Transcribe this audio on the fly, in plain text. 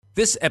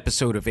This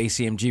episode of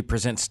ACMG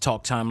Presents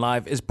Talk Time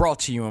Live is brought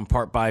to you in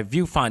part by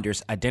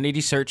Viewfinder's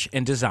Identity Search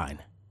and Design.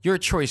 Your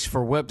choice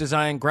for web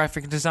design,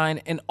 graphic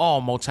design, and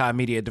all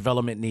multimedia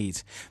development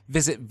needs.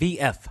 Visit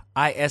VFISAD.com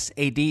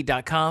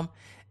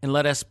and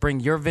let us bring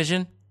your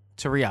vision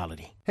to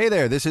reality. Hey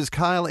there, this is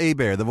Kyle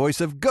Hebert, the voice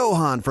of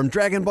Gohan from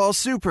Dragon Ball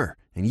Super,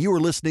 and you are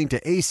listening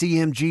to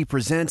ACMG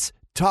Presents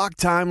Talk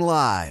Time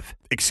Live.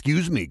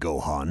 Excuse me,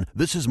 Gohan,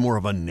 this is more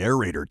of a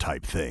narrator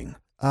type thing.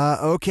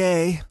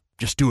 Okay.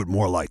 Just do it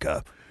more like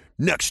a,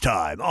 next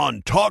time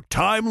on Talk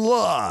Time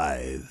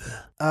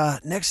Live.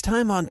 Next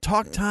time on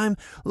Talk Time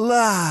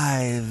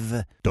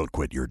Live. Don't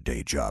quit your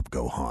day job,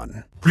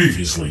 Gohan.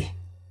 Previously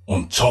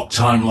on Talk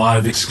Time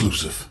Live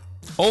exclusive.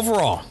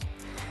 Overall,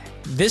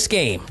 this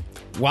game,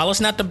 while it's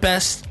not the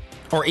best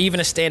or even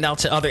a standout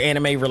to other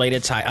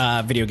anime-related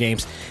video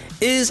games,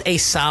 is a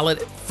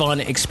solid, fun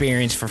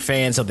experience for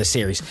fans of the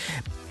series.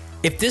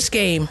 If this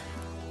game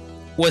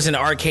was in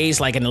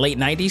arcades like in the late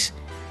 90s,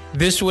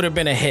 this would have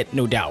been a hit,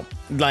 no doubt,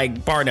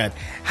 like bar none.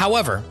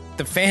 However,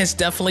 the fans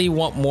definitely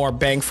want more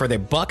bang for their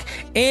buck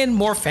and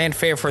more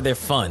fanfare for their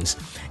funds.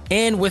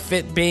 And with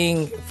it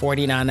being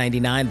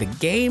 $49.99, the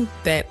game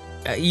that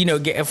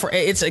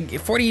it's a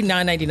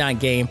 $49.99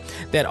 game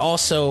that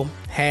also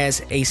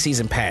has a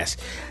season pass,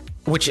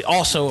 which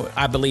also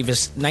I believe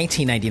is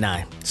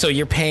 $19.99. So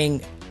you're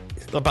paying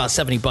about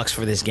 $70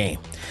 for this game.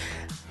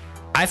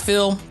 I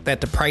feel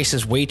that the price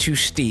is way too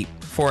steep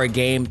for a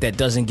game that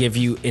doesn't give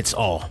you its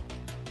all.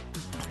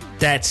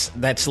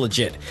 That's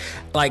legit.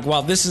 Like,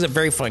 while this is a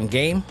very fun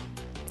game,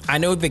 I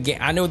know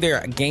there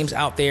are games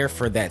out there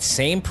for that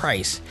same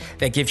price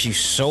that gives you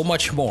so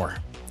much more.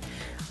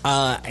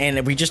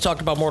 And we just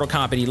talked about Mortal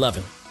Kombat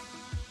 11.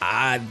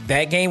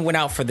 That game went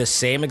out for the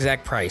same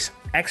exact price.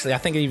 Actually, I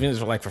think it even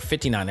was like for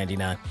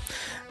 $59.99,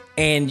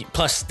 and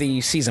plus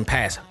the season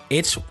pass.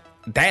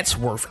 That's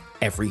worth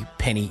every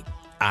penny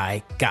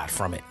I got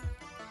from it.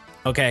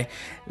 Okay,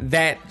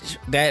 that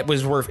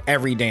was worth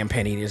every damn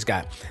penny this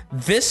got.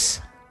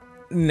 This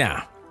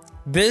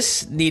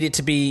needed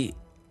to be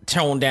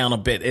toned down a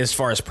bit as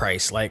far as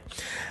price. Like,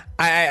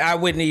 I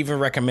wouldn't even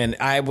recommend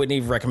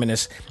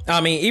this.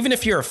 I mean, even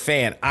if you're a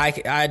fan,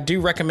 I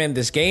do recommend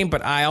this game,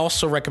 but I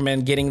also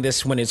recommend getting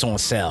this when it's on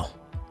sale.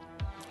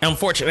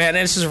 Unfortunately, and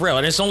this is real,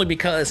 and it's only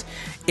because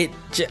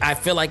I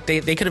feel like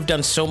they could have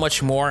done so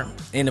much more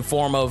in the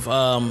form of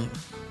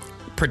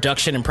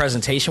production and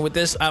presentation with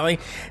this. I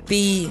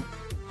mean,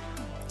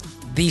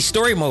 the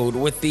story mode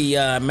with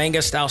the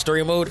manga style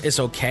story mode is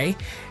okay,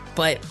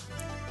 but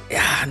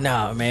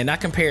no, man, not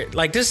compared.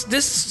 Like,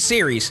 this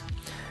series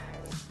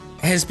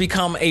has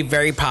become a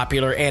very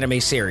popular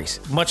anime series,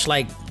 much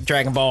like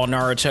Dragon Ball,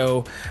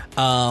 Naruto,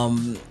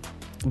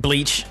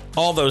 Bleach,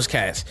 all those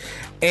cats,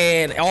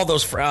 and all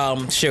those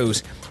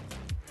shows.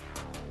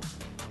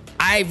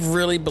 I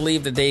really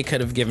believe that they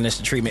could have given this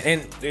the treatment,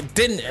 and it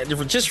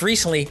didn't. Just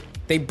recently,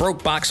 they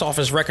broke box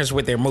office records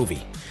with their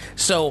movie,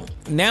 so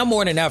now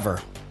more than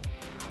ever,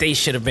 they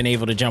should have been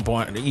able to jump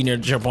on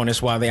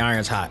this while the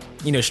iron's hot.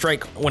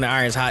 Strike when the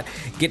iron's hot.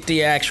 Get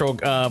the actual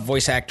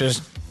voice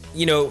actors.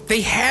 The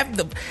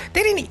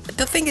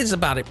thing is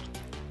about it,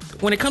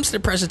 when it comes to the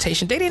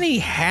presentation, they didn't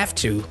even have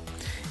to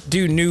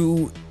do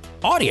new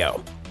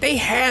audio. They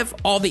have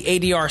all the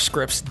ADR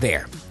scripts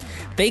there.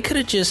 They could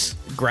have just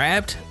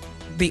grabbed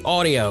the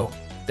audio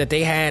that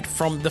they had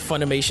from the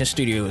Funimation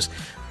Studios,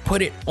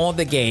 put it on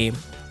the game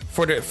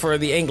for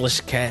the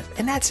English cast,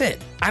 and that's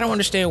it. I don't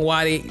understand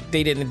why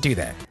they didn't do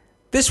that.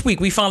 This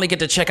week, we finally get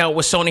to check out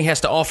what Sony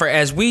has to offer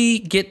as we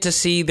get to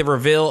see the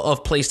reveal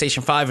of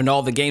PlayStation 5 and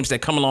all the games that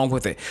come along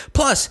with it.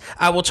 Plus,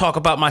 I will talk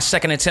about my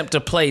second attempt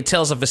to play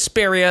Tales of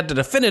Vesperia, the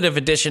definitive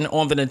edition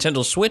on the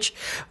Nintendo Switch.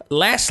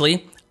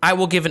 Lastly, I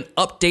will give an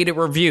updated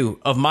review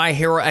of My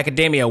Hero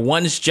Academia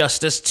 1's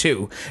Justice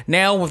 2,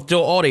 now with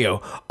dual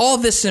audio. All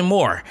this and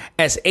more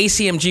as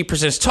ACMG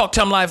presents Talk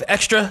Time Live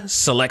Extra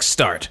Select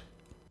Start.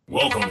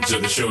 Welcome to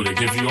the show that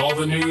gives you all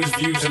the news,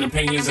 views, and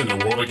opinions in the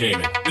world of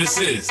gaming. This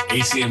is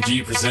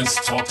ACMG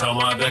Presents Talk Time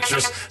Live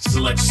Extras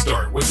Select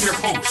Start with your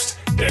host,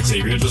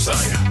 Xavier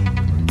Josiah.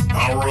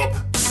 Power up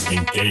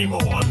and game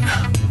on.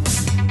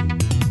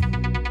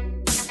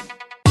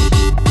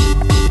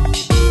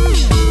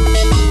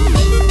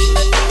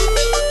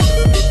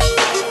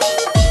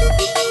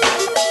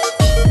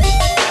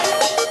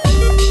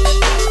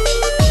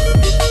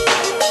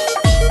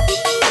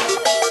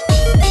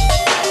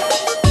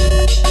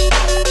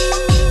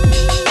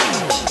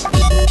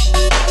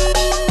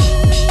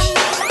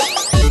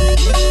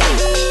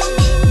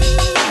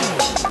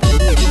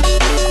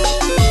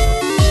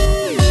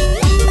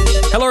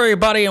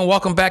 Everybody, and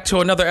welcome back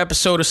to another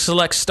episode of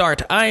Select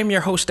Start. I am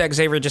your host,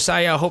 Xavier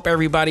Josiah. I hope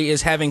everybody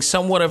is having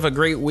somewhat of a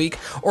great week,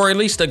 or at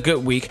least a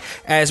good week,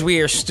 as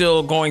we are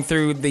still going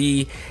through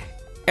the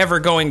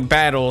ever-going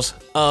battles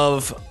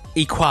of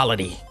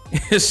equality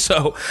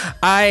So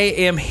I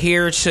am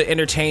here to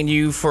entertain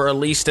you for at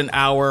least an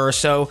hour or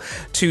so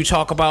to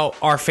talk about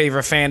our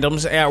favorite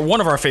fandoms,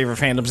 one of our favorite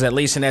fandoms at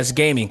least, and that's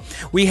gaming.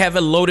 We have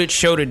a loaded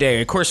show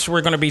today. Of course,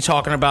 we're going to be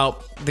talking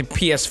about the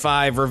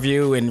PS5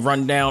 review and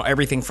run down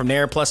everything from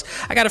there. Plus,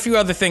 I got a few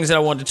other things that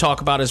I wanted to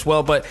talk about as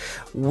well, but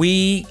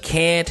we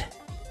can't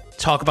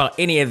talk about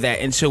any of that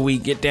until we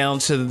get down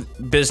to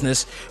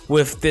business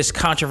with this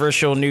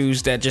controversial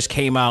news that just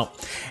came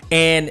out.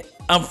 And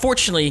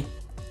unfortunately,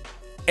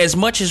 as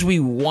much as we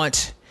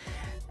want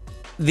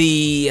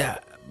the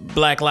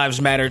Black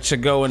Lives Matter to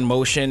go in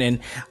motion, and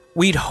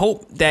we'd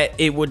hope that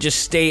it would just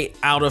stay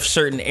out of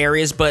certain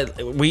areas,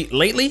 but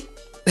lately,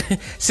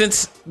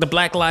 since the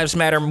Black Lives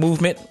Matter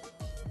movement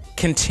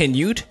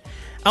continued,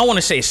 I don't want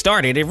to say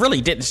started, it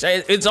really didn't.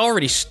 It's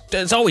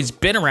always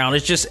been around.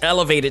 It's just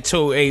elevated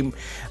to a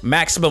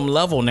maximum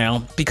level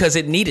now because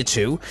it needed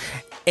to.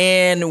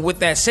 And with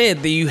that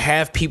said, you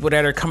have people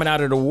that are coming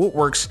out of the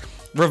woodworks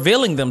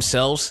revealing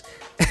themselves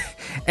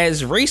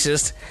as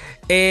racist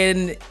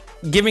and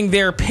giving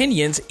their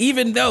opinions,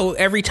 even though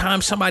every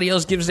time somebody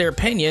else gives their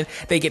opinion,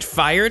 they get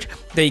fired,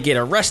 they get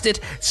arrested,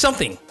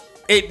 something.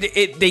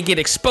 They get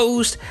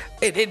exposed.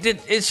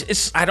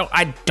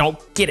 I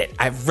don't get it.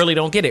 I really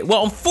don't get it.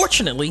 Well,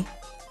 unfortunately,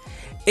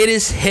 it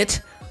has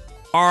hit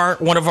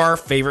one of our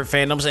favorite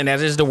fandoms, and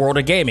that is the world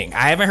of gaming.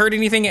 I haven't heard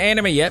anything in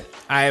anime yet.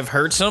 I have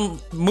heard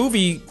some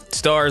movie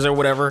stars or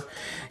whatever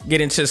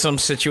get into some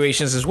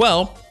situations as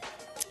well,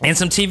 and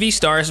some TV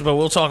stars, but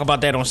we'll talk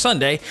about that on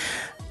Sunday.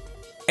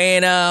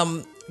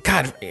 And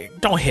God,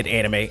 don't hit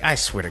anime. I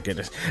swear to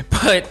goodness.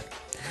 But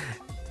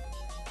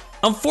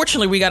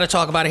unfortunately, we got to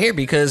talk about it here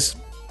because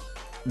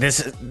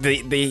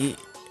the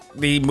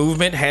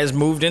movement has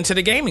moved into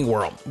the gaming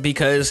world,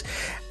 because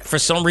for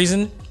some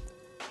reason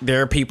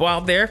there are people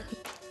out there.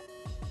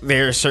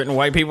 There are certain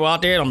white people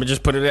out there. I'm gonna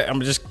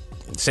just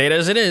say it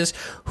as it is,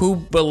 who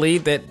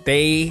believe that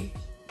they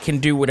can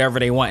do whatever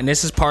they want, and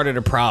this is part of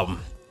the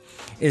problem.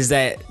 Is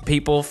that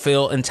people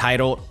feel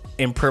entitled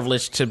and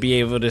privileged to be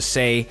able to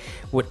say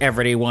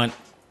whatever they want,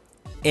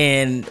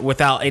 and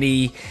without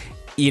any,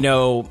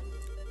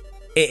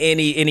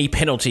 any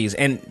penalties.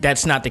 And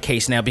that's not the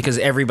case now, because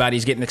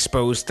everybody's getting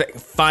exposed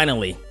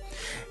finally.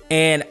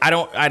 And I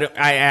don't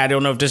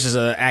know if this is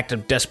an act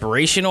of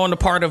desperation on the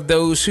part of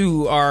those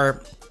who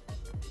are,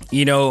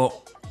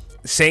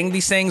 saying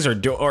these things or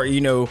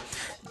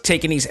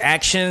taking these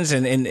actions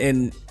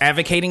and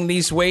advocating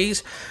these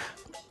ways,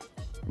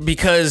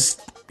 because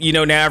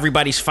now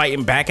everybody's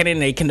fighting back at it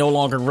and they can no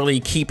longer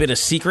really keep it a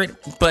secret.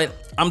 But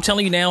I'm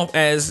telling you now,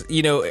 as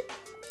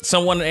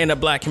someone in a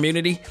black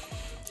community,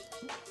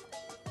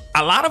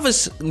 a lot of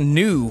us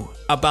knew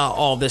about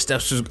all this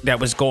stuff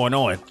that was going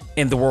on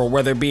in the world,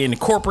 whether it be in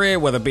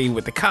corporate, whether it be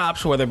with the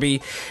cops, whether it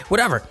be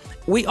whatever.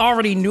 We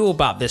already knew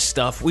about this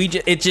stuff.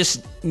 It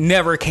just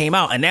never came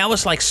out, and now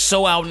it's like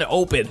so out in the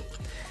open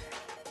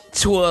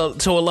to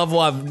a level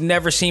I've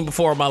never seen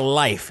before in my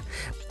life.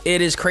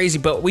 It is crazy,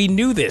 but we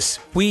knew this.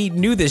 We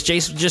knew this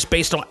just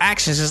based on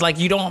actions. It's like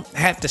you don't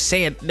have to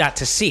say it not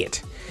to see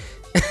it.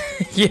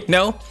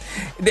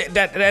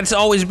 That's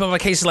always been my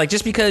case. Like,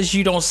 just because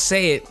you don't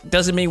say it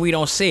doesn't mean we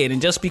don't see it,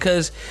 and just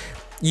because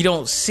you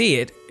don't see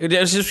it,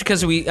 just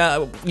because we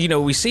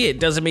see it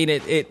doesn't mean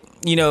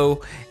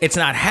it's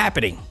not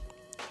happening.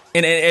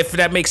 And if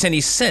that makes any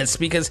sense,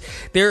 because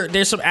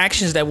there's some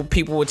actions that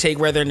people would take,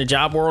 whether in the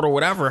job world or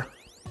whatever,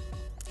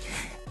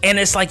 and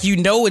it's like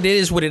it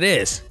is what it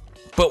is.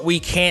 But we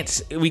can't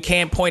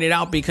point it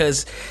out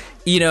because,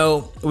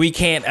 we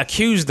can't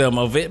accuse them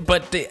of it.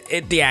 But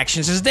the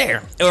actions is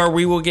there, or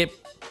we will get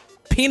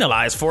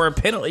penalized for a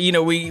penalty.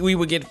 We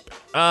would get,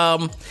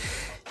 I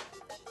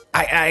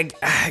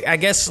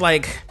guess,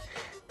 like,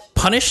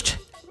 punished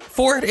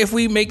for it if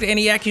we make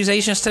any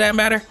accusations to that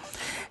matter.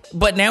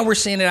 But now we're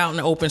seeing it out in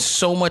the open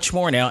so much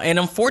more now. And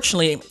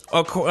unfortunately,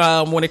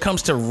 when it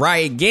comes to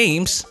Riot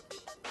Games,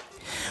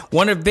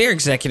 one of their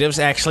executives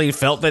actually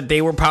felt that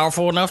they were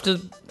powerful enough to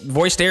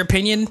voice their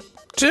opinion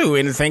too,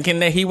 and thinking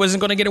that he wasn't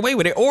going to get away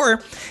with it,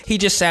 or he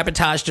just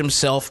sabotaged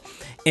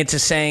himself into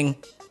saying,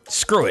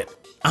 "Screw it,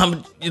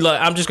 I'm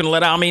just going to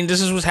let out." I mean,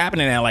 this is what's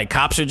happening now. Like,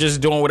 cops are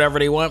just doing whatever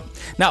they want.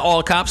 Not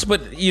all cops,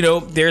 but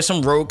there's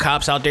some rogue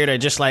cops out there that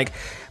just, like,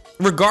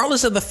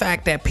 regardless of the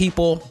fact that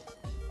people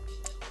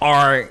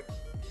are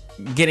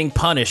getting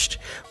punished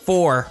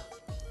for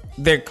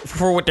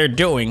what they're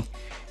doing,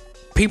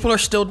 people are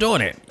still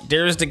doing it.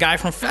 There's the guy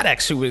from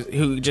FedEx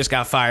who just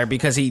got fired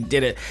because he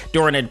did it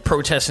during a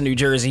protest in New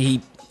Jersey.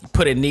 He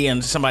put a knee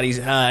on somebody's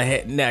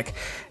neck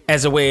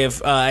as a way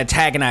of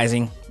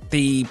antagonizing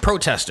the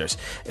protesters.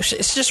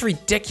 It's just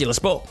ridiculous.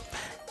 But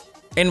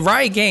in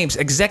Riot Games,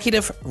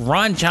 executive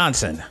Ron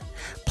Johnson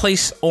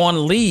placed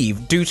on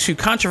leave due to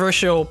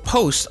controversial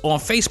posts on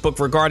Facebook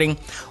regarding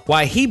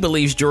why he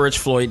believes George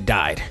Floyd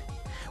died.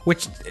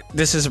 Which,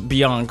 this is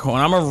beyond cool.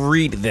 I'm going to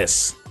read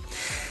this.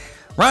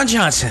 Ron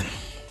Johnson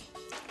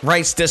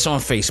writes this on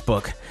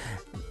Facebook.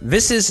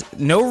 This is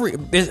no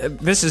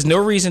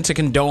reason to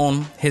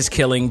condone his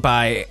killing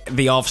by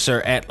the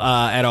officer at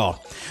all,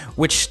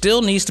 which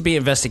still needs to be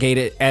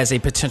investigated as a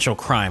potential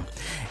crime.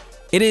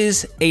 It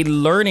is a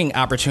learning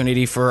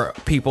opportunity for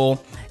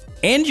people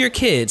and your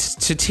kids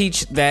to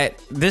teach that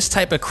this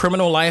type of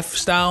criminal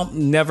lifestyle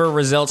never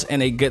results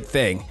in a good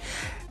thing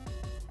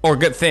or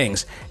good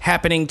things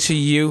happening to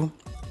you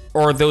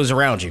or those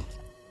around you.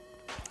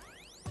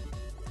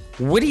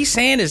 What he's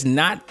saying is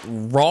not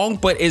wrong,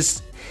 but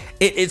it's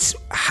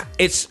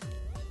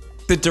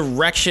the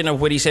direction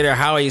of what he said or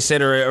how he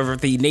said or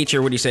the nature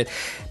of what he said.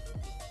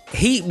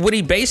 What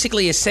he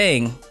basically is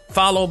saying,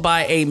 followed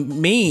by a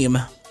meme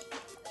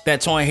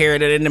that's on here,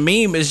 and the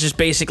meme is just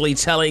basically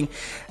telling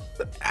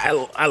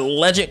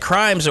alleged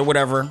crimes or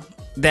whatever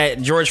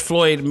that George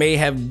Floyd may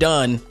have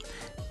done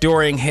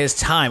during his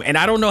time. And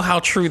I don't know how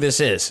true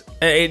this is.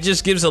 It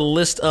just gives a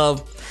list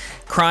of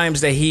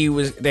crimes that he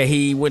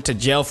went to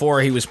jail for.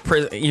 He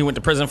went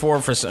to prison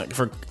for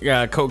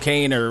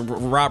cocaine or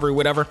robbery,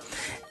 whatever.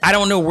 I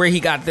don't know where he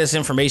got this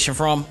information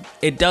from.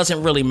 It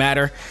doesn't really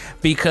matter,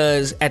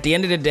 because at the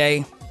end of the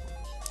day,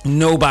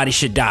 nobody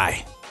should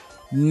die.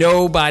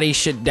 Nobody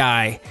should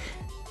die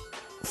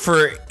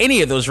for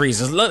any of those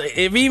reasons.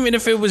 Even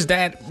if it was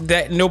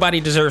that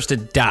nobody deserves to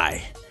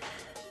die.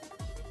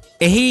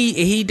 And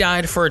he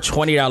died for a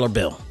 $20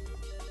 bill.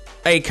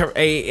 A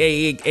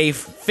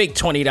fake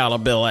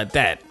 $20 bill at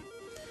that.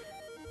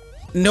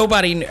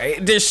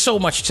 There's so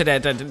much to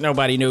that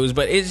nobody knows,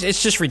 but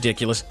it's just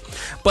ridiculous.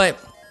 But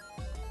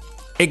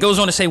it goes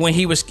on to say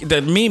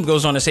the meme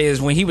goes on to say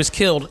is when he was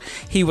killed,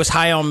 he was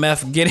high on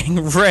meth,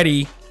 getting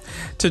ready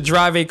to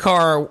drive a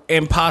car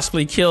and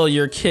possibly kill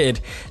your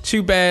kid.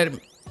 Too bad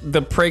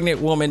the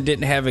pregnant woman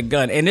didn't have a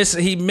gun. And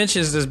he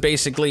mentions this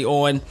basically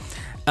on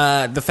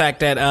the fact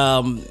that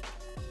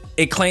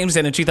it claims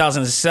that in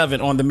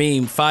 2007 on the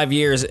meme, 5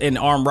 years in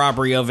armed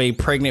robbery of a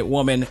pregnant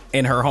woman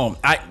in her home.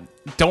 I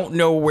don't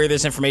know where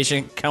this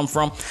information comes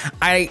from.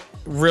 I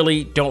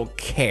really don't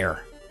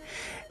care.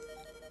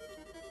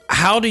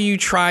 How do you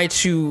try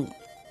to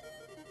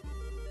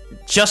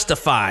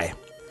justify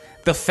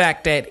the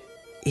fact that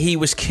he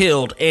was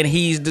killed and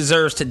he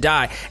deserves to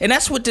die? And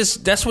that's what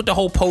the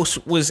whole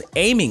post was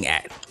aiming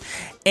at.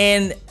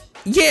 And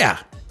yeah,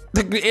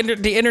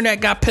 the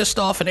internet got pissed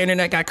off and the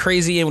internet got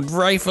crazy, and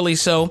rightfully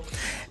so,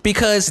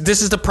 because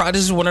this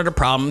is one of the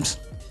problems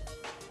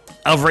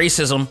of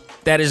racism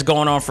that is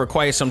going on for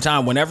quite some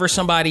time. Whenever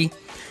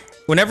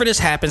this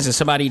happens and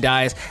somebody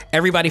dies,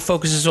 everybody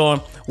focuses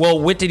on, well,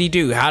 what did he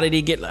do? How did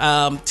he get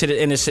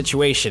in this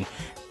situation?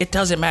 It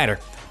doesn't matter,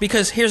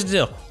 because here's the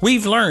deal.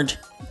 We've learned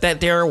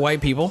that there are white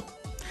people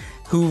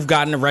who've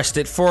gotten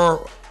arrested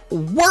for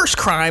worse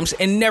crimes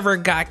and never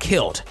got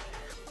killed.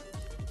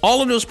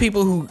 All of those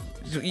people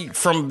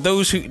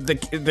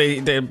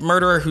the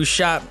murderer who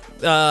shot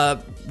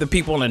the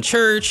people in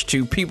church,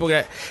 to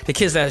the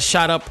kids that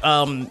shot up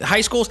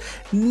high schools,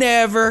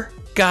 never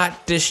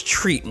got this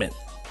treatment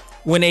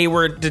when they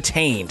were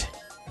detained.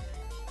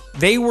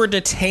 They were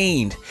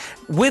detained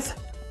with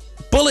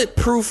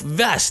bulletproof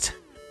vest.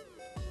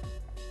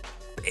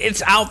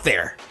 It's out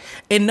there.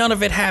 And none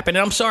of it happened.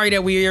 And I'm sorry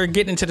that we are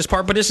getting into this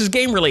part, but this is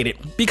game related,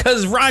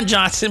 because Ron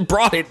Johnson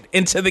brought it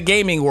into the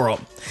gaming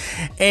world.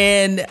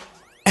 And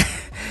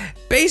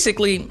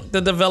basically,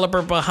 the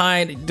developer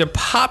behind the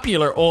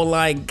popular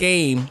online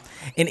game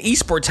and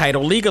esport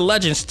title League of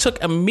Legends took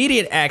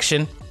immediate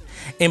action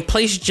and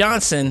placed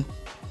Johnson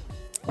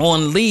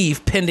on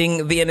leave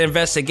pending an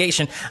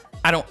investigation.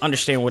 I don't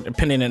understand what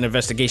pending an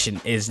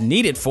investigation is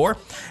needed for,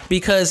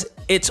 because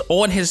it's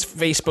on his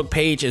Facebook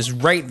page, is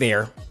right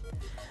there.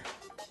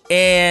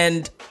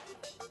 And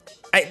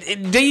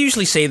they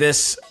usually say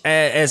this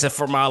as a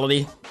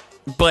formality,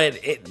 but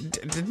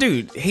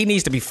dude, he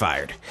needs to be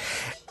fired.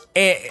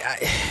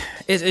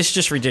 It's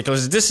just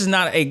ridiculous. This is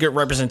not a good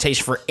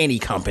representation for any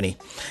company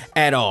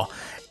at all.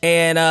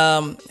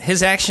 And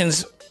his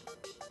actions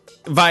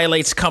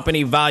violates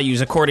company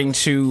values, according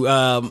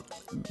to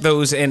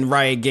those in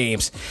Riot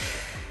Games.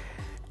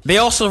 They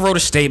also wrote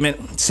a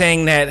statement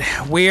saying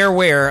that we're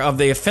aware of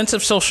the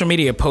offensive social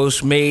media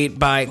posts made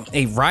by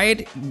a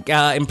Riot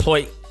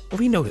employee.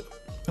 We know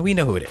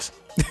who it is,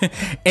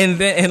 and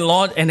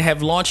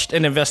have launched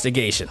an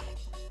investigation.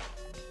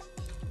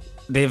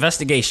 The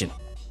investigation.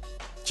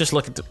 Just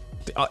look at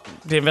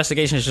the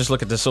investigation is just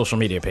look at the social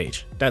media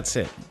page. That's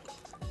it.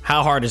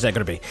 How hard is that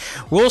going to be?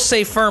 We'll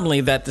say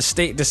firmly that the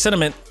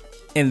sentiment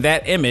in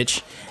that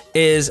image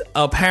is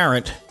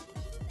apparent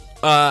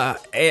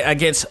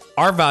against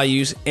our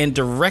values and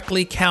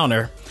directly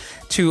counter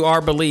to our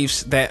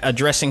beliefs that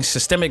addressing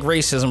systemic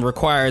racism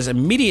requires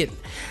immediate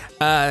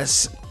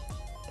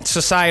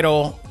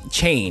societal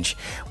change,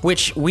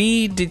 which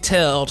we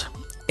detailed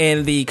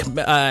in the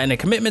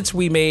commitments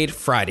we made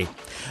Friday.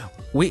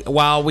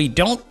 While we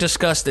don't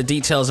discuss the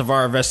details of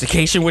our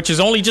investigation, which is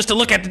only just to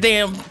look at the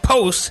damn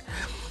posts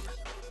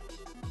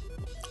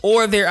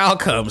or their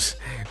outcomes,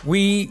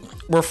 we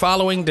were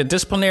following the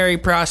disciplinary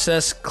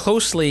process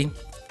closely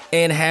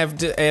and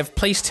have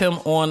placed him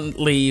on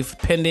leave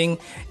pending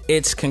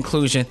its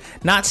conclusion.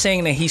 Not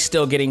saying that he's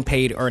still getting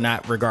paid or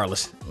not,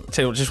 regardless.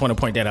 So just want to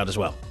point that out as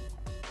well.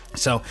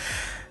 So,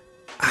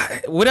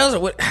 what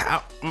else?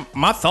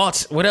 My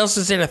thoughts. What else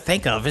is there to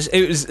think of?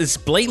 It's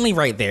blatantly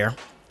right there.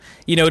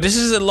 You know, this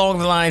is along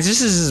the lines.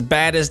 This is as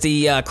bad as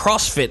the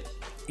CrossFit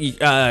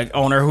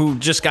owner who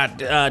just got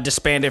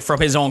disbanded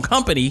from his own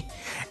company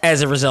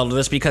as a result of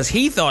this because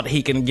he thought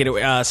he can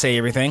say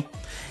everything.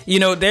 You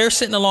know, they're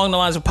sitting along the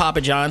lines of Papa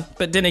John,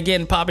 but then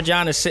again, Papa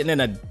John is sitting in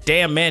a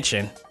damn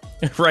mansion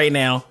right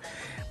now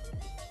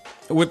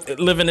with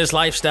living his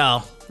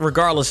lifestyle,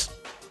 regardless,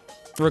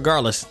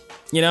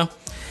 you know.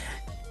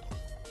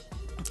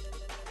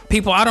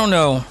 People, I don't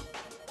know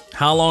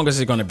how long is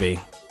it going to be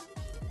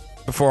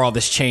before all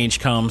this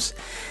change comes,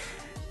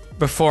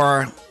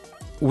 before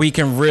we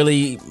can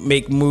really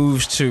make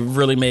moves to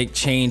really make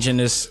change in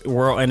this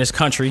world, in this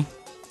country,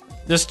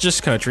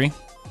 this country.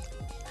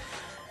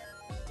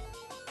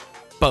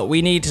 But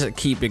we need to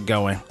keep it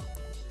going.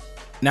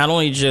 Not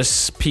only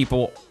just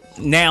people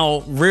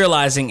now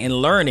realizing and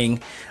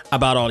learning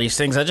about all these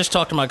things. I just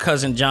talked to my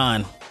cousin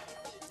John.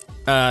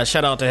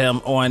 Shout out to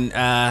him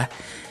on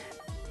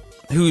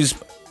who's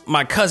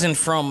my cousin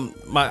from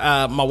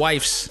my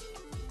wife's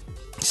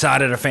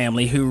side of the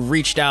family who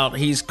reached out.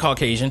 He's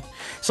Caucasian.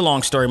 It's a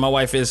long story. My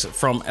wife is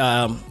from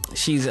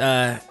she's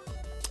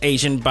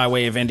Asian by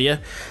way of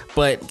India,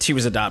 but she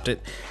was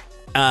adopted.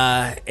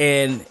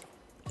 And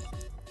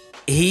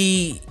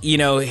he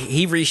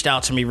reached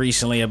out to me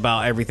recently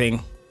about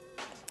everything,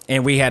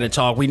 and we had a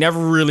talk. We never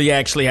really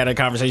actually had a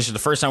conversation. The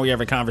first time we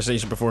ever had a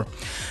conversation before,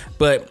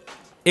 but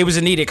it was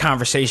a needed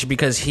conversation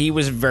because he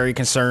was very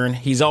concerned.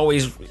 He's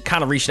always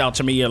kind of reached out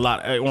to me a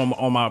lot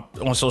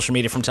on social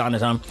media from time to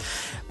time,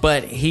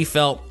 but he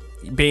felt,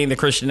 being the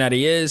Christian that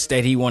he is,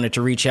 that he wanted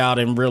to reach out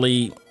and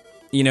really,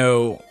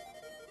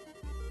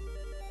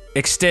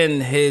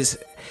 extend his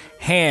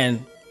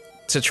hand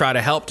to try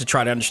to help, to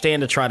try to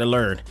understand, to try to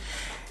learn.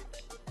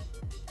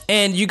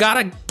 And you got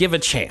to give a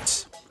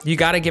chance. You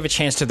got to give a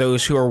chance to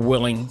those who are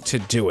willing to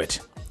do it.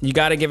 You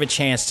got to give a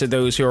chance to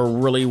those who are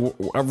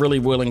really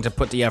willing to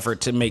put the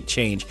effort to make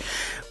change.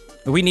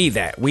 We need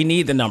that. We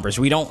need the numbers.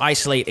 We don't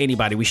isolate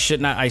anybody. We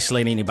should not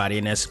isolate anybody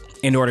in this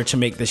in order to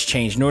make this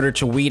change, in order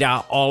to weed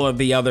out all of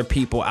the other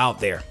people out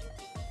there.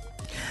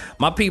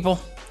 My people,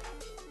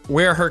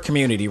 we're a hurt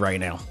community right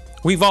now.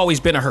 We've always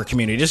been a hurt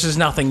community. This is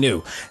nothing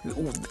new.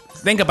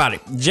 Think about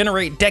it.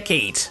 Generate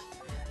decades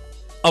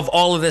of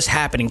all of this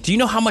happening. Do you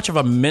know how much of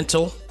a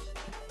mental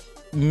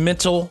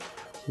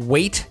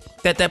weight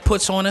that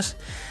puts on us?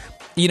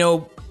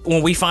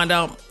 When we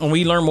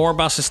learn more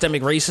about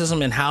systemic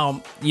racism and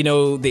how,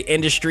 the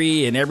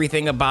industry and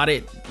everything about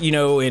it,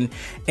 and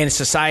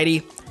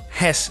society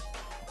has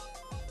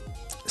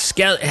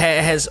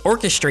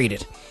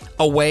orchestrated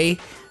a way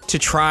to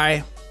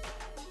try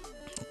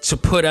to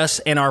put us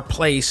in our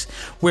place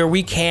where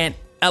we can't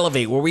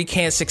elevate, where we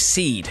can't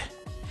succeed.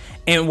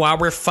 And while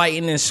we're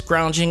fighting and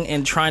scrounging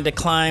and trying to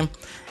climb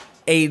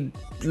a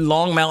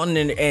long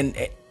mountain,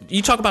 and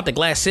you talk about the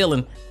glass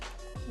ceiling,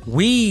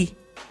 we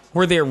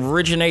were the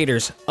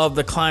originators of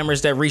the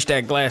climbers that reached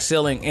that glass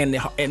ceiling,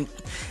 and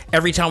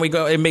every time we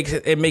go, it makes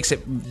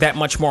it that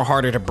much more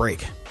harder to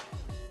break.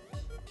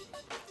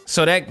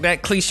 So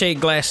that cliche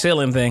glass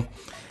ceiling thing,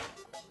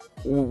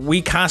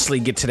 we constantly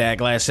get to that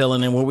glass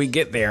ceiling, and when we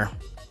get there,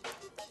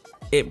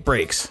 it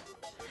breaks.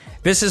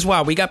 This is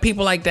why we got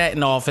people like that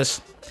in office.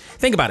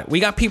 Think about it. We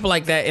got people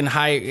like that in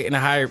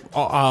high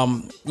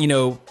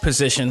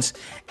positions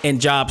and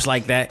jobs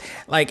like that.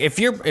 Like if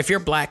you're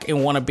black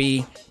and want to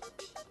be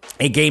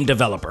a game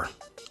developer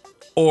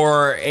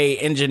or a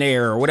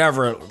engineer or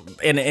whatever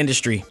in the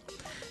industry,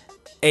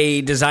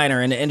 a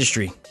designer in the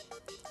industry,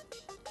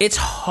 it's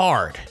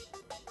hard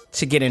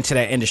to get into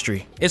that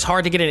industry. It's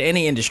hard to get into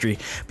any industry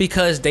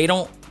because they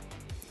don't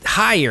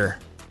hire.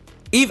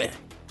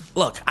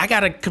 Look, I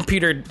got a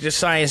computer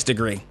science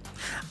degree.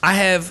 I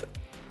have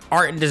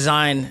art and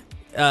design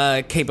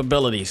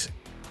capabilities,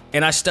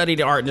 and I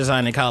studied art and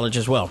design in college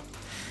as well.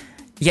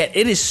 Yet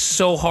it is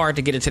so hard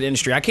to get into the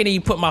industry. I can't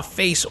even put my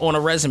face on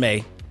a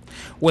resume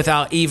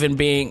without even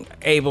being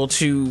able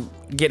to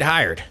get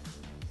hired.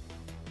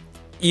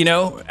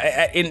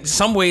 In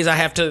some ways I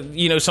have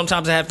to,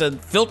 sometimes I have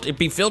to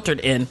be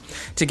filtered in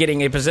to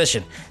getting a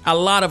position. A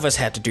lot of us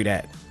have to do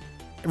that.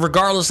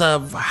 Regardless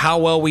of how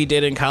well we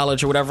did in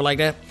college or whatever like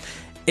that,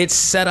 it's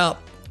set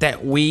up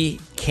that we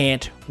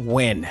can't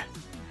win.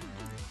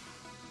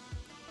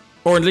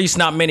 Or at least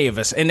not many of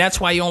us. And that's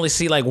why you only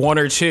see like one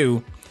or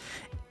two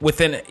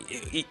within.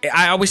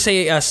 I always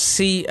say a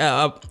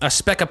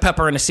speck of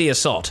pepper in a sea of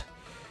salt.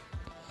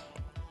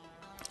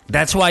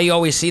 That's why you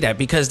always see that,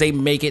 because they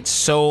make it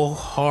so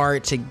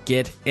hard to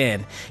get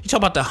in. You talk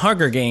about the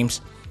Hunger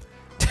Games,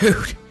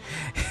 dude.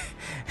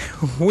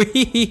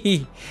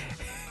 We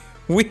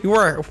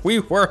were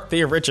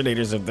the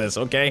originators of this,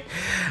 okay?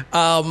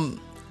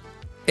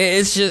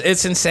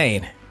 It's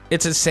insane.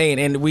 It's insane,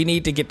 and we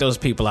need to get those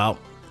people out.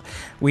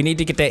 We need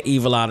to get that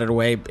evil out of the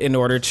way in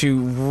order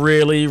to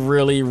really,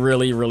 really,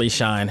 really, really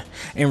shine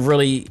and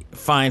really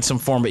find some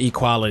form of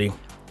equality.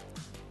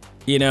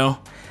 You know,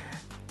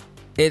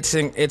 it's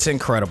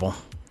incredible.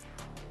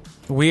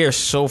 We are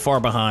so far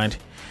behind,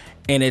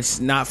 and it's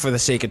not for the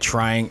sake of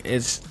trying.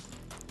 It's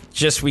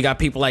just we got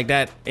people like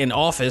that in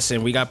office,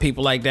 and we got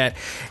people like that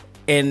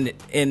in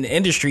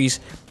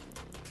industries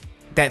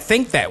that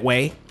think that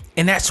way,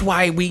 and that's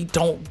why we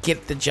don't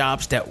get the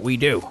jobs that we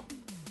do.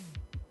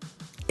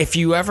 If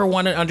you ever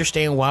want to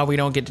understand why we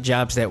don't get the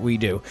jobs that we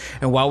do,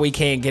 and why we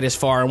can't get as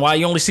far, and why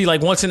you only see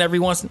like every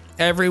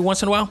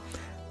once in a while,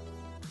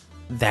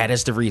 that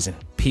is the reason.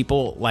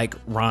 People like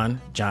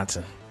Ron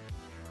Johnson.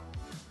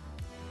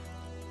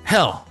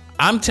 Hell,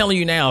 I'm telling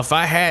you now, if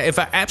I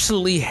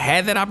absolutely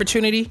had that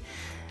opportunity,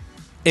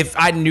 if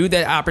I knew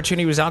that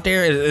opportunity was out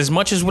there, as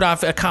much as what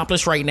I've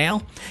accomplished right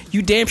now,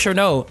 you damn sure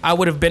know I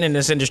would have been in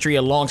this industry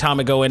a long time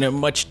ago in a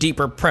much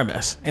deeper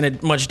premise, in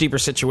a much deeper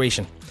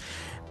situation.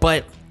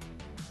 But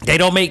they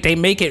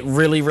make it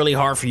really, really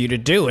hard for you to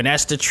do, and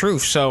that's the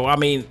truth. So, I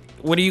mean,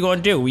 what are you going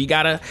to do? We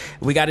gotta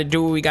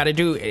do what we gotta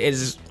do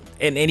is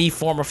in any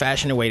form or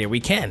fashion, the way that we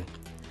can.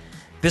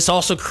 This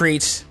also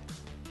creates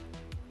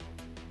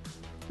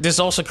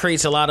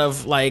a lot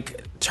of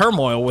like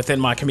turmoil within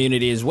my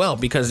community as well,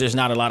 because there's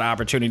not a lot of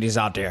opportunities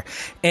out there.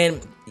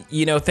 And,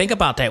 you know, think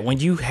about that. When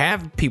you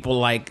have people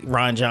like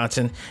Ron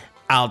Johnson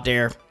out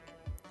there,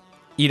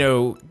 you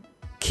know,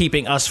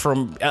 keeping us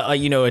from,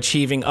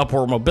 achieving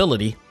upward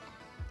mobility.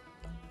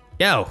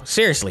 Yo,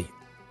 seriously.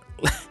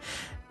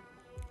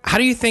 How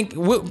do you think,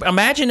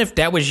 imagine if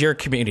that was your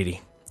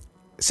community.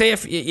 Say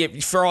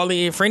if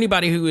for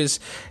anybody who is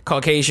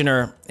Caucasian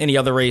or any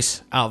other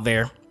race out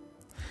there,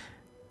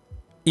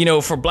 you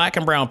know, for black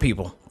and brown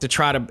people to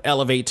try to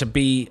elevate, to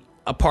be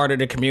a part of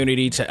the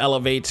community, to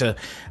elevate, to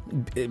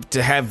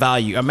have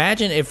value.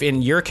 Imagine if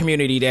in your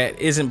community that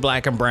isn't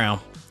black and brown,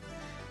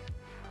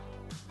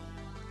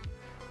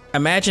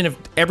 imagine if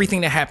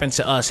everything that happened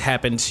to us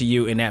happened to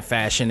you in that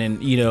fashion,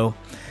 and, you know,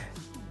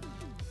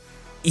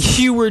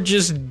 you were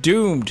just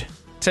doomed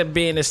to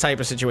be in this type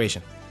of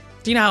situation.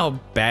 Do you know how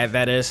bad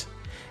that is?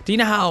 Do you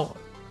know how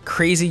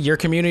crazy your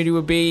community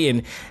would be,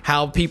 and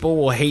how people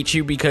will hate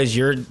you because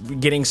you're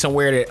getting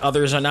somewhere that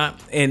others are not?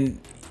 And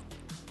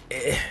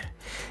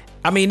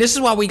I mean, this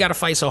is why we got to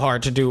fight so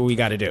hard to do what we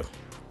got to do.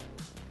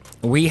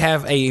 We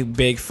have a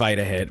big fight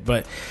ahead,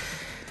 but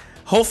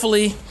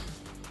hopefully,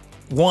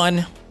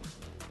 one,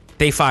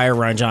 they fire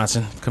Ron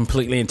Johnson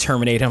completely and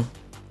terminate him.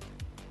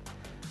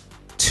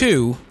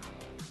 Two,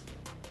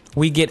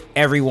 we get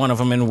every one of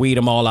them and weed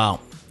them all out.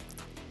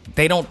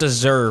 They don't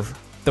deserve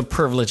the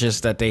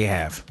privileges that they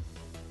have.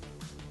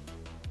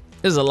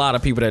 There's a lot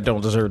of people that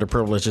don't deserve the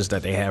privileges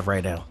that they have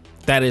right now.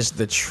 That is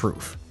the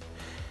truth.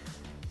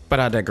 But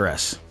I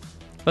digress.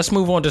 Let's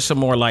move on to some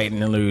more light in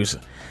the news.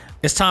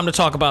 It's time to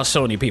talk about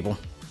Sony, people.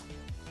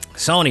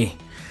 Sony.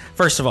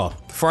 First of all,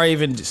 before I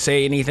even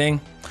say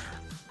anything,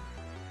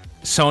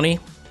 Sony,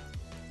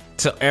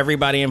 to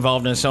everybody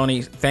involved in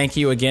Sony, thank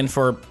you again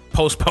for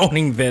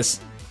postponing this.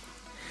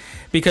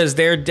 Because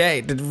their day,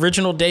 the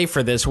original day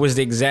for this was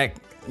the exact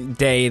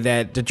day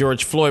that the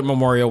George Floyd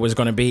Memorial was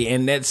going to be,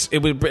 and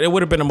it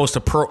would have been the most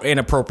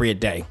inappropriate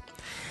day,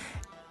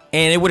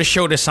 and it would have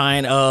showed a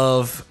sign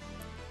of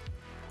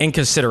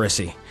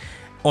inconsideracy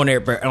on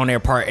their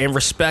part, and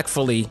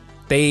respectfully,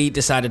 they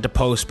decided to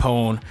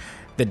postpone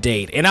the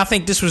date, and I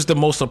think this was the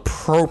most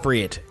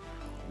appropriate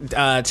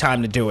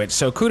time to do it.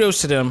 So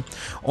kudos to them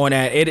on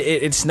that.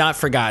 It's not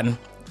forgotten.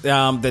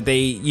 That they,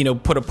 you know,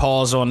 put a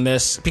pause on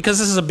this, because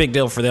this is a big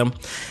deal for them,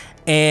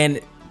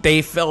 and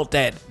they felt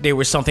that there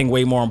was something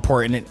way more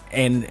important,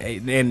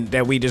 and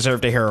that we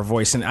deserve to hear our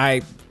voice. And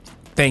I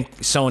thank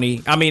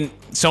Sony. I mean,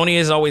 Sony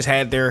has always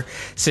had their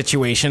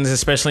situations,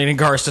 especially in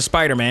regards to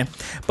Spider-Man,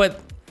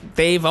 but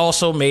they've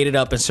also made it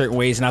up in certain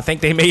ways, and I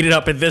think they made it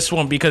up in this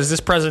one, because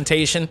this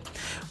presentation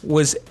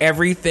was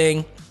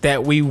everything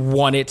that we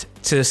wanted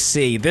to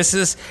see. This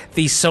is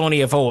the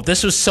Sony of old.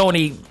 This was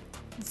Sony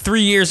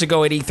 3 years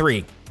ago at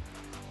E3.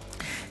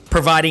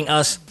 Providing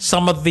us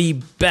some of the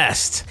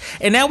best.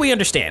 And now we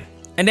understand.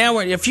 And now,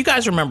 if you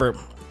guys remember,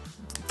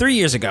 3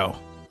 years ago,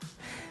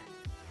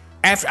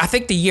 I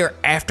think the year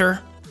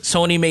after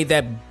Sony made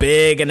that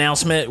big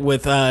announcement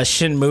with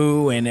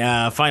Shenmue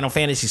and Final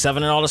Fantasy VII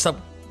and all this stuff,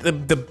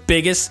 the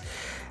biggest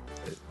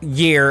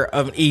year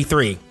of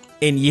E3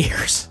 in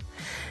years,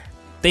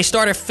 they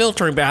started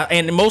filtering back,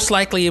 and most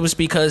likely it was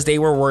because they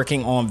were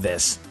working on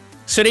this.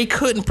 So they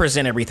couldn't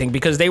present everything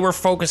because they were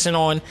focusing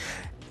on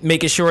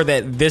making sure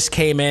that this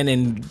came in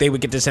and they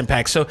would get this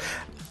impact. So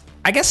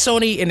I guess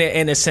Sony,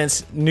 in a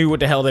sense, knew what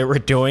the hell they were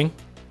doing,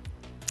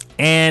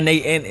 and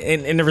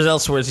the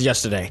results was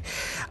yesterday.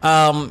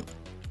 The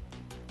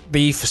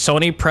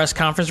Sony press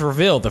conference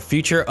revealed the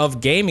Future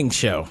of Gaming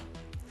show.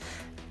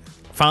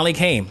 Finally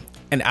came.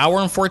 An hour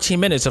and 14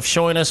 minutes of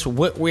showing us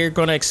what we're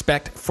going to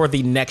expect for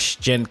the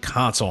next-gen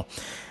console.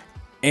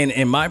 And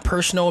in my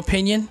personal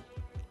opinion,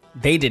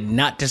 they did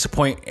not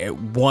disappoint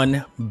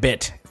one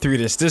bit through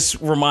this. This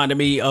reminded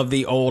me of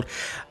the old...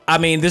 I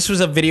mean, this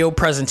was a video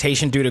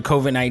presentation due to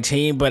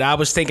COVID-19, but I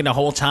was thinking the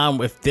whole time,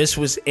 if this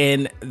was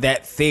in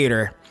that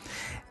theater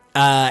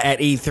at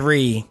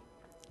E3,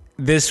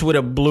 this would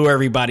have blew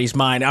everybody's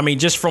mind. I mean,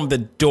 just from the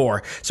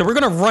door. So we're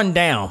going to run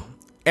down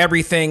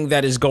everything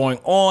that is going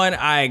on.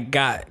 I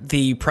got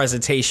the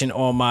presentation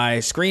on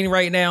my screen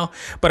right now,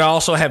 but I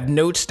also have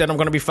notes that I'm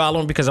going to be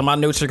following because my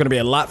notes are going to be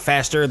a lot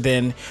faster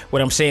than what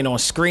I'm seeing on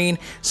screen.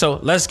 So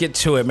let's get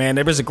to it, man.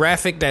 There was a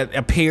graphic that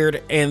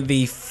appeared in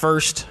the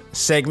first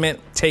segment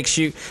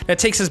that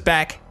takes us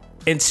back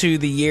into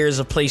the years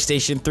of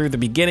PlayStation through the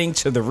beginning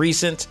to the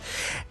recent.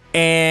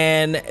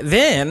 And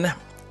then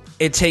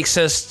it takes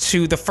us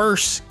to the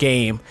first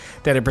game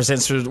that it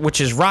presents,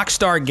 which is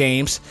Rockstar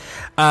Games,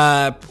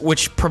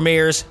 which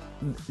premieres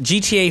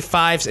GTA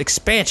 5's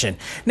expansion.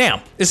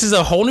 Now, this is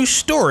a whole new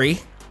story,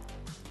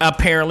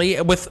 apparently,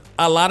 with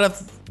a lot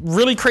of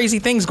really crazy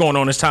things going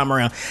on this time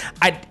around.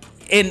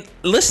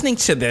 Listening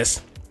to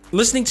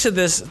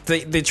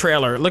the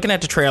trailer, looking at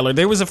the trailer,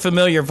 there was a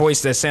familiar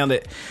voice that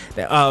sounded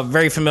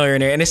very familiar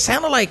in there, and it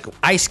sounded like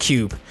Ice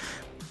Cube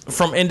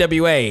from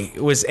NWA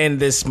was in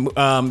this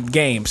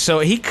game. So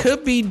he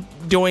could be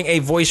doing a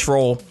voice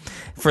role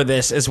for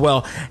this as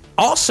well.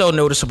 Also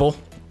noticeable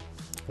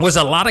was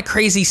a lot of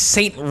crazy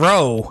Saints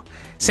Row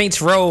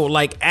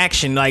like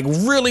action, like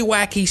really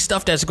wacky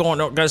stuff that's going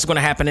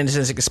to happen in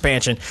this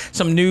expansion.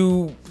 Some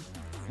new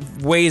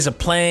ways of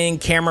playing,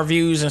 camera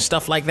views and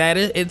stuff like that.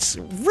 It's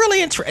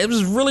really it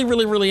was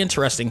really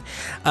interesting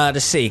to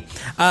see.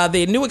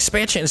 The new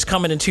expansion is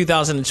coming in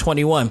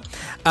 2021.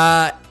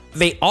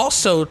 They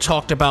also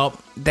talked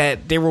about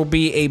that there will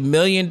be $1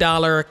 million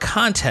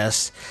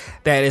contest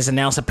that is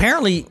announced.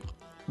 Apparently,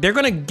 they're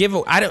going to give.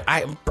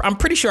 I'm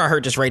pretty sure I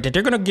heard this right. That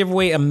they're going to give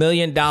away $1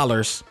 million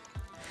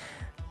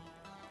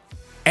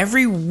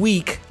every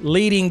week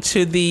leading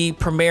to the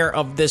premiere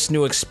of this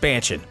new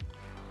expansion.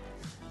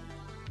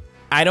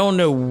 I don't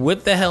know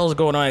what the hell is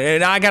going on,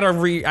 and I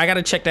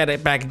gotta check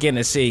that back again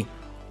to see.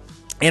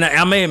 And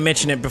I may have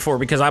mentioned it before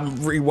because I'm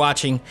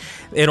rewatching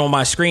it on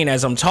my screen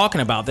as I'm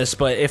talking about this.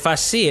 But if I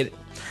see it,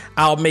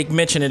 I'll make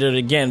mention of it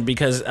again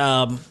because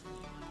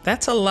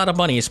that's a lot of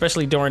money,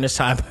 especially during this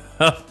time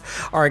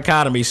of our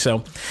economy.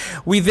 So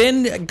we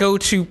then go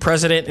to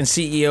President and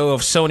CEO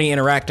of Sony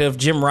Interactive,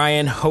 Jim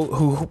Ryan,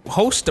 who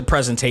hosts the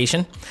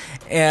presentation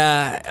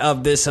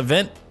of this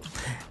event.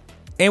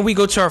 And we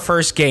go to our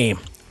first game.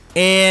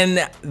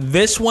 And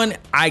this one,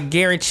 I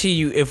guarantee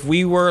you, if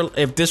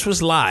this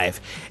was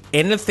live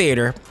in the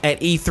theater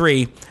at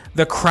E3,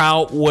 the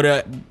crowd would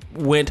have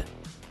went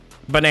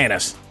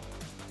bananas.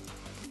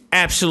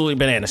 Absolutely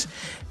bananas.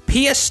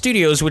 PS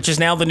Studios, which is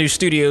now the new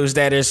studios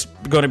that is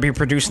going to be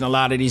producing a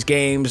lot of these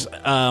games,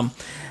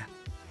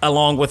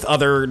 along with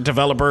other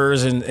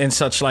developers and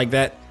such like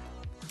that.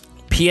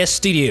 PS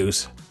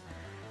Studios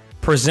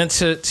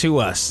presents it to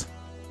us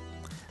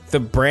the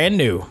brand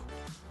new.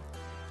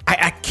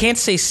 I can't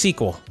say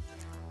sequel.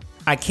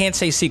 I can't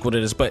say sequel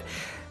to this, but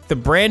the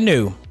brand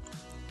new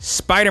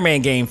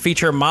Spider-Man game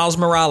featuring Miles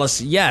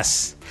Morales.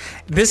 Yes,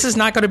 this is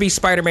not going to be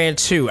Spider-Man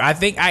 2. I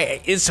think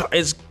it's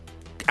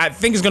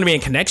going to be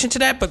in connection to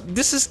that, but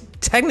this is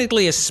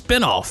technically a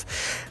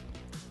spin-off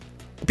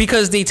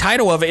because the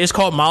title of it is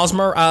called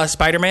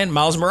Spider-Man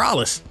Miles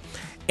Morales,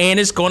 and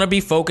it's going to be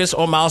focused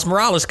on Miles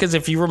Morales because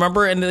if you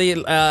remember in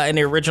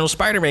the original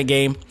Spider-Man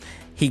game,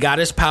 he got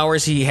his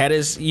powers. He had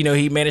his,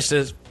 he managed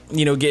to,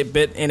 get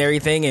bit and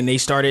everything, and they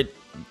started,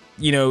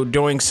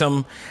 doing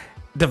some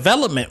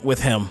development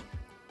with him.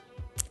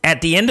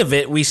 At the end of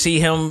it, we see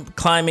him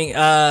climbing,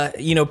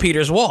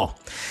 Peter's wall.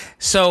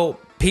 So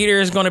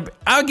Peter is going to,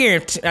 I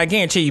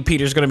guarantee you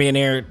Peter's going to be in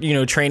there,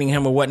 training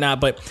him or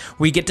whatnot. But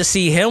we get to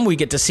see him. We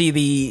get to see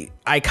the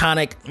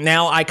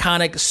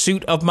iconic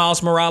suit of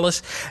Miles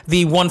Morales,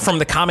 the one from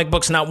the comic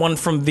books, not one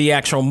from the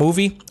actual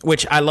movie,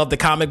 which I love the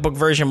comic book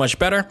version much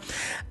better.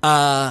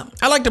 I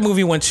like the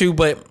movie one too,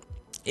 but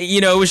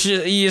it was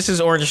just his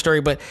origin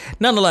story. But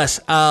nonetheless,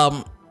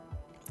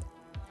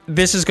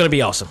 this is going to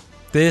be awesome.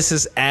 This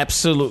is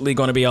absolutely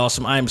going to be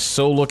awesome. I'm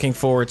so looking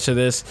forward to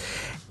this.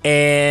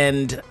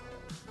 And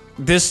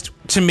this,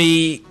 to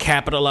me,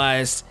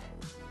 capitalized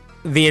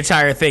the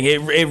entire thing.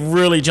 It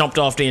really jumped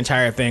off the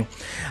entire thing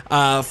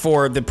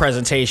for the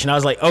presentation. I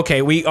was like,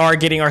 okay, we are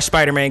getting our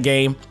Spider-Man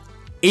game.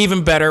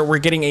 Even better, we're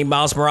getting a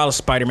Miles Morales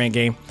Spider-Man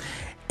game.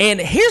 And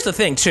here's the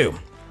thing, too.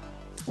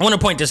 I want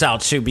to point this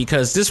out, too,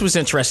 because this was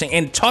interesting.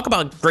 And talk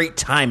about great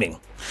timing.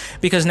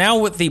 Because now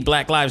with the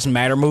Black Lives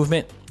Matter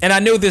movement, and I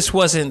know this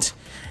wasn't,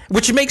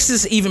 which makes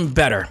this even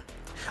better.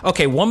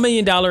 Okay, $1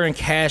 million in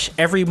cash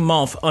every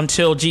month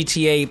until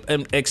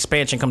GTA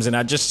expansion comes in.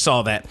 I just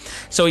saw that.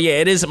 So, yeah,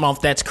 it is a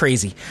month. That's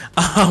crazy.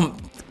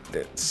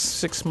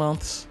 6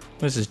 months.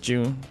 This is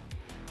June,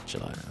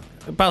 July.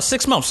 About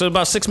 6 months. So,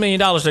 about $6 million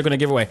they're going to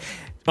give away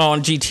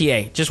on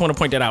GTA. Just want to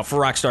point that out for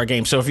Rockstar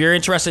Games. So, if you're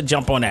interested,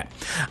 jump on that.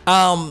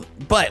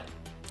 But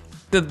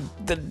the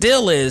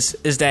deal is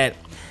that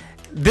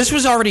this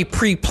was already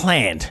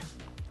pre-planned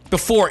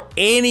before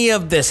any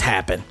of this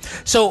happened.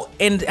 So,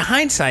 in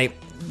hindsight,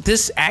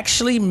 this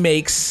actually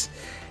makes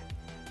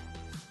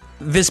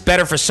this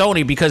better for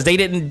Sony because they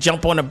didn't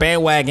jump on the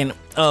bandwagon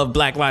of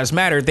Black Lives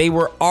Matter. They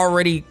were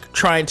already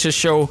trying to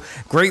show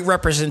great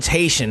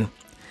representation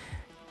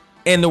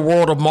in the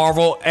world of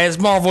Marvel, as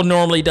Marvel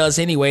normally does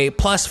anyway,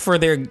 plus for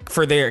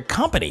their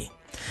company.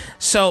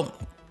 So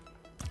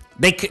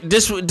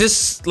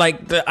this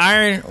like the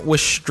iron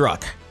was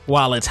struck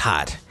while it's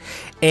hot.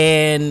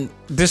 And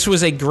this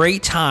was a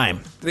great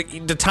time.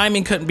 The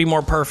timing couldn't be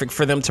more perfect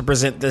for them to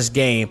present this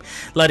game,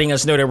 letting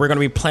us know that we're going to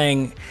be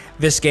playing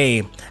this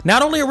game.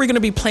 Not only are we going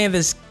to be playing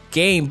this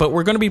game, but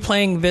we're going to be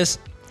playing this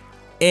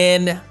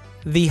in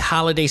the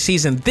holiday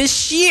season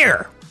this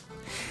year.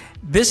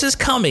 This is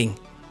coming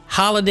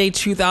holiday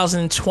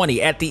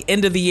 2020 at the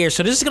end of the year.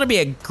 So this is going to be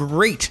a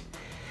great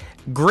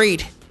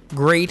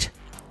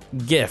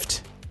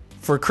gift.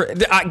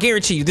 I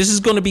guarantee you, this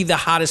is going to be the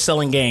hottest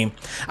selling game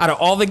out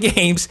of all the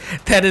games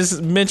that is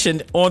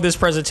mentioned on this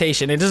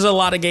presentation. And there's a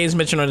lot of games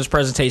mentioned on this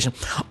presentation.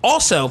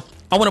 Also,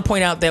 I want to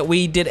point out that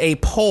we did a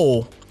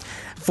poll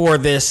for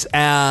this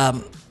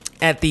at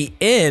the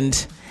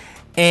end,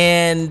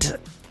 and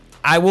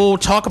I will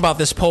talk about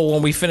this poll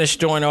when we finish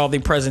doing all the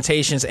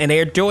presentations. And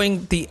they're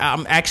doing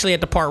I'm actually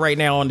at the part right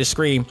now on the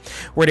screen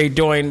where they're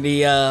doing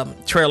the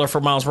trailer for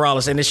Miles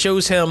Morales, and it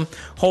shows him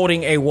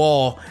holding a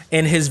wall,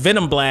 and his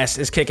Venom Blast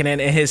is kicking in,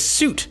 and his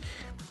suit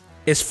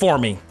is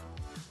forming.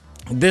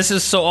 This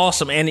is so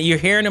awesome, and you're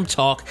hearing him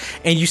talk,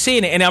 and you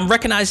seeing it, and I'm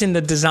recognizing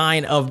the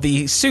design of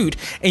the suit,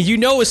 and you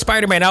know it's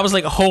Spider-Man. I was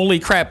like, holy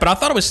crap, but I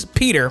thought it was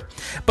Peter,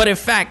 but in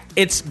fact,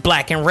 it's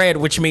black and red,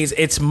 which means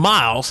it's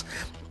Miles,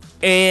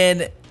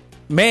 and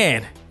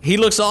man, he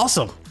looks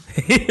awesome.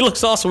 He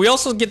looks awesome. We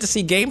also get to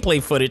see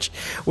gameplay footage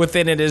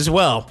within it as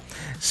well.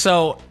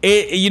 So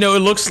it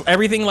looks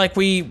everything like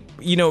we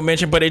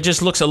mentioned, but it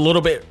just looks a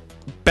little bit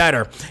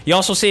better. You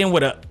also see him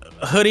with a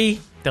hoodie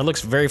that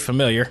looks very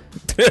familiar,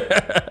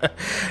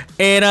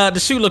 and the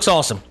suit looks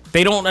awesome.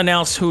 They don't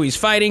announce who he's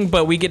fighting,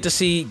 but we get to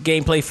see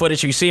gameplay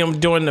footage. You see him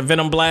doing the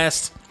Venom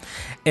Blast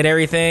and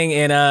everything,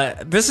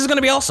 and this is going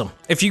to be awesome.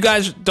 If you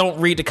guys don't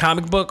read the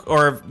comic book,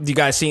 or you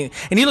guys seen,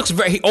 and he looks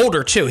very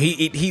older too.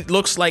 He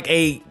looks like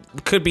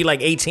could be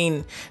like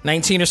 18,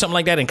 19 or something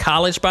like that in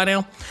college by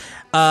now.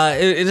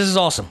 This is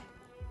awesome.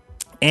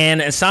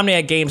 And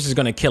Insomniac Games is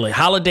going to kill it.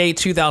 Holiday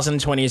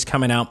 2020 is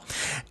coming out.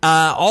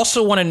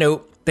 Also want to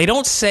note, they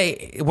don't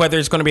say whether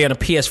it's going to be on a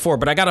PS4,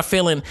 but I got a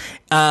feeling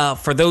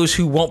for those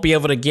who won't be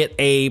able to get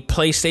a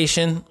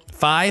PlayStation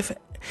 5,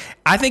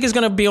 I think it's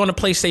going to be on the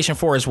PlayStation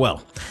 4 as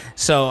well.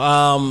 So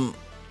I'm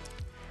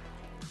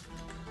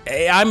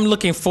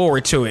looking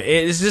forward to it.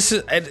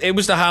 It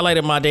was the highlight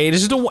of my day.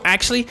 This is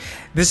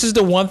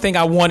the one thing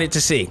I wanted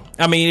to see.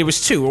 I mean, it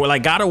was two.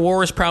 Like God of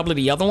War is probably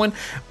the other one,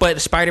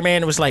 but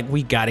Spider-Man was like,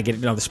 we got to get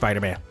another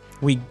Spider-Man.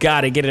 We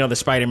got to get another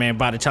Spider-Man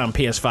by the time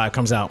PS5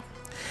 comes out.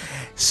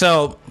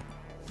 So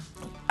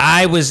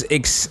I was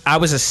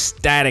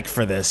ecstatic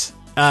for this.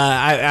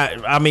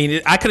 I mean,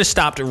 I could have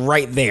stopped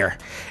right there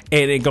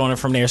and going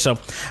from there. So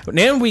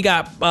then we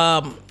got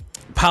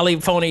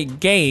Polyphony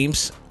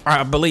Games, or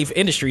I believe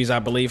Industries. I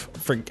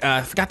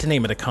forgot the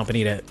name of the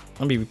company.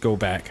 Let me go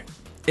back.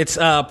 It's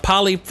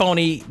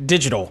Polyphony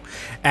Digital,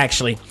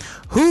 actually,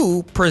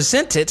 who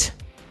presented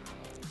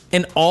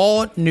an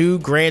all-new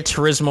Gran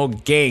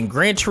Turismo game.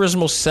 Gran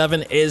Turismo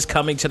 7 is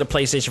coming to the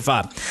PlayStation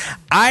 5.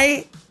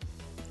 I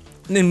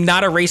am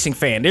not a racing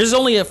fan. There's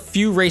only a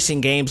few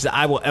racing games that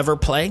I will ever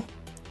play,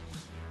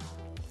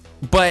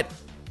 but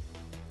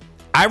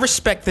I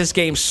respect this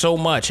game so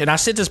much, and I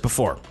said this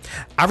before,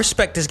 I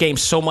respect this game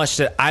so much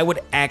that I would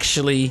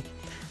actually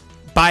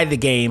buy the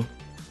game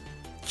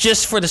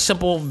just for the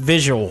simple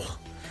visual.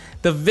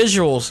 The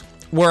visuals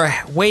were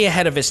way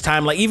ahead of its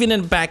time, like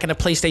even back in the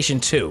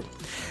PlayStation 2.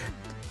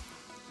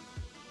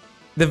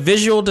 The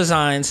visual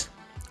designs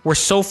were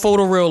so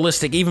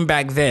photorealistic even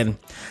back then.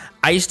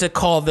 I used to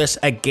call this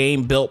a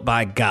game built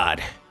by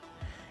God.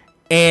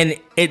 And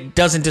it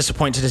doesn't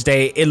disappoint to this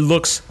day. It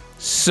looks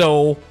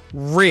so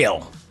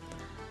real.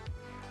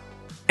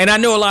 And I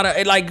know a lot of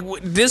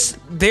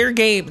their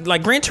game,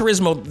 like Gran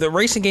Turismo, the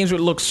racing games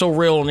would look so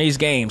real in these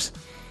games,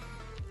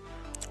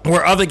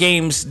 where other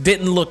games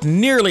didn't look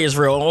nearly as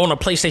real on a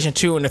PlayStation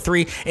 2 and the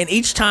 3. And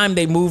each time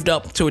they moved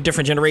up to a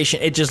different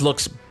generation, it just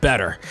looks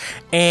better.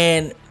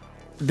 And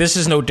this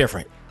is no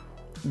different.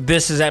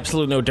 This is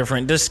absolutely no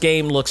different. This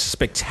game looks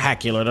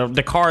spectacular.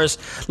 The cars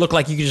look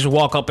like you can just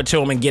walk up into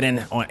them and get in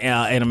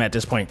them at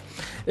this point.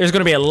 There's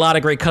going to be a lot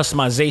of great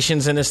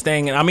customizations in this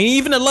thing. I mean,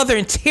 even the leather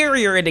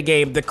interior in the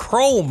game, the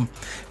chrome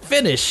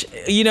finish,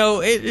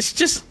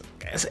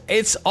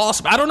 it's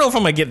awesome. I don't know if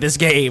I'm going to get this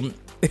game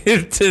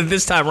to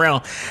this time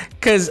around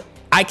because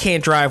I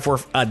can't drive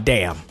worth a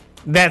damn.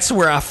 That's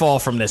where I fall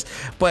from this.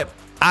 But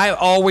I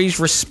always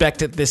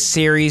respected this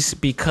series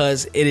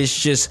because it is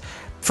just,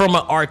 from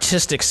an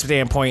artistic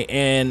standpoint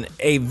and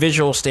a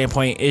visual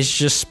standpoint, is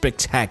just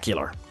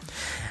spectacular.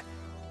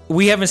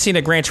 We haven't seen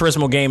a Gran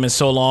Turismo game in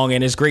so long,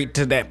 and it's great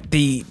that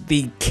the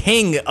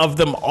king of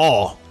them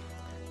all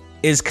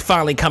is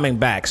finally coming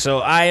back. So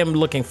I am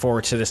looking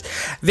forward to this.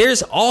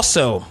 There's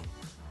also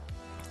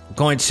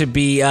going to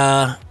be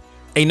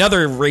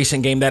another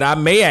racing game that I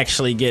may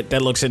actually get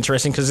that looks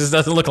interesting because this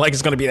doesn't look like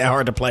it's going to be that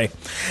hard to play.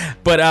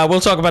 But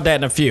we'll talk about that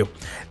in a few.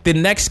 The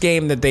next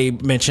game that they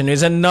mentioned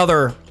is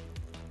another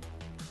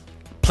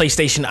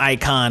PlayStation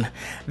icon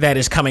that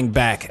is coming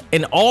back.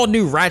 An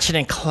all-new Ratchet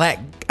and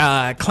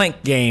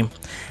Clank game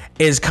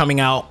is coming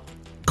out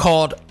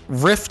called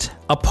Rift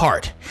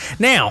Apart.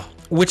 Now,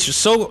 which is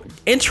so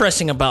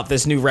interesting about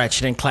this new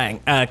Ratchet and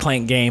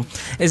Clank game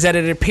is that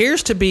it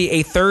appears to be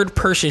a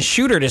third-person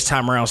shooter this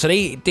time around. So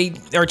they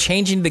are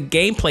changing the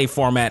gameplay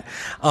format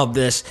of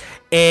this,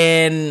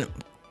 and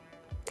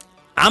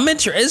I'm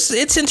interested.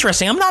 It's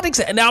interesting. I'm not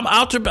exactly.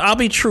 I'll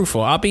be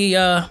truthful. I'll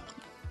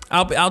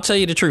tell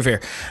you the truth here.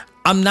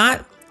 I'm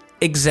not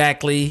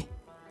exactly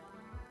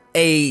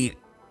I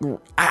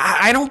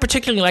don't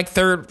particularly like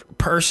third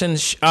person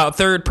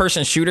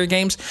shooter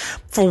games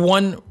for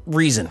one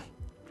reason.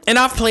 And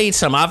I've played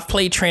some. I've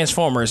played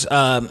Transformers.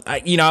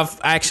 I've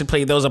actually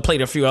played those. I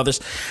played a few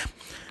others.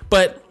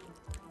 But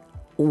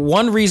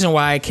one reason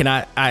why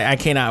I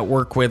cannot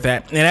work with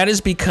that, and that is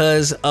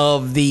because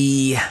of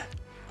the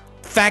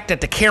fact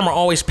that the camera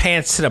always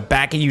pans to the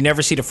back and you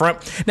never see the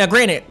front. Now,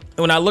 granted,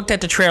 when I looked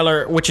at the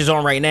trailer, which is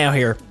on right now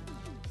here,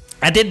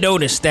 I did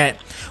notice that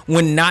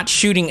when not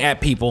shooting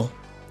at people,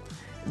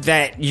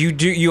 that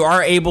you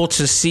are able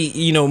to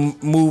see,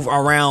 move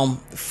around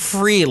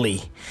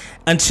freely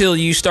until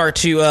you start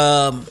to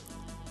go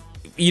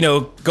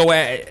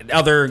at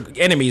other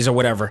enemies or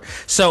whatever.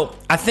 So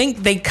I think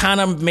they kind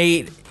of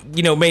made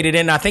it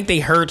in. I think they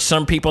heard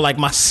some people like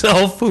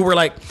myself who were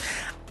like,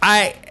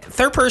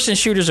 third person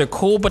shooters are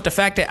cool, but the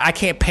fact that I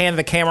can't pan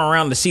the camera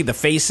around to see the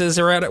faces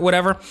or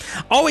whatever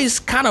always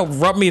kind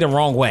of rubbed me the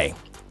wrong way.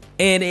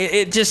 And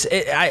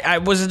I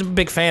wasn't a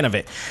big fan of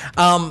it.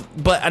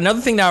 But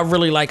another thing that I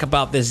really like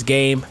about this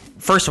game,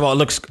 first of all, it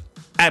looks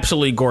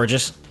absolutely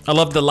gorgeous. I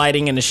love the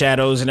lighting and the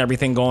shadows and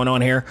everything going on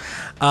here.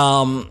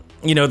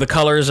 The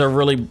colors are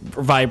really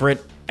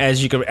vibrant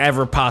as you could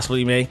ever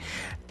possibly make.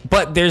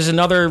 But there's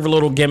another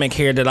little gimmick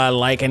here that I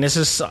like, and this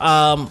is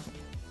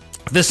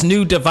this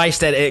new device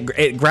that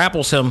it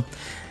grapples him.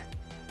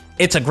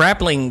 It's a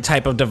grappling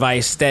type of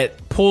device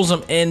that pulls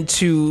him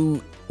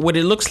into what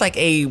it looks like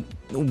a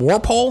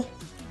warp hole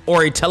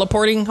or a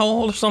teleporting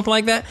hole or something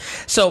like that.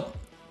 So,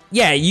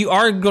 yeah, you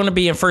are going to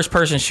be in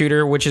first-person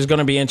shooter, which is going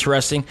to be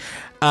interesting.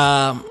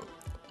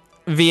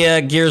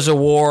 Via Gears of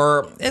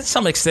War, at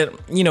some extent,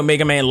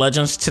 Mega Man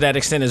Legends to that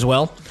extent as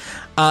well.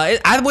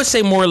 I would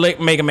say more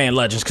like Mega Man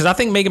Legends, because I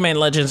think Mega Man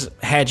Legends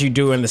had you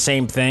doing the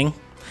same thing.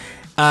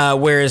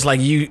 Whereas, like,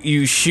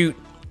 you shoot,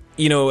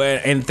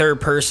 in third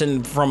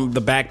person from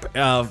the back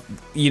of,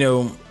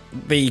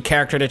 the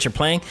character that you're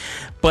playing.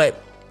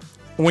 But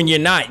when you're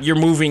not, you're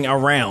moving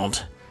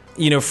around,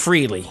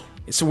 freely.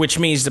 So, which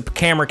means the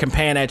camera can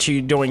pan at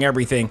you doing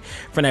everything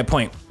from that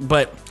point.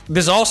 But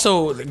there's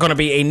also going to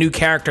be a new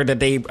character that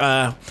they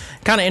kind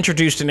of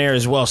introduced in there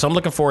as well. So I'm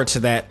looking forward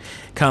to that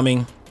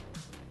coming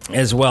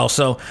as well.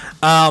 So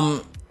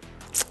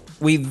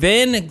we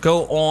then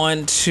go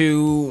on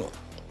to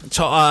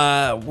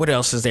what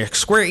else is there?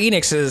 Square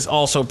Enix is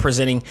also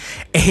presenting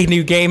a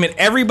new game, and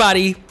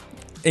everybody,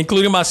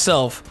 including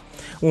myself,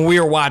 when we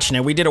were watching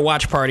it, we did a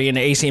watch party in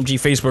the ACMG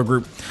Facebook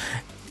group.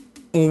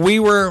 When we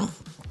were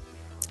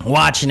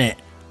watching it,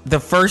 the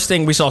first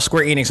thing we saw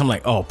Square Enix, I'm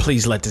like, oh,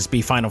 please let this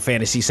be Final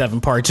Fantasy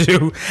VII Part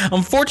 2.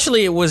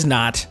 Unfortunately, it was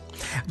not.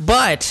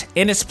 But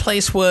in its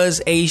place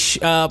was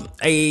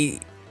a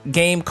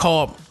game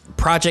called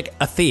Project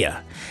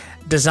Athia,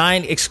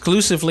 designed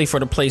exclusively for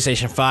the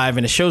PlayStation 5,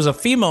 and it shows a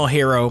female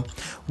hero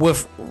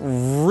with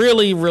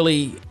really,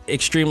 really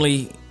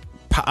extremely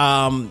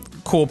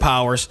cool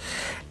powers.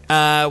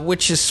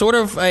 Which is sort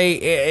of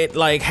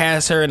it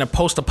has her in a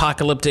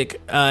post-apocalyptic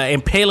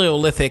and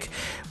Paleolithic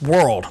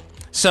world.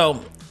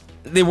 So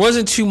there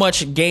wasn't too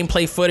much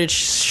gameplay footage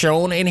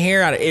shown in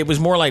here. It was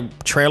more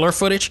like trailer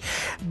footage,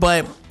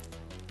 but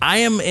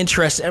I'm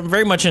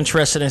very much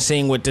interested in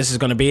seeing what this is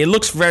going to be. It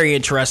looks very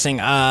interesting.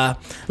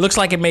 Looks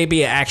like it may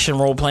be an action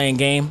role-playing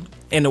game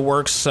in the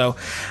works. So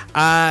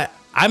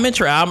I'm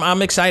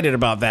excited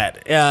about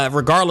that,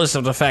 regardless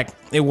of the fact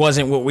it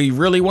wasn't what we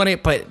really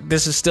wanted, but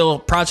this is still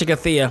Project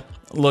Athia.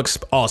 Looks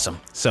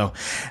awesome. So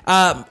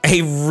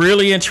a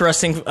really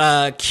interesting,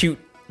 cute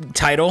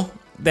title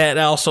that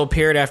also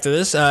appeared after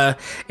this,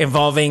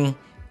 involving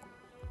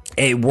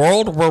a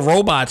world where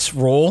robots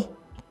rule,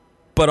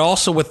 but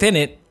also within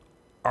it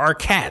are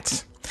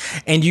cats,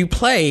 and you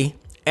play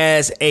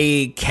as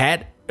a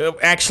cat.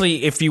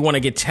 Actually, if you want to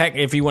get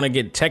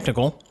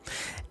technical,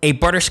 a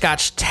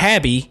butterscotch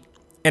tabby.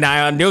 And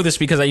I know this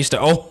because I used to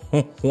own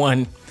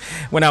one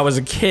when I was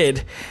a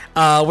kid,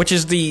 which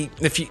is the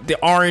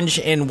orange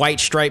and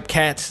white striped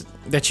cats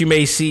that you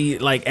may see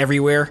like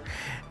everywhere,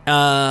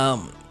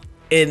 in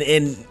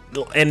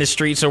the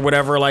streets or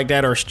whatever like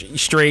that, or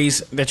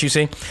strays that you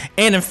see.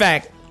 And in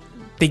fact,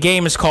 the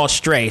game is called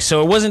Stray,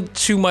 so it wasn't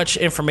too much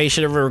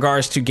information in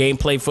regards to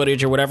gameplay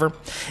footage or whatever.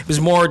 It was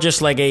more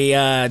just like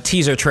a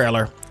teaser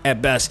trailer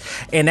at best,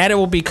 and that it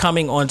will be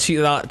coming on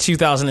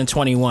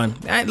 2021.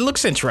 It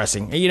looks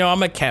interesting. You know,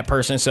 I'm a cat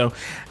person, so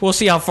we'll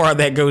see how far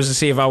that goes to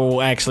see if I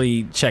will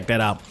actually check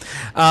that out.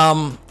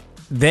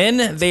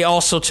 Then they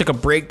also took a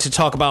break to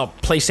talk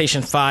about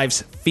PlayStation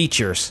 5's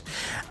features,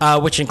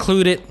 which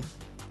included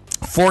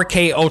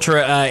 4K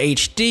Ultra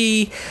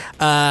HD,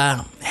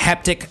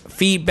 haptic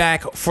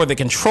feedback for the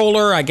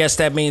controller. I guess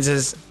that means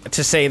is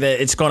to say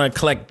that it's going to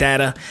collect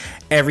data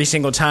every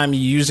single time you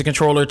use the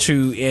controller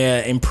to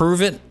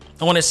improve it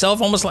on itself,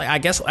 almost like I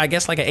guess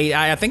like an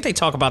AI. I think they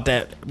talk about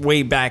that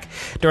way back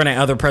during that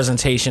other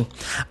presentation.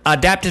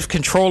 Adaptive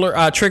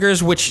controller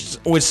triggers, which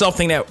was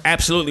something that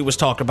absolutely was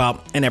talked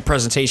about in that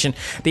presentation.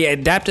 The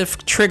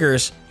adaptive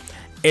triggers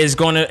that's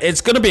going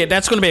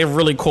to be a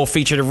really cool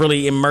feature to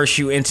really immerse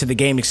you into the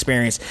game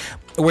experience.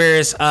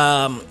 Whereas,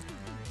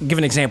 give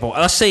an example.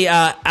 Let's say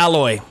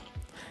Aloy,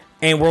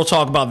 and we'll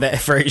talk about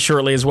that very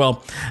shortly as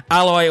well.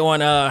 Aloy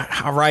on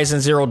Horizon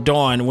Zero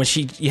Dawn, when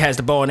she has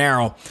the bow and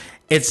arrow,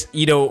 it's,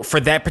 you know, for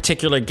that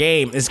particular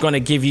game, it's going to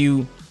give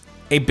you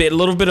a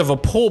little bit of a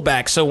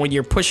pullback. So when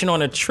you're pushing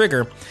on a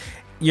trigger,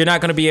 you're not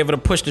going to be able to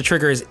push the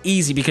trigger as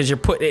easy because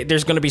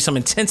there's going to be some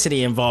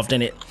intensity involved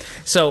in it.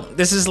 So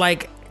this is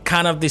like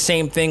kind of the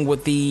same thing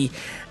with the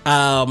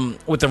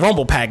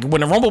Rumble Pack. When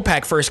the Rumble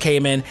Pack first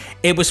came in,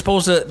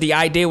 the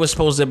idea was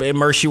supposed to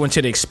immerse you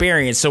into the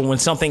experience. So when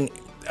something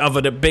of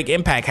a big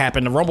impact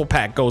happened, the Rumble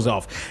Pack goes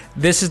off.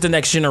 This is the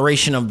next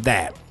generation of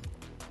that.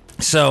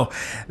 So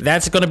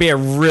that's going to be a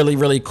really,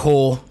 really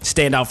cool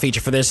standout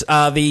feature for this.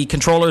 The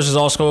controllers is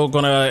also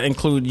going to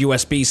include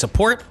USB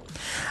support,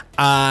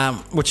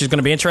 which is going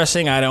to be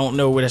interesting. I don't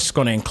know what it's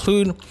going to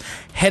include.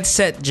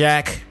 Headset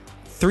jack,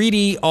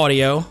 3D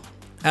audio,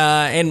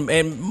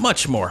 and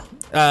much more.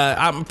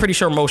 I'm pretty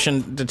sure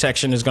motion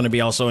detection is going to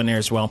be also in there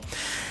as well.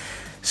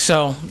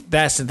 So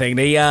that's the thing.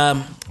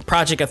 The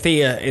Project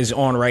Athea is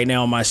on right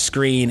now on my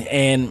screen,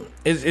 and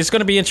it's going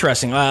to be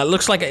interesting. It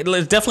looks like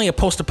it's definitely a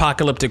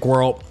post-apocalyptic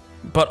world,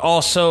 but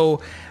also,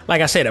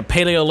 like I said, a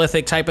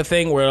Paleolithic type of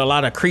thing where a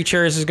lot of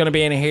creatures is going to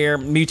be in here,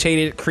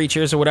 mutated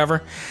creatures or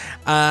whatever.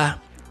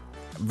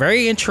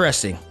 Very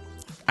interesting.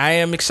 I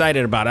am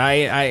excited about it.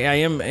 I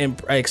am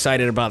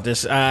excited about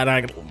this, and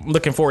I'm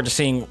looking forward to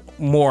seeing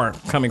more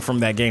coming from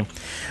that game.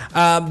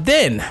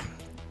 Then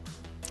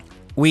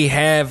we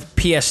have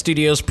PS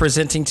Studios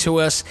presenting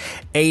to us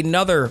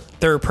another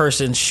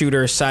third-person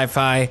shooter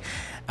sci-fi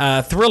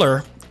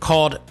thriller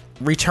called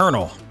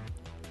Returnal.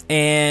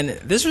 And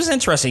this was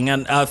interesting.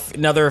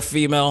 Another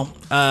female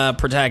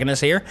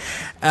protagonist here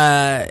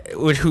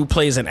who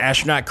plays an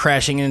astronaut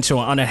crashing into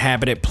an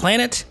uninhabited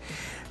planet.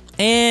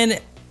 And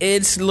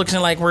it's looking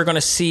like we're going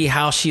to see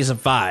how she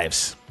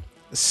survives.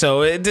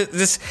 So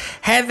this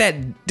had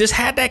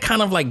that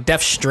kind of like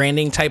Death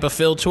Stranding type of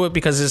feel to it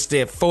because it's the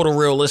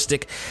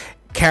photorealistic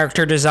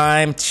character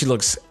design. She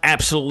looks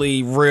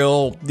absolutely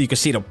real. You can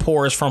see the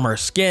pores from her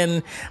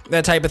skin,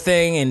 that type of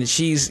thing. And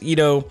she's, you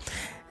know,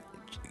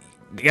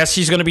 I guess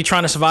she's going to be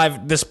trying to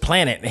survive this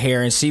planet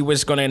here and see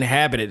what's going to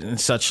inhabit it and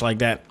such like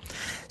that.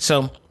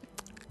 So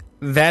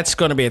that's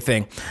going to be a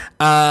thing.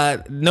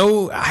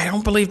 No, I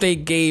don't believe they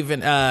gave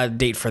a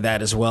date for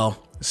that as well.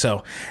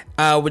 So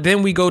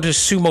then we go to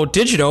Sumo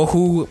Digital,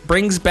 who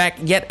brings back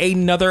yet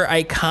another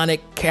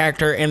iconic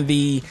character in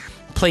the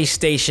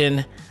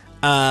PlayStation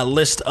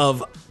list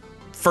of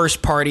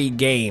first-party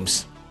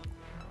games.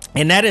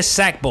 And that is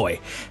Sackboy.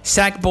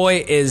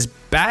 Sackboy is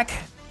back.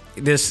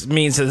 This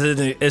means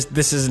that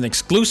this is an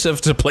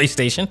exclusive to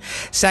PlayStation.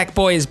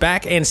 Sackboy is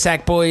back, and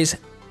Sackboy's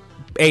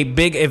a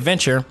big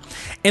adventure.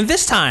 And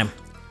this time,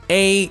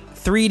 a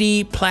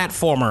 3D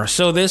platformer.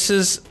 So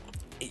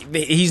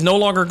he's no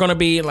longer going to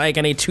be like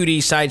in a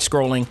 2D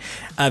side-scrolling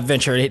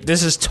adventure.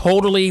 This is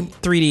totally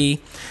 3D.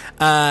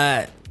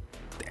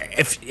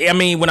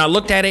 When I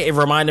looked at it, it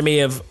reminded me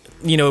of,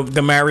 you know,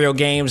 the Mario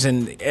games,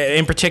 and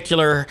in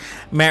particular,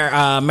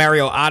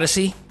 Mario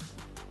Odyssey.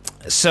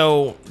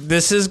 So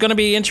this is going to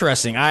be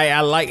interesting. I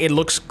like it.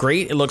 Looks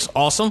great. It looks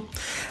awesome.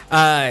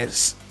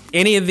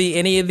 Any of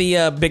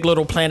the Big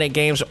Little Planet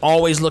games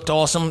always looked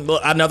awesome.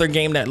 Another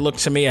game that looked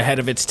to me ahead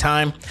of its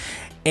time,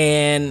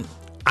 and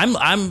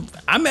I'm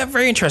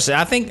very interested.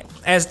 I think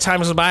as time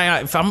goes by,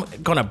 if I'm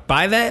going to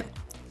buy that,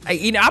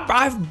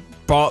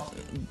 I've bought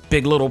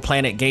Big Little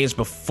Planet games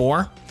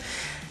before,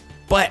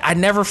 but I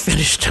never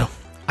finished them.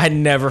 I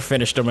never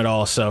finished them at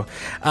all. So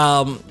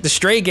the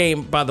Stray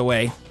game, by the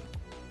way,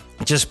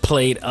 just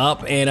played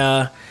up,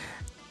 and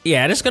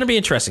yeah, it's going to be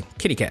interesting.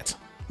 Kitty cats.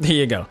 There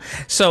you go.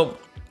 So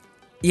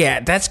yeah,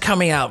 that's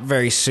coming out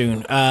very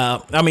soon.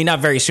 Not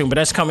very soon, but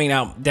that's coming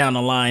out down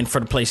the line for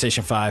the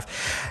PlayStation 5.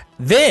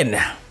 Then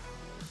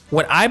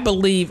what I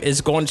believe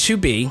is going to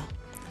be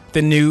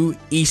the new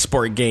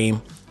esport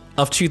game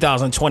of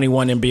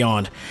 2021 and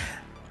beyond.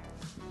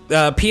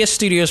 PS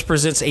Studios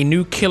presents a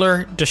new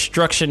killer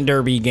destruction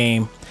derby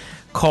game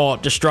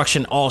called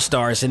Destruction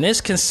All-Stars, and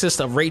this consists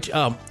of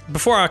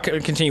before I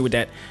continue with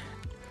that,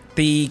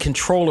 the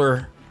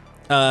controller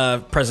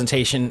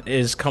presentation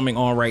is coming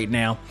on right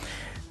now.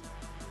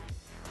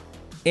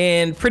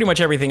 And pretty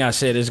much everything I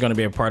said is going to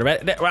be a part of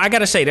it. I got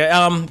to say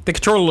that the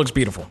controller looks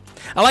beautiful.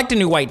 I like the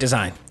new white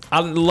design.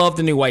 I love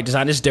the new white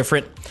design. It's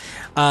different.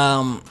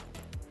 I'm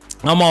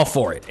all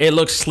for it. It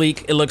looks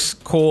sleek. It looks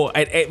cool.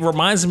 It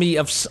reminds me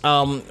of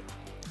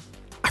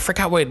I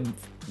forgot what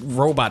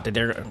robot that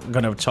they're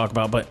going to talk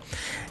about, but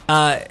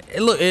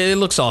it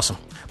looks awesome.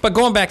 But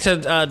going back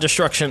to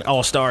Destruction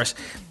All-Stars,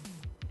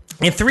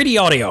 in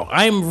 3D audio,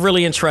 I'm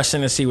really interested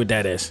to see what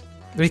that is.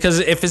 Because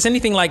if it's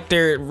anything like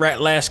their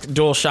last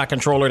DualShock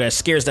controller that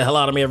scares the hell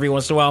out of me every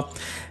once in a while,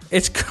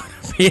 it's going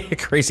to be a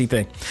crazy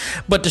thing.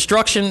 But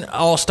Destruction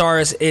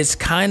All-Stars is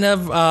kind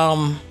of...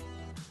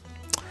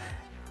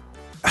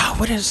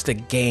 what is the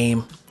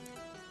game?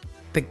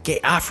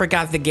 I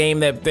forgot the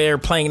game that they're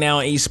playing now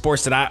in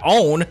esports that I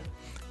own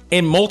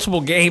in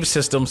multiple game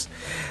systems.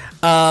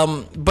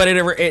 But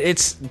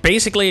it's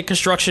basically a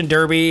construction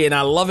derby, and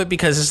I love it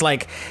because it's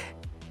like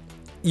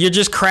you're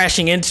just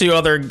crashing into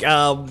other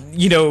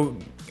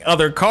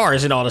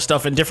cars and all the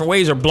stuff in different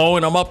ways, or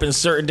blowing them up in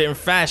certain different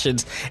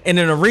fashions in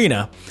an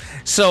arena.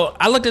 So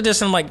I looked at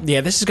this and I'm like,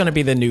 yeah, this is going to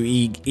be the new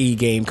E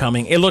game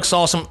coming. It looks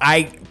awesome.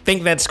 I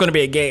think that's going to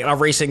be a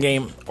racing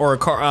game, or a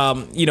car.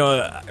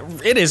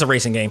 It is a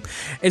racing game.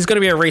 It's going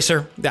to be a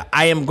racer that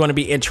I am going to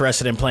be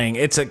interested in playing.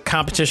 It's a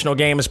competitional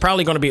game. It's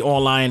probably going to be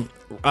online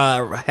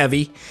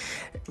heavy,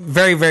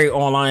 very, very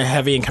online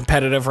heavy and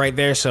competitive right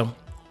there. So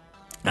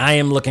I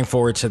am looking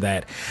forward to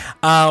that.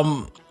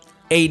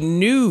 A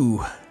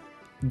new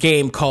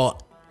game by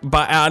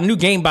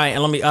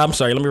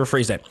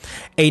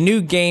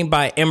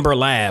Ember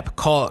Lab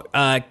called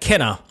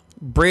Kena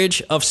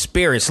Bridge of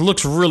Spirits.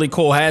 Looks really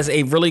cool. Has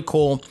a really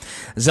cool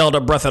Zelda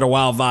Breath of the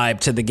Wild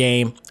vibe to the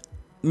game.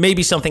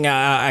 Maybe something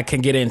I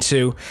can get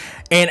into.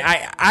 And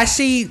I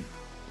see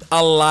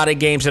a lot of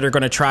games that are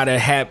going to try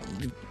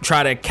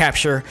to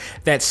capture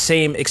that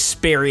same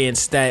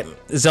experience that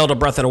Zelda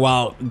Breath of the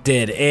Wild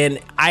did. And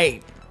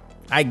I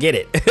get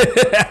it.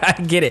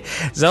 I get it.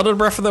 Zelda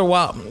Breath of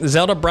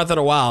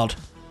the Wild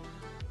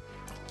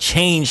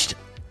changed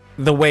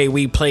the way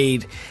we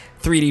played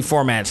 3D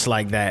formats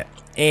like that.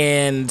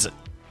 And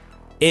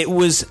it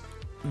was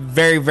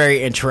very,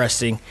 very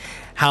interesting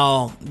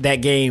how that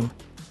game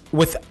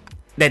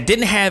that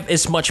didn't have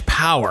as much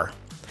power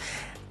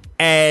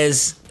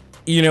as,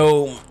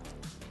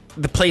 the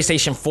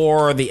PlayStation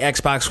 4 or the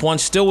Xbox One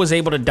still was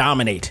able to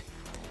dominate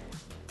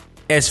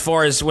as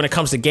far as when it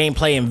comes to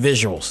gameplay and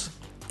visuals.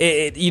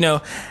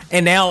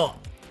 And now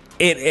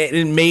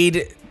it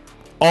made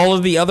all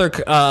of the other,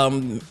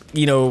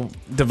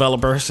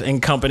 developers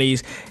and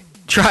companies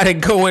try to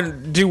go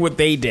and do what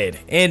they did,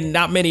 and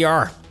not many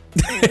are.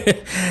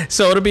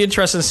 So it'll be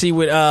interesting to see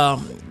what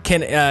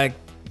Kena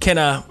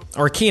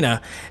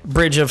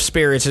Bridge of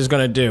Spirits is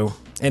going to do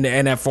in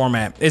that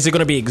format. Is it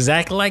going to be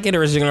exactly like it,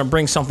 or is it going to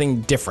bring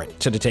something different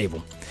to the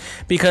table?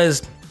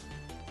 Because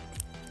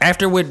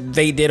after what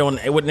they did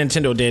what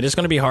Nintendo did, it's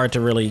going to be hard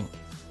to really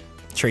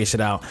trace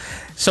it out.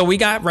 So we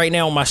got right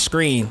now on my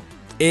screen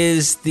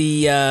is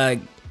the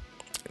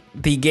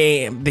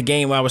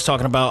game I was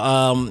talking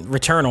about,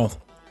 Returnal,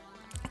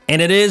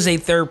 and it is a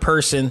third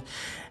person.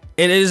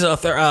 It is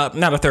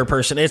not a third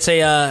person. It's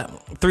a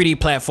 3D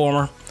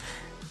platformer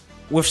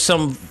with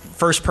some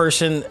first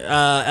person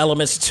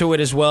elements to it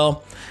as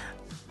well,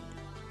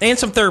 and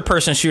some third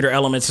person shooter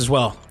elements as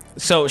well.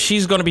 So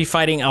she's going to be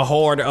fighting a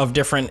horde of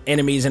different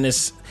enemies in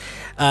this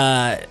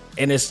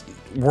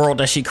world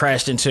that she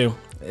crashed into.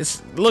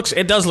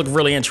 It does look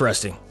really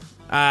interesting.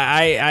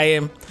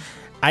 I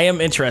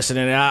am interested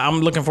in it. I'm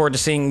looking forward to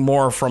seeing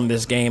more from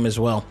that game as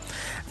well.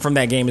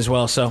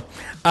 So,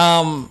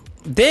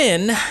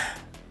 then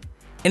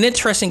an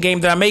interesting game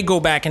that I may go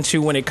back into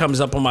when it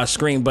comes up on my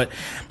screen, but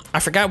I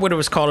forgot what it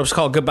was called. It was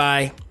called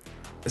Goodbye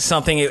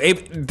something.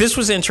 This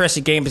was an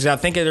interesting game because I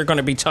think they're going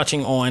to be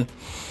touching on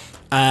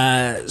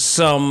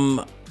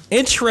some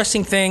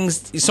interesting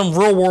things, some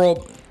real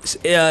world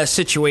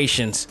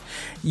situations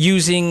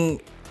using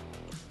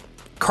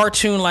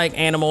cartoon-like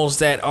animals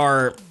that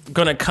are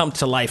going to come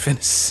to life in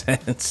a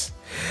sense.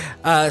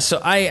 So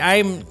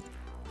I'm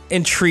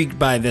intrigued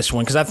by this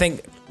one because I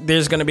think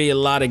there's going to be a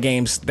lot of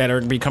games that are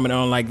going to be coming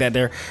on like that.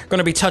 They're going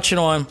to be touching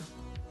on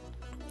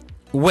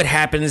what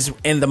happens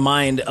in the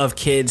mind of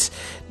kids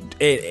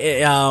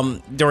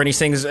during these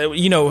things.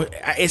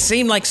 It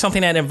seemed like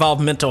something that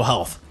involved mental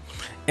health,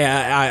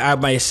 I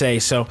might say.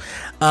 So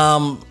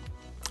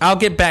I'll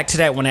get back to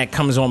that when that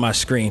comes on my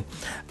screen.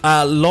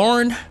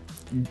 Lauren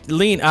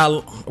Lanny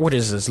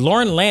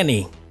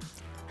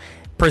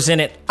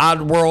presented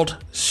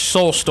Oddworld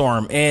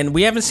Soulstorm, and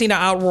we haven't seen an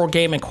Oddworld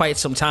game in quite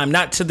some time,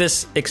 not to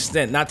this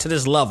extent, not to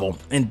this level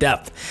in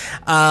depth.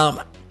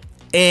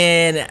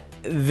 And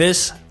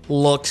this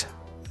looked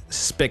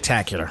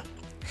spectacular.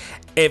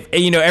 If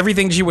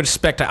everything that you would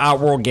expect an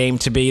Oddworld game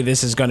to be,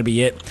 this is going to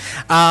be it.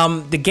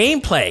 The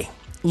gameplay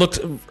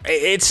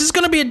it's just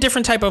going to be a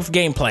different type of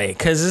gameplay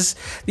because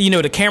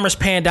the camera's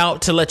panned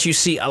out to let you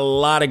see a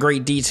lot of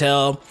great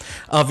detail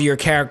of your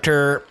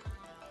character,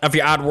 of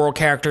your Oddworld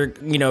character,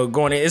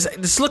 going in.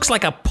 This looks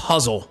like a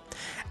puzzle,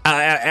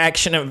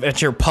 action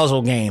adventure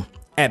puzzle game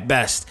at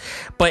best.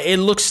 But it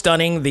looks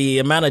stunning. The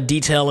amount of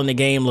detail in the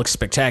game looks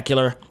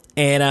spectacular.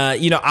 And,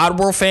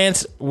 Oddworld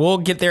fans will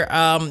get their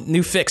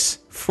new fix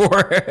for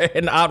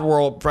an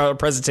Oddworld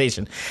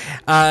presentation.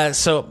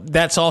 So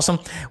that's awesome.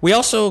 We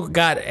also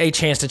got a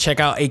chance to check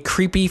out a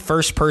creepy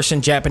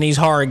first-person Japanese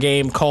horror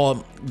game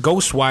called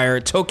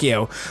Ghostwire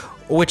Tokyo,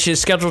 which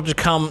is scheduled to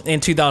come in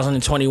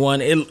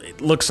 2021.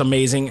 It looks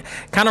amazing.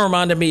 Kind of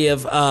reminded me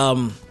of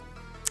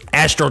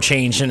Astral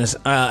Change in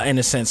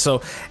a sense.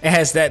 So it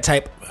has that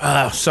type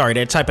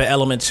of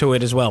element to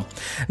it as well.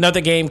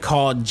 Another game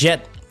called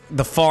Jet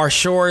The Far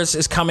Shores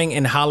is coming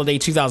in holiday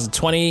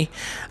 2020.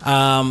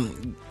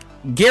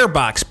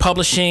 Gearbox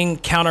Publishing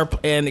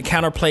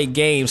Counterplay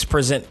Games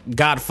present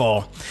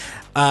Godfall,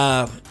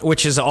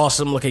 which is an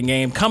awesome looking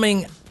game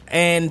coming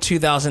in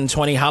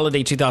 2020,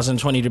 holiday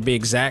 2020 to be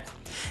exact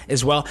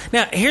as well.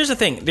 Now, here's the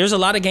thing. There's a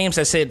lot of games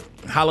that said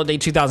holiday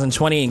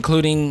 2020,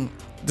 including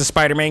the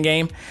Spider-Man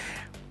game,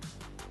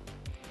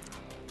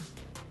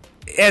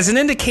 as an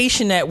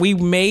indication that we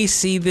may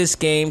see this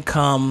game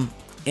come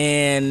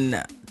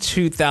in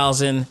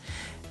 2020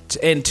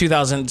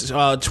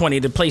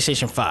 to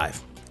PlayStation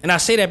 5. And I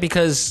say that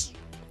because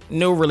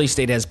no release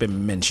date has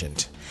been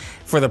mentioned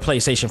for the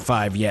PlayStation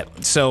 5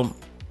 yet. So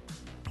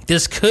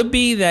this could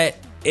be that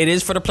it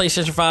is for the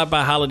PlayStation 5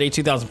 by holiday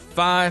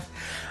 2005.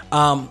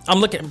 I'm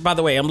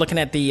looking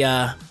at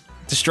the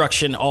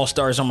Destruction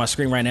All-Stars on my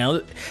screen right now.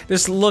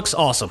 This looks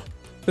awesome.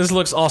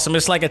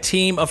 It's like a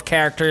team of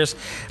characters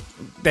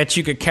that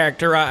you could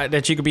characterize,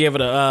 that you could be able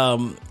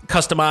to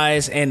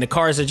customize, and the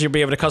cars that you'll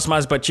be able to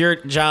customize, but your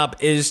job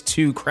is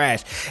to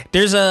crash.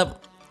 There's a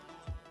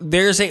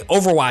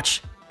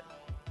Overwatch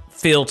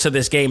feel to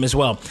this game as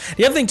well.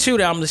 The other thing too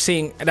that I'm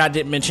seeing that I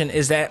didn't mention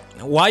is that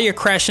while you're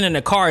crashing in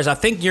the cars, I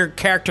think your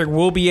character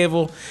will be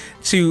able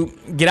to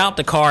get out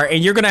the car,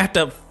 and you're gonna have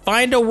to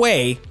find a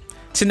way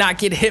to not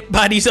get hit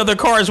by these other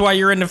cars while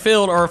you're in the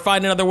field, or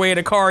find another way in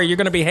the car. You're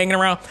gonna be hanging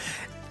around.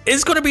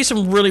 It's going to be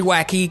some really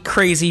wacky,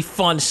 crazy,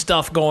 fun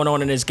stuff going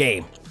on in this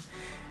game.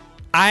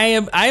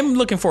 I'm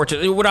looking forward to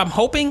it. What I'm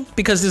hoping,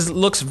 because this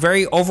looks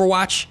very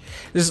Overwatch,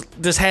 this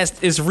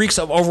reeks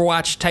of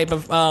Overwatch type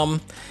of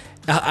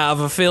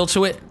a feel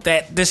to it,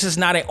 that this is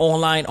not an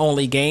online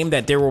only game,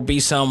 that there will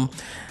be some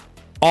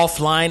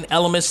offline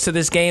elements to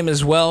this game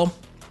as well.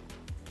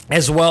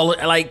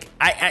 Like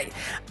I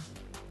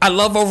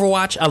love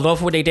Overwatch. I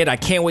love what they did. I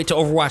can't wait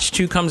till Overwatch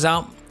 2 comes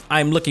out.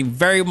 I'm looking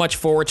very much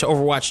forward to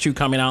Overwatch 2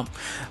 coming out,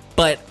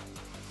 but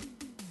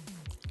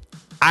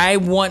I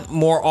want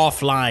more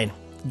offline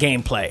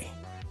gameplay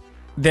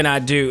than I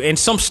do, and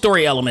some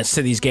story elements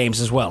to these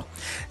games as well.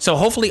 So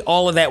hopefully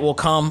all of that will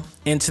come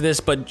into this,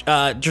 but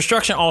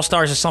Destruction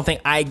All-Stars is something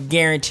I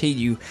guarantee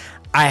you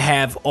I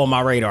have on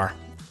my radar.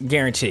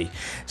 Guarantee.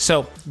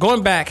 So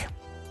going back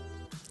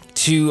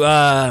to...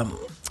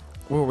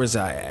 where was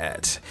I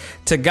at?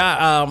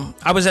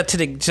 I was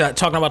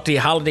talking about the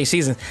holiday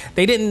season.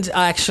 They didn't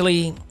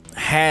actually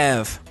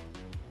have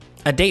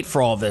a date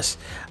for all this.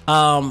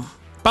 By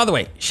the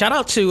way, shout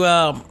out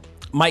to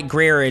Mike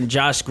Greer and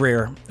Josh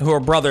Greer, who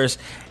are brothers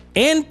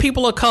and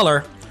people of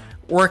color,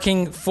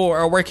 working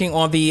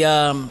on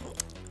the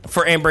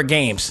for Amber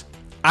Games.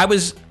 I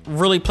was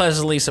really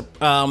pleasantly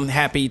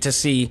happy to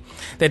see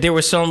that there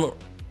were some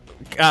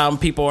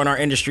people in our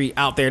industry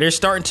out there. There's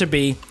starting to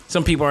be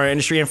some people in our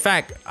industry. In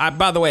fact,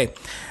 by the way,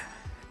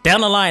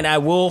 down the line, I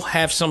will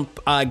have some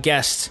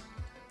guests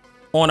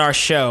on our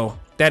show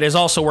that is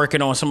also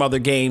working on some other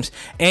games,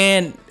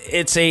 and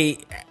it's a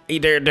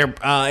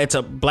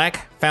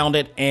Black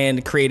founded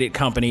and created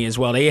company as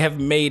well. They have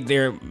made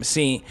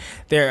themselves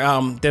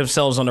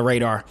on the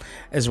radar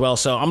as well.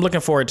 So I'm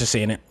looking forward to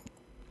seeing it.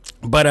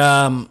 But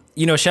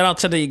shout out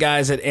to the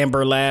guys at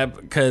Amber Lab,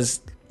 because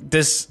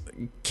this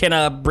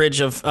Kenna Bridge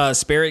of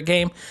Spirit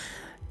game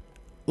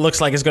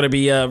looks like it's going to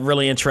be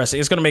really interesting.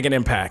 It's going to make an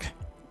impact,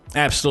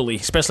 absolutely,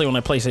 especially on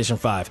the PlayStation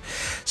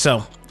 5.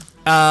 So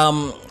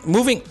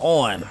moving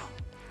on,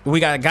 we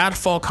got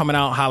Godfall coming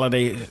out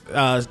holiday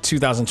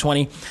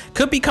 2020.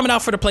 Could be coming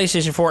out for the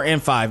PlayStation 4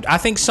 and 5. I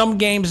think some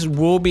games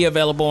will be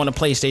available on the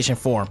PlayStation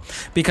 4,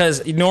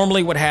 because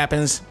normally what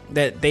happens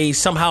that they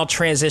somehow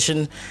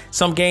transition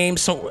some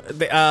games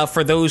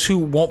for those who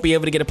won't be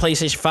able to get a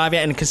PlayStation 5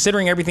 yet. And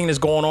considering everything that's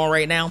going on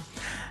right now,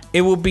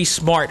 it will be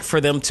smart for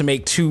them to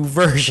make two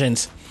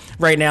versions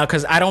right now,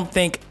 because I don't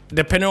think,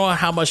 depending on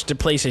how much the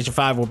PlayStation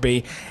 5 will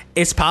be,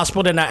 it's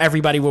possible that not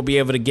everybody will be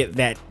able to get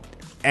that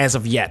as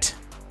of yet.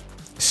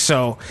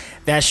 So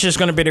that's just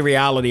going to be the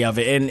reality of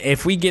it. And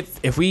if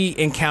we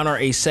encounter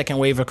a second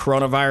wave of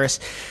coronavirus,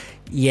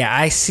 yeah,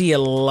 I see a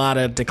lot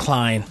of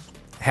decline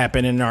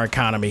happen in our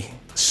economy.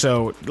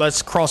 So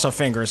let's cross our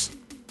fingers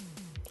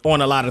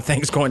on a lot of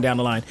things going down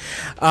the line.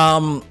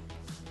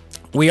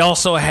 We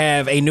also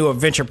have a new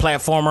adventure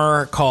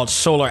platformer called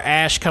Solar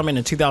Ash coming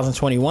in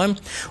 2021.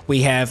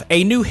 We have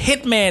a new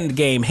Hitman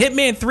game.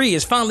 Hitman 3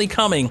 is finally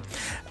coming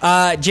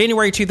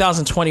January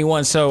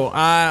 2021. So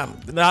a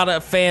lot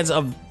of fans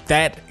of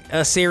that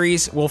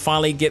series will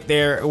finally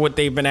get what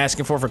they've been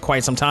asking for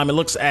quite some time. It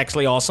looks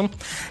actually awesome.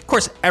 Of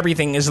course,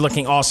 everything is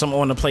looking awesome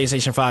on the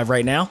PlayStation 5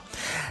 right now.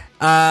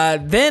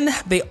 Then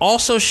they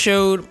also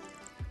showed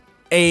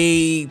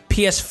a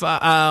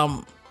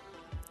PS5,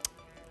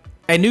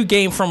 a new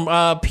game from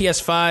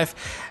PS5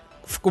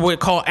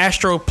 called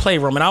Astro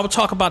Playroom, and I will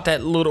talk about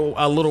that a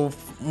little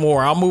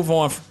more. I'll move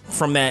on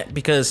from that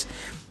because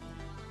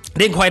I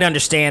didn't quite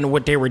understand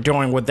what they were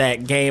doing with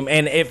that game,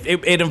 and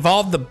it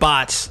involved the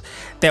bots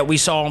that we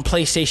saw on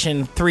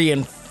PlayStation 3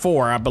 and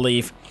 4, I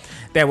believe.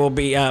 That will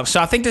be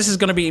so I think this is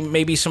going to be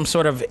maybe some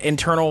sort of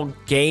internal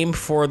game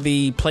for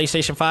the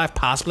PlayStation 5,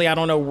 possibly. I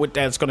don't know what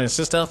that's going to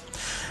consist of,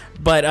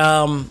 but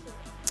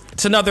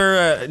it's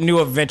another new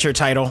adventure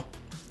title,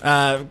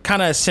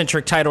 kind of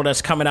centric title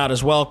that's coming out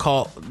as well,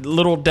 called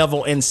Little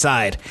Devil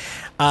Inside.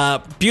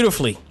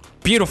 Beautiful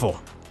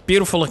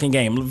looking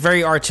game,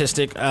 very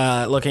artistic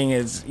looking.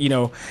 Is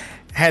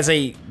has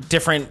a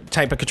different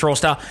type of control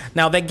style.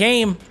 Now that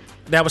game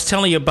that I was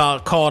telling you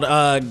about called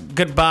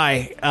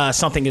Goodbye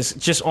something is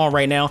just on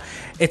right now.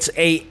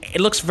 It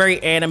looks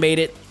very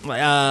animated,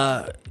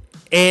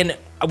 and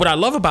what I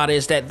love about it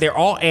is that they're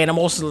all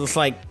animals. It's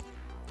like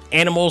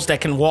animals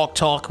that can walk,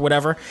 talk,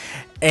 whatever,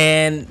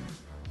 and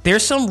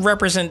there's some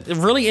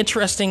really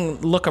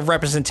interesting look of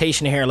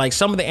representation here. Like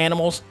some of the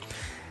animals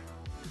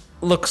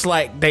looks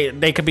like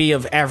they could be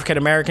of African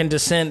American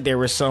descent. There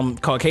was some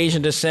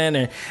Caucasian descent,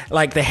 and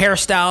like the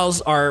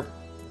hairstyles are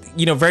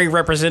very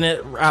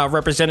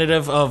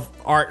representative of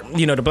art,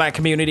 the black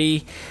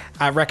community.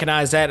 I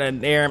recognize that in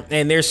there,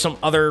 and there's some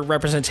other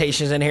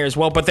representations in here as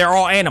well, but they're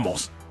all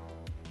animals.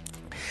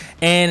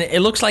 And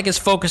it looks like it's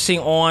focusing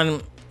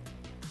on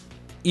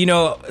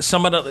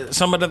some of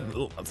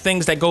the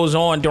things that goes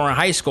on during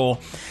high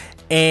school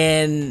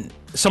and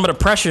some of the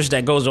pressures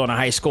that goes on in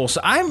high school.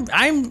 So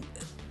I'm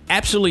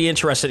absolutely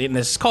interested in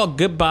this. It's called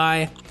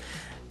Goodbye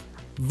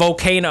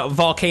Volcano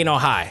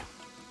High.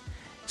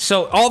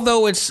 So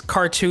although it's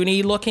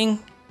cartoony looking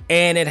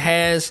and it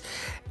has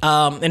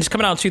and it's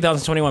coming out in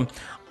 2021,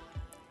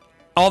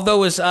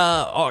 although it's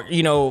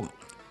cartoony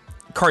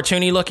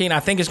looking, I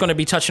think it's going to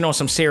be touching on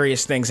some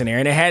serious things in there,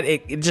 and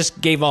it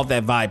just gave off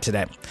that vibe to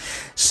that.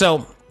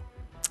 So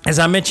as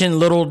I mentioned,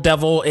 Little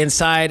Devil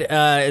Inside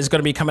is going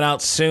to be coming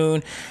out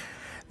soon.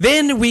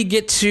 Then we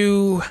get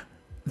to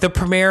the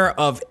premiere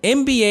of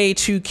NBA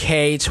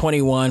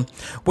 2K21,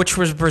 which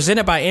was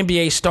presented by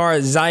NBA star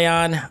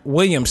Zion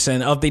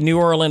Williamson of the New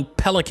Orleans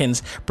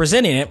Pelicans,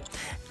 presenting it.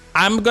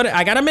 I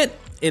gotta admit,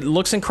 it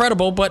looks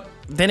incredible, but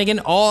then again,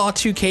 all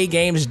 2K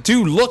games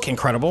do look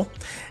incredible,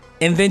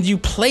 and then you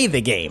play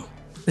the game.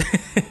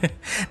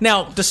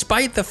 Now,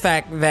 despite the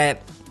fact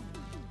that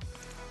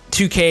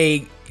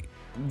 2K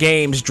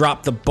games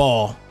dropped the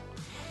ball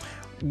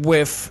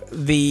with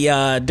the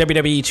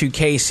WWE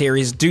 2K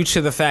series due to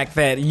the fact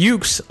that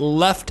Yuke's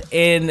left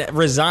and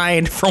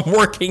resigned from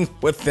working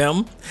with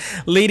them,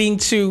 leading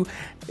to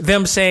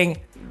them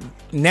saying,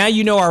 now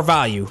you know our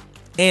value,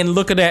 and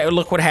look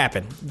what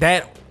happened.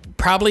 That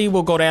probably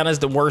will go down as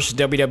the worst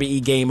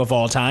WWE game of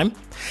all time,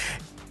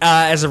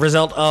 as a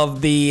result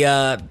of the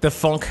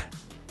funk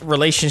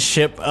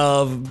relationship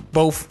of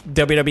both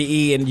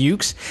WWE and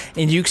Yuke's.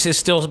 And Yuke's is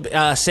still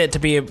said to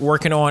be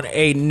working on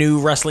a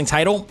new wrestling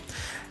title.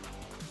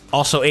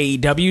 Also,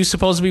 AEW is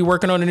supposed to be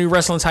working on a new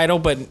wrestling title,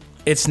 but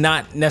it's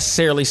not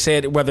necessarily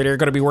said whether they're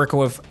going to be working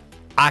with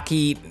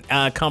Aki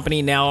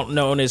company, now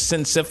known as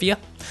Sin Sophia,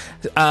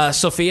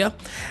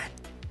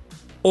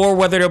 or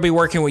whether they'll be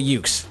working with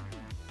Yuke's.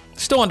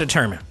 Still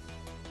undetermined.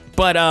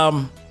 But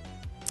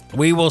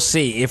we will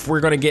see if we're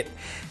going to get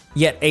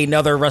yet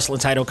another wrestling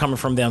title coming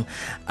from them.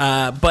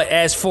 But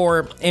as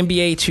for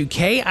NBA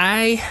 2K,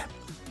 I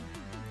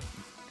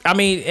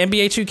mean,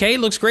 NBA 2K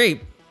looks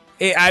great.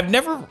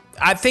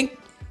 I think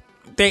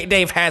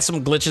they've had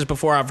some glitches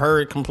before. I've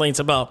heard complaints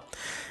about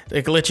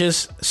the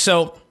glitches.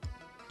 So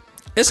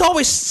it's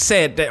always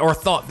said that, or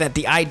thought that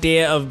the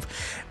idea of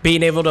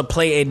being able to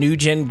play a new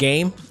gen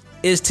game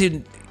is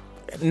to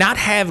not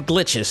have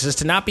glitches, is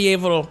to not be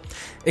able to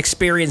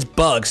experience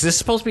bugs. This is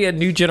supposed to be a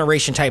new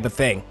generation type of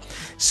thing.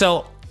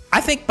 So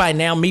I think by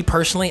now, me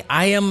personally,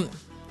 I am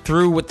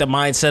through with the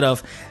mindset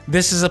of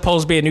this is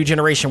supposed to be a new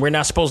generation. We're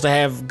not supposed to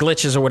have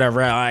glitches or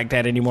whatever like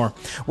that anymore,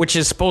 which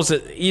is supposed to,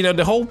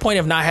 the whole point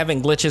of not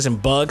having glitches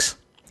and bugs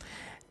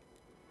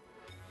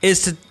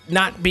is to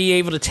not be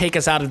able to take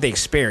us out of the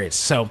experience.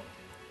 So,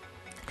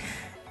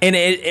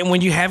 and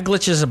when you have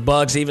glitches and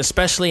bugs, even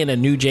especially in a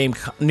new game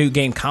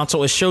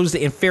console, it shows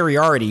the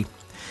inferiority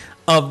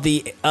of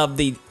the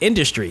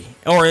industry,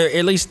 or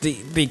at least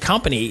the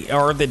company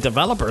or the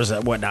developers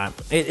and whatnot.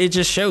 It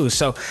just shows.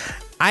 So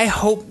I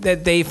hope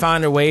that they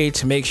find a way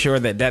to make sure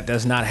that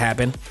does not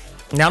happen.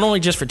 Not only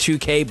just for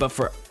 2K, but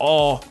for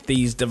all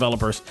these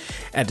developers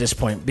at this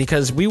point,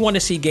 because we want to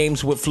see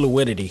games with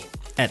fluidity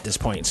at this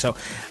point. So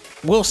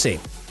we'll see.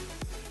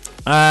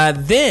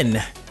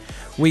 Then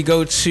we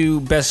go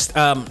to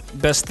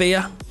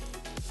Bethesda.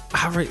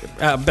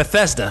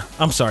 Bethesda.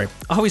 I'm sorry,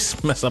 I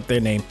always mess up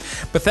their name.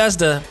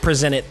 Bethesda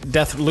presented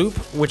Deathloop,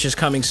 which is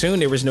coming soon.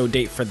 There was no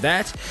date for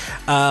that.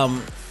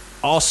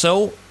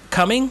 Also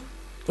coming,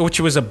 which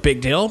was a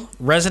big deal,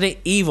 Resident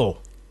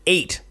Evil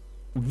 8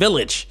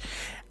 Village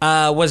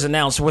was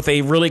announced with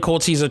a really cool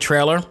teaser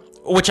trailer,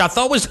 which I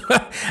thought was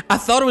I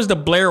thought it was the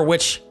Blair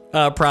Witch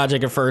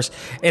project at first,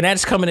 and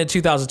that's coming in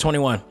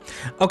 2021.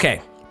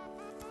 Okay,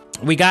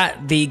 we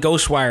got the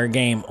Ghostwire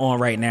game on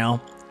right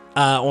now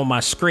on my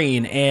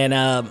screen,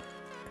 and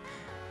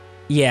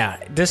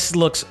yeah, this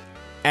looks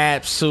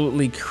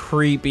absolutely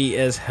creepy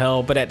as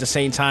hell, but at the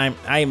same time,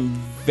 I am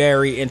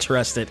very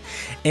interested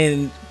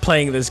in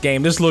playing this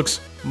game. This looks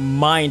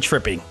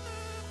mind-trippingly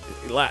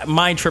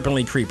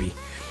creepy.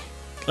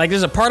 Like,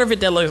 there's a part of it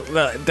that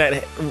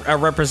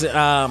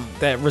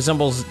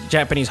resembles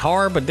Japanese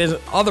horror, but there's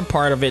other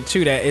part of it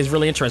too that is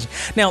really interesting.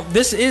 Now,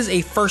 this is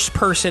a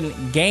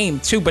first-person game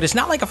too, but it's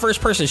not like a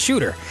first-person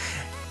shooter.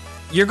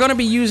 You're going to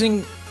be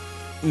using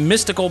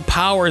mystical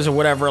powers or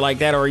whatever like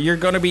that, or you're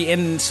going to be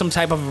in some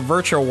type of a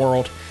virtual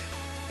world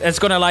that's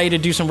going to allow you to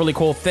do some really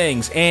cool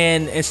things.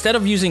 And instead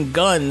of using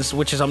guns,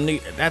 which is I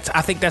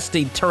think that's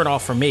the turn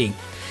off for me,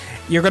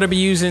 you're going to be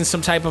using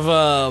some type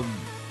of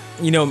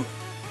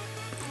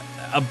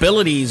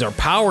abilities or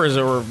powers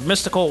or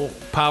mystical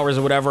powers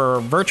or whatever,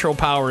 or virtual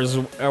powers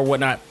or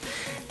whatnot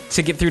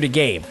to get through the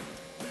game.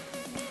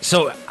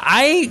 So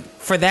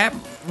for that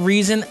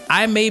reason,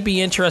 I may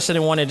be interested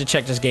in wanting to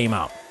check this game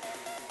out.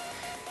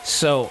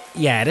 So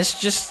yeah,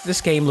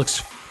 this game looks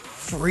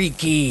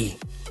freaky,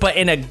 but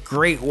in a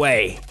great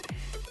way.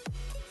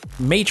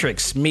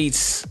 Matrix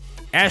meets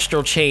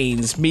Astral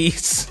Chains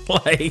meets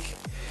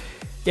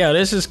yeah,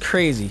 this is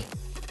crazy.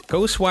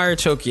 Ghostwire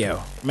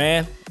Tokyo,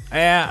 man.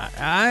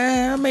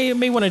 I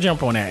may want to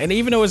jump on that. And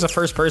even though it's a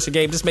first-person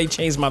game, this may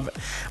change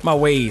my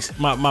ways,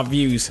 my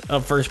views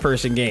of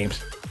first-person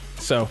games.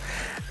 So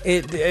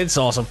it's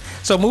awesome.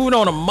 So moving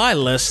on to my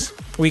list,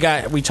 we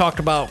talked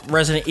about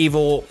Resident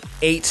Evil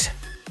 8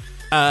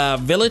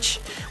 Village,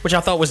 which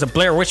I thought was the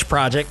Blair Witch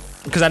Project,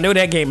 because I know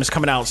that game is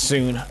coming out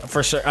soon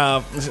for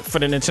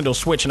the Nintendo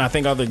Switch and I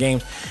think other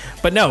games.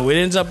 But no, it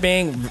ends up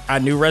being a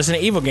new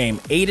Resident Evil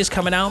game. 8 is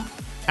coming out.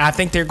 I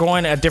think they're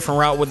going a different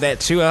route with that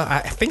too.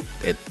 I think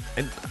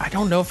I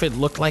don't know if it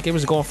looked like it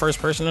was going first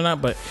person or not,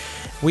 but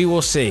we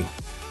will see.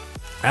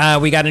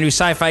 We got a new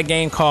sci-fi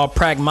game called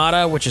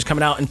Pragmata, which is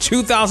coming out in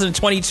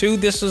 2022.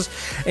 This is,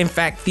 in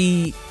fact,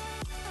 the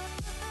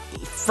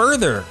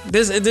further.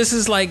 This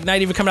is like not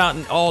even coming out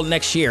all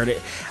next year.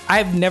 This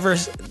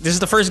is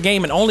the first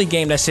game and only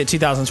game that said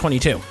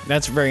 2022.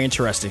 That's very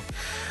interesting.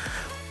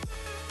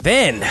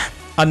 Then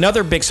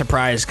another big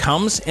surprise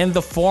comes in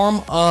the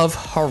form of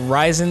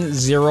Horizon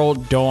Zero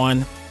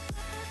Dawn.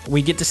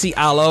 We get to see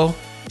Aloy.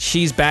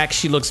 She's back.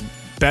 She looks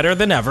better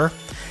than ever.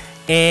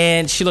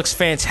 And she looks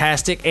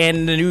fantastic.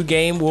 And the new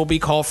game will be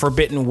called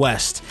Forbidden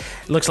West.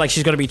 It looks like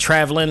she's going to be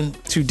traveling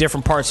to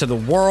different parts of the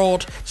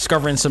world,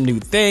 discovering some new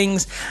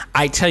things.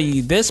 I tell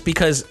you this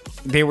because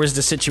there was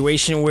the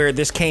situation where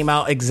this came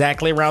out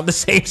exactly around the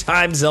same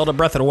time Zelda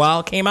Breath of the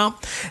Wild came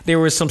out. There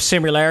were some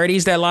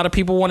similarities that a lot of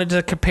people wanted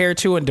to compare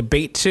to and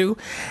debate to.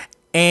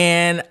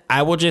 And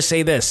I will just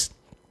say this.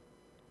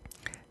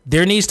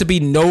 There needs to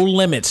be no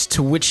limits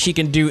to what she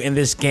can do in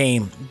this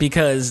game,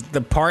 because the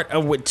part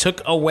of what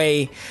took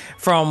away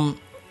from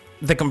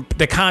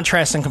the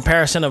contrast and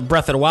comparison of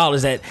Breath of the Wild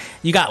is that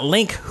you got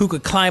Link who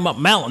could climb up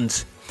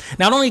mountains.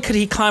 Not only could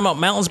he climb up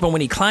mountains, but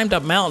when he climbed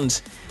up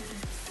mountains,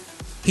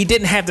 he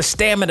didn't have the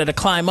stamina to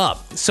climb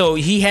up. So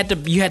you had to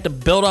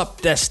build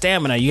up that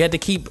stamina. You had to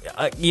keep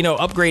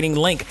upgrading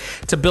Link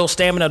to build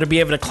stamina to be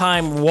able to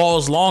climb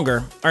walls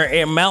longer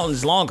or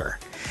mountains longer.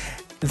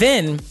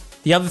 Then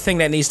the other thing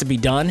that needs to be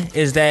done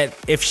is that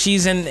if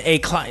she's in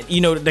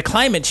the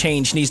climate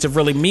change needs to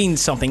really mean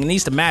something. It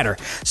needs to matter.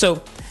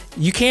 So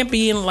you can't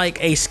be in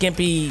like a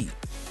scantily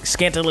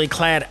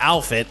clad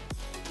outfit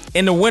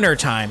in the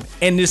wintertime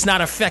and it's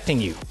not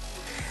affecting you.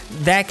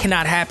 That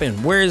cannot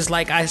happen. Whereas,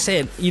 like I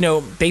said,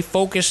 they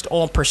focused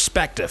on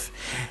perspective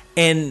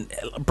in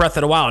Breath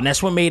of the Wild, and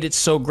that's what made it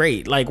so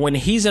great. Like when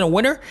he's in a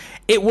winter,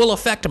 it will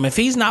affect him. If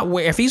he's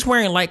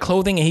wearing light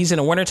clothing and he's in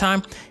the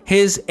wintertime,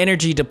 his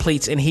energy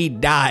depletes and he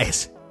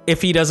dies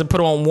if he doesn't put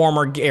on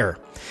warmer gear.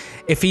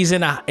 If he's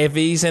in a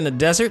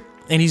desert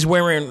and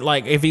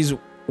if he's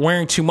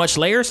wearing too much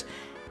layers,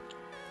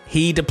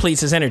 he depletes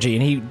his energy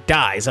and he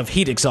dies of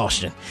heat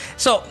exhaustion.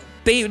 So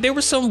there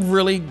was some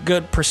really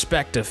good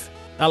perspective.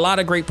 A lot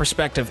of great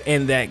perspective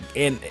in that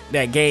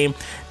game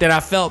that I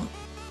felt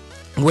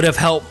would have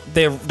helped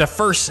the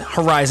first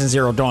Horizon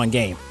Zero Dawn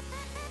game.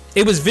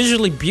 It was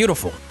visually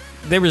beautiful.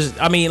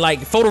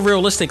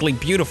 Photorealistically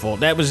beautiful.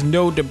 There was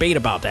no debate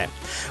about that.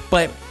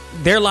 But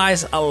there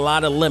lies a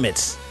lot of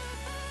limits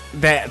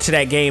to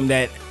that game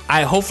that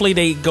hopefully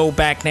they go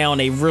back now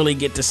and they really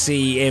get to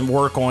see and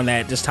work on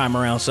that this time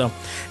around. So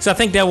I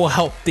think that will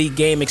help the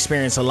game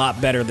experience a lot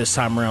better this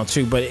time around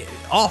too. But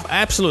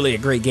absolutely a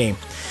great game.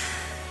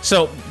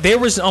 So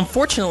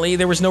unfortunately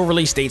there was no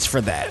release dates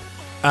for that.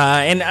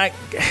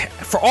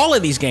 For all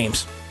of these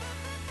games,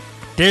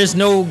 there's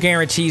no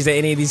guarantees that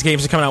any of these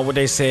games are coming out what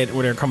they said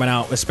when they're coming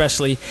out,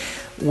 especially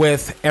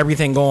with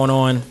everything going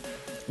on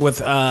with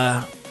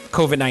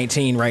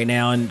COVID-19 right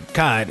now, and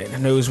God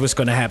knows what's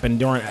going to happen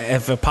during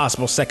if a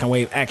possible second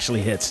wave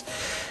actually hits.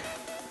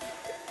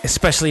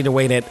 Especially the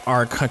way that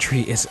our country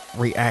is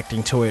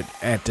reacting to it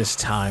at this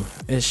time.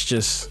 It's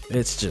just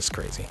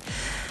crazy.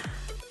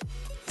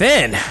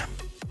 Then,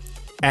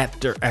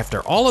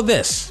 after all of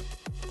this,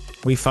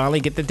 we finally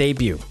get the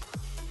debut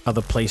of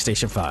the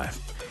PlayStation 5.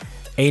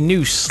 A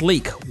new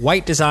sleek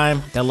white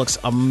design that looks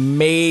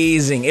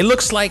amazing. It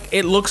looks like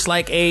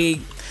I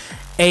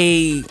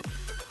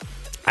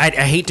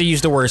hate to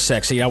use the word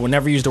sexy. I would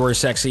never use the word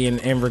sexy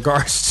in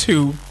regards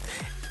to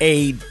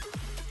a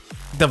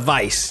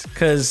device,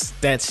 because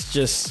that's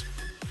just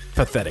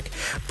pathetic.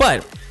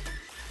 But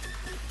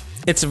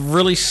it's a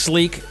really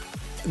sleek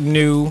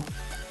new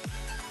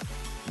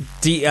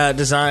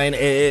design.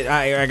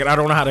 I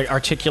don't know how to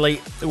articulate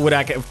what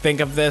I can think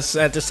of this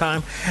at this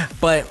time,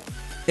 but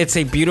it's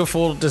a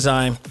beautiful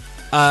design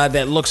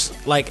that looks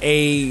like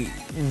a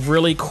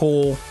really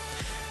cool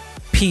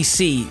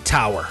PC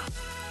tower.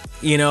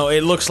 You know,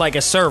 it looks like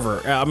a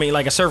server.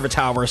 Like a server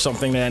tower or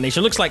something of that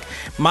nature. It looks like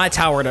my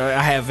tower that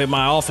I have in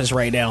my office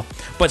right now,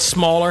 but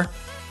smaller,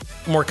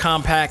 more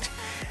compact.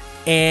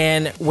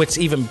 And what's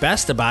even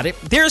best about it,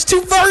 there's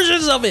 2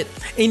 versions of it.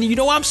 And you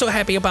know, I'm so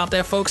happy about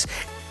that, folks,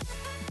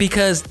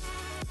 because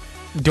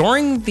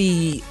during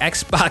the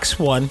Xbox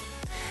One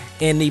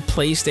and the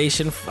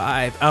PlayStation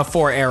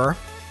 4 era,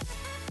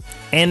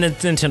 and the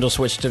Nintendo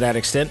Switch to that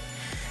extent,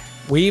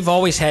 we've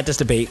always had this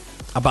debate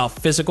about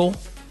physical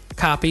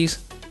copies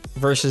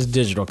versus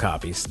digital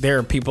copies. There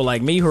are people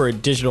like me who are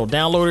digital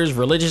downloaders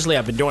religiously.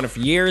 I've been doing it for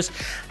years.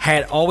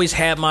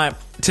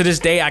 To this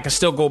day, I can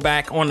still go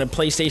back on my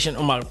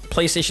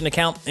PlayStation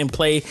account and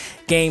play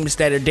games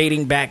that are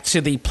dating back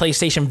to the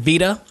PlayStation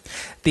Vita,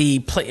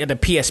 the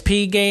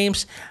PSP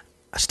games.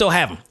 I still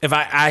have them.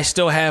 I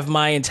still have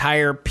my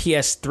entire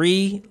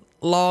PS3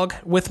 log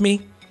with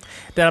me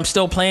that I'm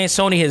still playing.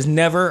 Sony has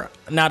never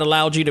not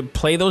allowed you to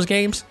play those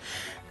games.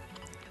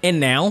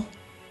 And now,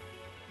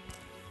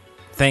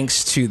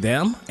 thanks to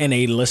them, and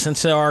they listen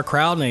to our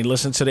crowd, and they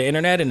listen to the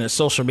internet and the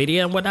social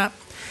media and whatnot,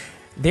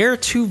 there are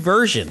 2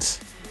 versions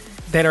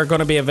that are going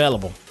to be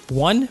available.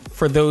 One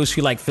for those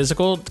who like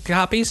physical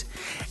copies,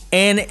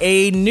 and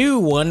a new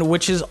one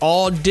which is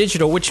all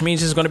digital, which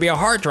means it's going to be a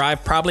hard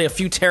drive, probably a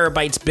few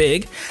terabytes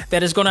big,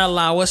 that is going to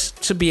allow us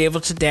to be able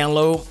to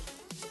download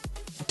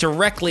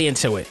directly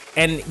into it.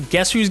 And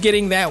guess who's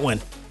getting that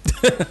one?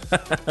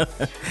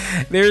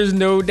 There's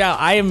no doubt.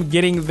 I am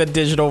getting the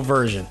digital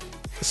version.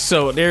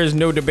 So there's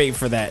no debate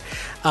for that.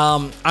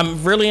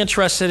 I'm really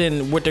interested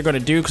in what they're going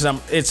to do, because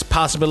it's a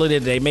possibility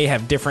that they may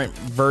have different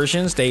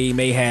versions. They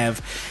may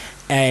have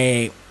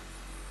a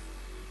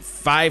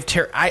 5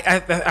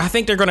 I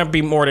think they're going to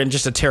be more than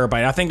just a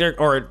terabyte. I think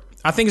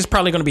it's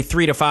probably going to be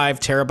 3 to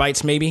 5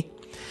 terabytes maybe,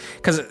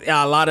 because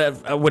a lot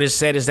of what is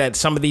said is that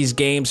some of these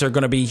games are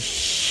going to be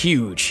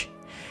huge,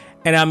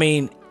 and I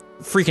mean,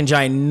 freaking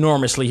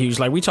ginormously huge.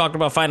 Like we talked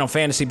about Final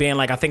Fantasy being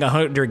like, I think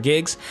 100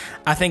 gigs.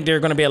 I think there are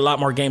going to be a lot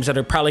more games that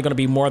are probably going to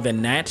be more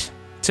than that,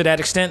 to that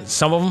extent,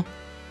 some of them.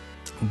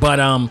 But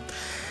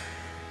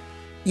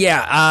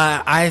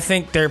I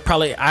think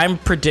I'm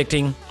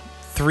predicting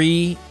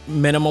 3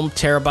 minimum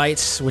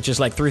terabytes, which is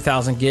like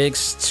 3,000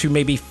 gigs, to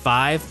maybe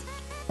 5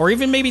 or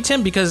even maybe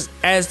 10, because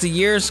as the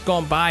years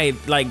gone by,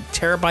 like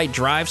terabyte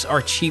drives are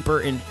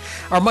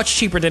much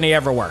cheaper than they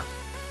ever were.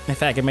 In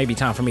fact, it may be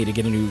time for me to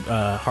get a new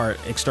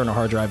external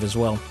hard drive as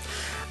well.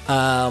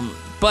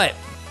 But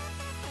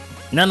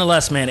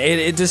nonetheless, man,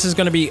 this is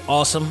going to be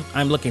awesome.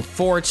 I'm looking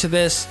forward to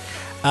this.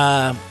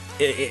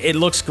 It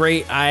looks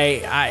great.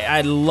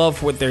 I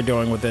love what they're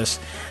doing with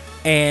this.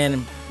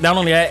 And not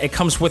only that, it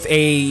comes with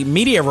a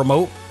media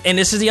remote. And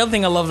this is the other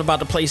thing I loved about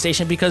the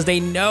PlayStation, because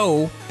they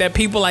know that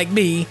people like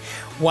me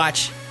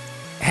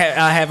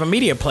have a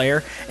media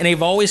player, and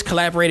they've always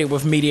collaborated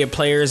with media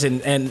players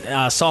and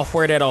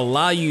software that will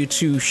allow you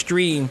to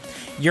stream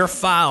your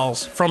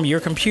files from your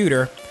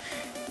computer,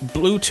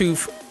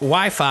 Bluetooth,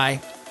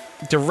 Wi-Fi,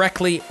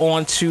 directly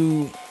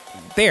onto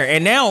there.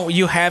 And now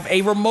you have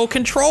a remote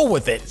control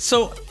with it.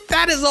 So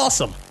that is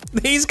awesome.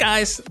 These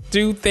guys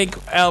do think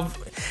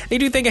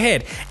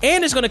ahead,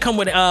 and it's going to come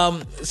with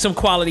some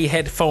quality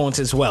headphones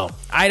as well.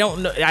 I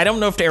don't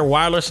know if they're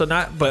wireless or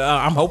not, but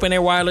I'm hoping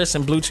they're wireless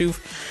and Bluetooth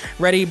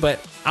ready. But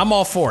I'm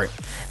all for it.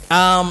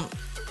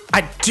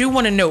 I do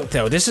want to note,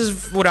 though, this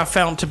is what I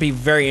found to be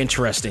very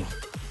interesting,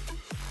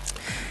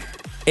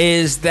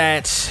 is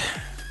that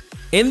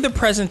in the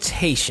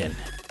presentation,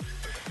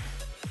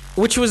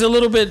 which was a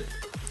little bit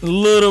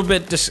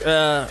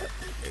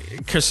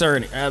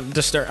concerning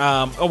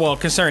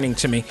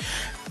to me,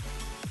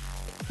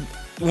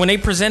 when they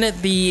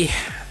presented the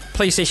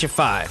PlayStation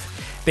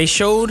 5, they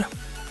showed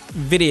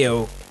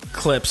video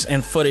clips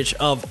and footage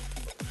of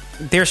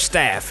their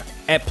staff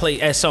at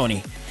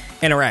Sony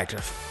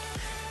Interactive.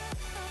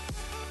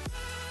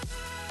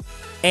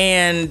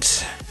 And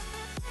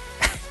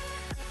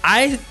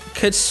I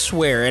could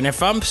swear, and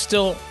if I'm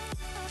still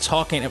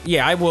talking.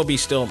 Yeah, I will be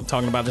still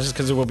talking about this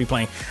because it will be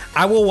playing.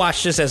 I will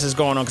watch this as it's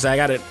going on because I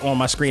got it on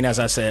my screen, as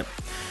I said.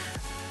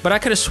 But I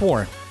could have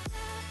sworn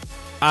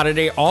out of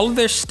all of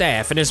their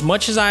staff, and as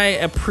much as I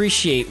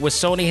appreciate what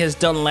Sony has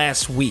done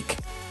last week,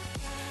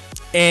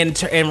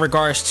 and in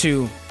regards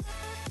to,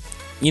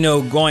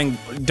 going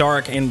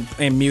dark and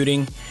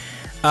muting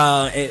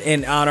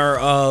in honor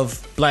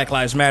of Black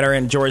Lives Matter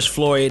and George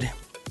Floyd,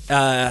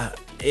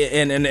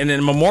 in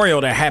a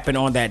memorial that happened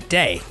on that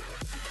day,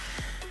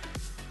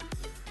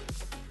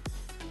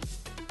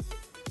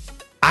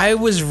 I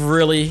was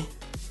really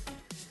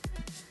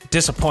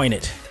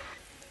disappointed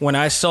when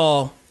I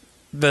saw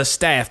the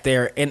staff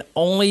there and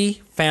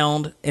only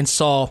found and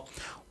saw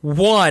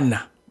one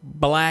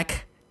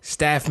black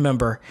staff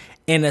member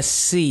in a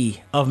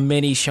sea of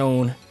many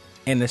shown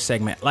in this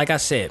segment. Like I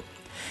said,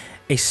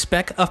 a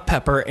speck of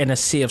pepper in a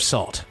sea of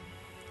salt.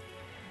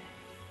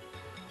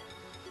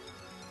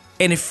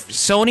 And if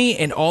Sony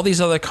and all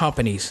these other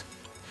companies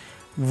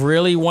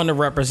really want to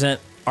represent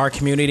our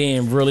community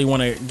and really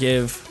want to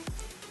give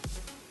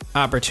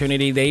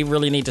opportunity, they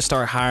really need to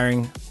start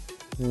hiring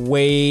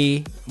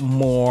way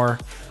more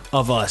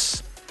of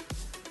us.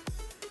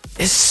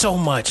 It's so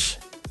much.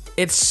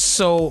 It's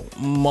so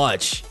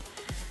much.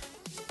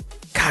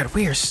 God,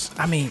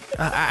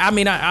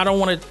 I don't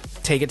want to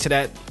take it to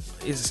that.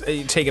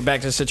 Take it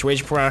back to the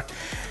situation prior,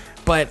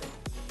 but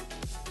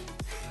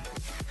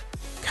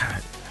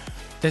God,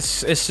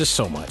 it's just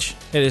so much.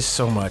 It is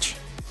so much.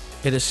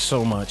 It is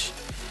so much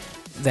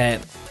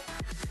that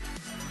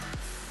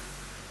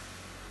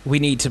we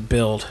need to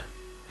build.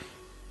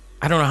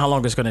 I don't know how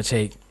long it's going to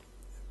take,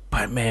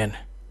 but man,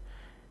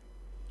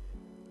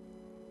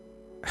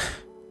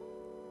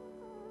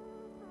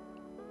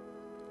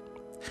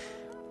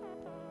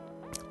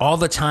 all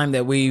the time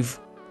that we've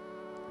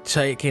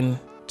taken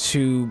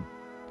to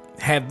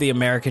have the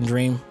American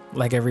dream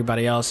like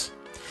everybody else,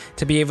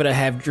 to be able to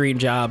have dream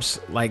jobs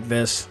like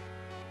this,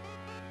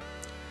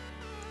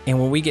 and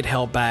when we get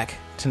held back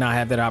to not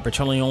have that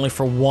opportunity, only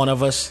for one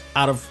of us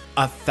out of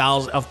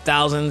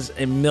thousands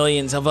and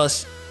millions of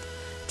us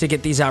to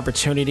get these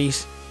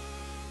opportunities,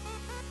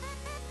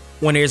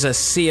 when there's a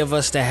sea of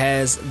us that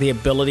has the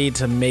ability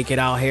to make it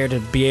out here,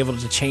 to be able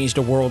to change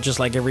the world just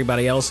like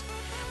everybody else,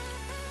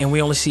 and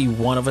we only see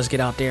one of us get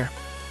out there,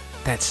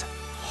 that's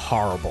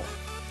horrible.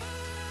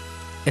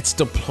 It's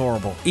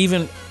deplorable.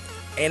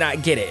 And I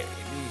get it,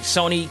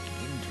 Sony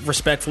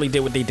respectfully did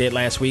what they did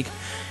last week,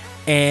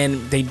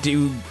 and they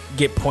do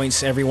get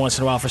points every once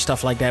in a while for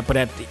stuff like that, but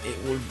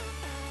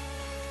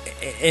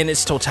in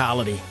its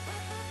totality,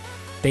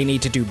 they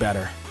need to do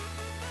better.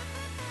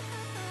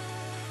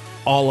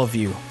 All of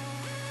you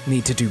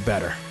need to do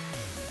better.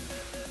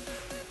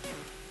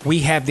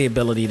 We have the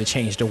ability to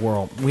change the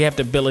world. We have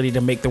the ability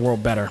to make the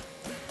world better.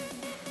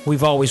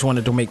 We've always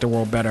wanted to make the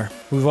world better.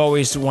 We've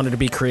always wanted to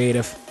be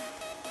creative.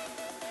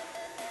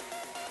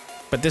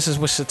 But this is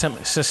what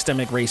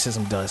systemic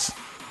racism does.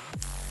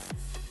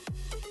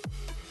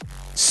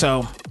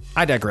 So,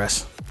 I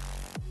digress.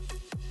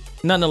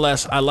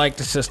 Nonetheless, I like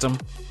the system.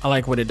 I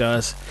like what it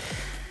does.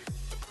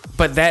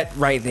 But that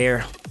right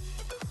there,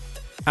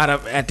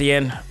 at the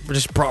end,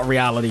 just brought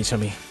reality to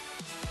me.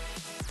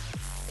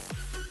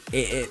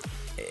 It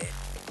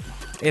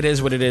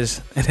is what it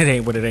is, and it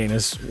ain't what it ain't,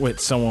 is what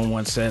someone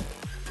once said.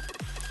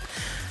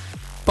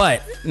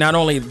 But not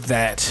only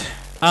that,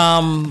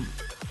 so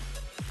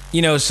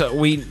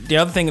the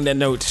other thing to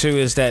note too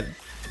is that,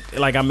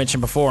 like I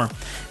mentioned before,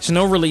 there's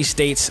no release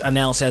dates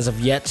announced as of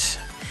yet,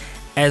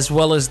 as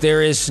well as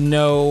there is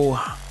no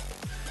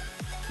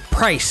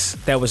price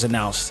that was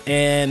announced.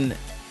 And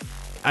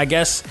I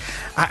guess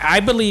I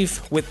believe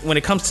when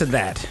it comes to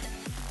that,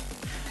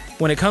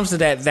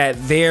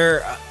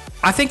 that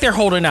I think they're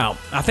holding out.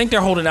 I think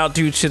they're holding out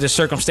due to the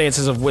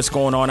circumstances of what's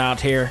going on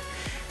out here,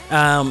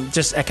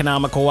 just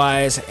economical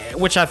wise,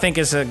 which I think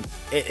is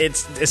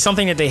it's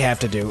something that they have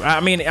to do. I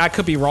mean, I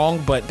could be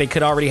wrong, but they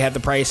could already have the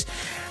price,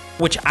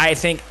 which I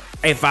think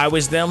if I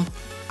was them,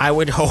 I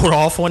would hold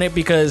off on it,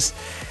 because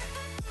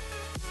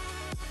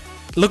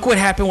look what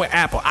happened with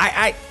Apple.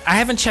 I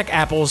haven't checked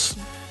Apple's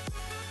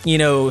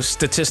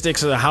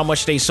statistics of how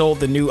much they sold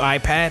the new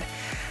iPad.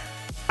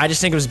 I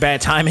just think it was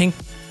bad timing,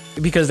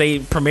 because they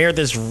premiered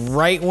this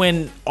right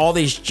when all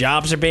these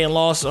jobs are being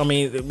lost. I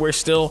mean, there's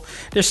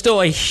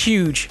still a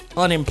huge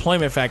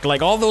unemployment factor.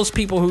 Like, all those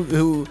people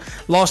who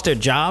lost their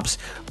jobs,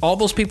 all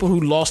those people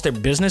who lost their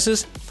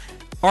businesses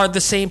are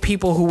the same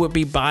people who would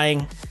be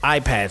buying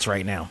iPads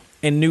right now,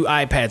 and new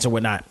iPads and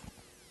whatnot.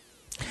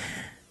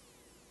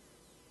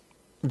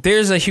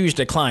 There's a huge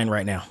decline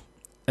right now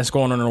that's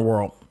going on in the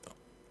world.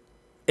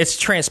 It's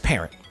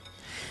transparent.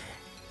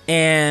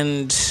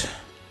 And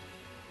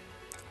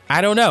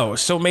I don't know.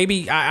 So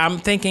maybe I'm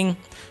thinking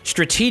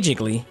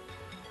strategically,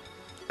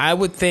 I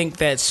would think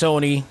that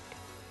Sony...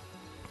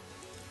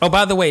 Oh,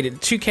 by the way,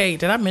 2K,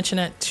 did I mention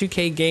that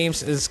 2K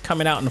Games is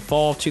coming out in the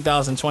fall of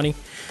 2020?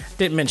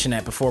 Didn't mention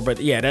that before, but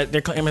yeah,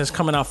 they're claiming it's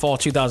coming out fall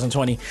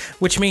 2020,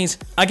 which means,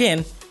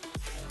 again,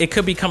 it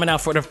could be coming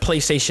out for the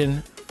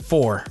PlayStation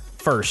 4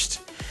 first.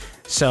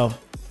 So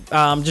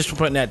just for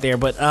putting that there.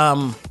 But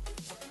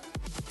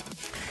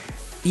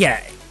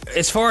yeah,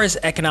 as far as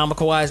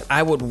economical wise,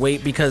 I would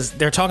wait because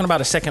they're talking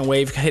about a second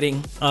wave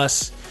hitting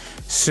us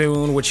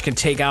soon, which can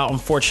take out,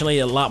 unfortunately,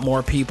 a lot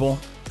more people.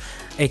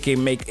 It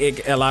can make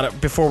it a lot of,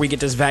 before we get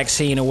this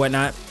vaccine and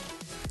whatnot.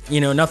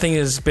 Nothing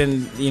has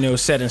been,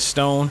 set in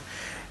stone,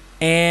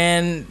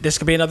 and this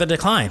could be another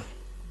decline.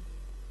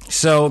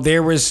 So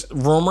there was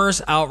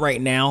rumors out right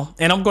now,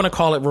 and I'm going to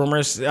call it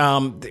rumors,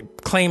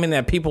 claiming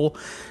that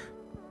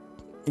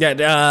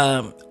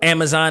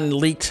Amazon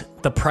leaked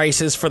the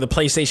prices for the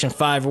PlayStation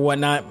 5 or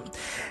whatnot.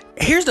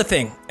 Here's the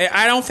thing.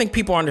 I don't think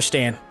people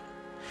understand.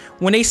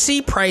 When they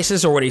see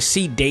prices or when they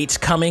see dates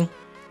coming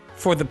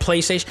for the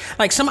PlayStation,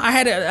 like I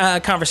had a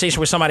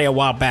conversation with somebody a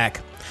while back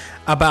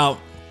about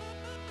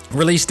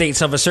release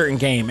dates of a certain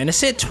game, and it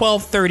said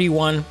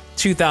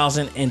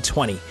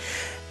 12/31/2020.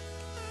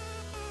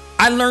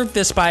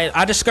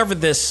 I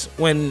discovered this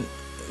when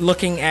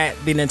looking at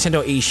the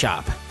Nintendo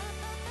eShop.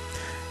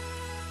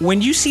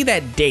 When you see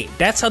that date,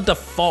 that's a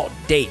default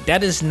date.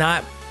 That does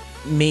not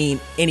mean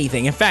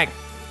anything. In fact,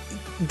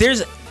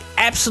 there's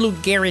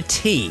absolute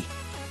guarantee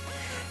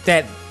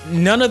that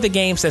none of the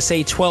games that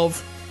say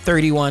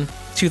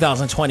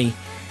 12/31/2020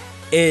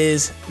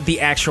 is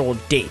the actual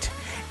date.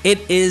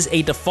 It is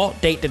a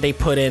default date that they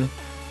put in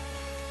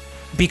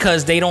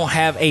because they don't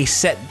have a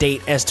set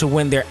date as to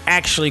when they're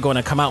actually going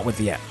to come out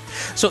with it yet.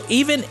 So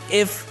even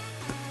if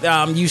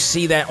you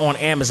see that on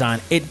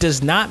Amazon, it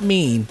does not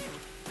mean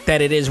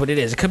that it is what it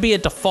is. It could be a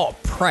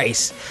default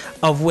price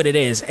of what it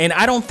is. And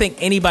I don't think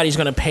anybody's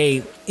going to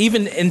pay,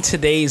 even in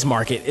today's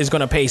market, is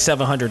going to pay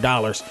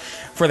 $700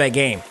 for that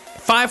game.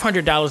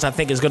 $500, I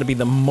think, is going to be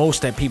the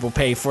most that people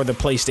pay for the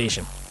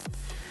PlayStation.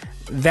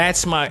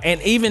 That's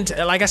and even,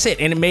 like I said,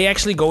 and it may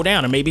actually go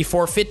down. It may be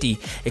 $450.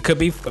 It could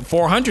be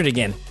 $400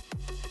 again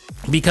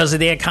because of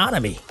the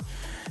economy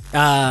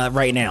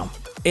right now.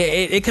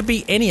 It could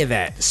be any of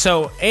that.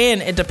 So,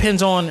 and it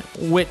depends on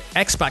what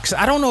Xbox.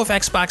 I don't know if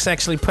Xbox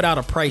actually put out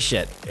a price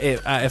yet,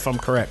 if I'm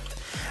correct.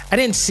 I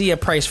didn't see a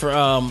price for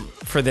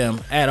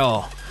them at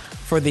all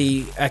for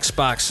the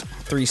Xbox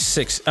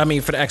 360. I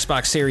mean, for the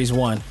Xbox Series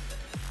 1.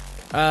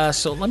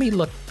 So let me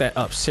look that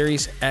up.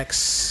 Series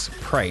X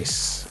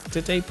price.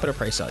 Did they put a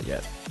price out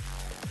yet?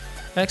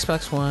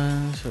 Xbox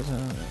One.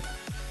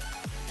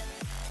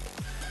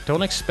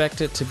 Don't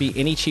expect it to be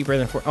any cheaper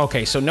than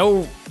okay, so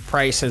no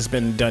price has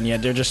been done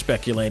yet. They're just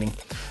speculating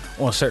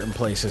on certain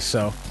places.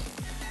 So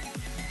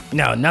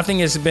no, nothing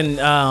has been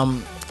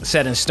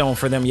set in stone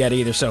for them yet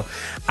either. So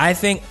I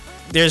think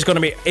there's going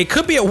to be, it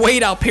could be a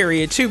wait out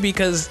period too,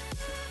 because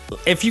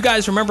if you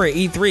guys remember at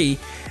E3,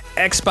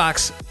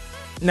 Xbox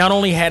not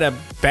only had a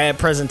bad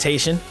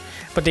presentation,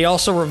 but they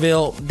also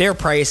revealed their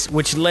price,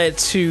 which led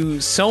to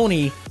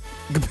Sony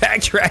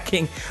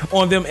backtracking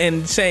on them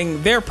and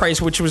saying their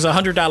price, which was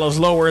 $100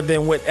 lower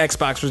than what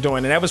Xbox was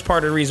doing, and that was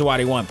part of the reason why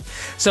they won.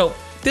 So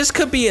this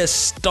could be a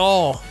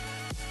stall.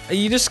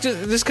 This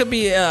could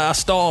be a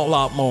stall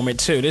out moment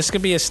too. This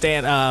could be a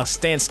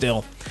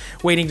standstill,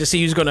 waiting to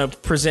see who's going to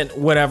present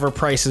whatever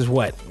price is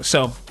what.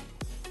 So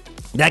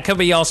that could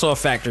be also a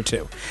factor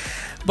too.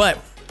 But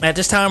at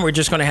this time, we're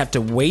just going to have to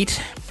wait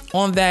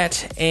on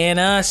that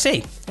and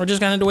see. We're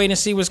just going to have to wait and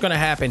see what's going to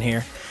happen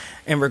here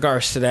in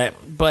regards to that.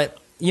 But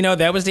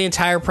that was the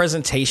entire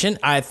presentation.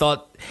 I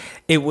thought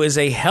it was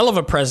a hell of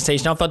a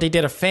presentation. I thought they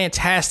did a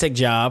fantastic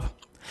job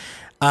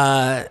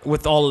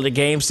with all of the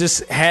games.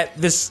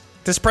 This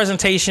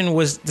presentation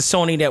was the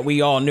Sony that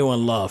we all knew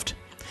and loved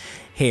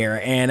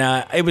here,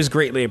 and it was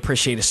greatly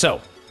appreciated.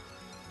 So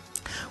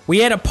we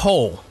had a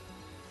poll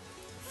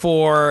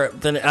for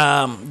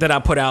that I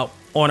put out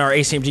on our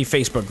ACMG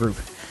Facebook group.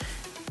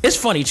 It's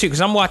funny too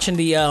because I'm watching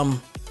the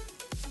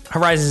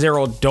Horizon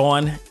Zero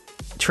Dawn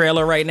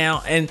trailer right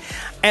now, and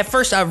at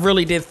first I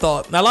really did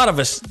thought, a lot of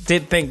us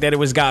did think that it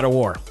was God of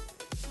War.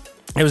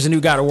 It was a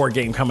new God of War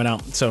game coming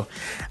out. So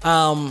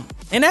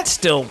and that's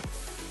still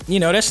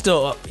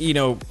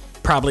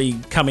probably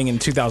coming in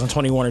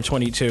 2021 or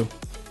 22,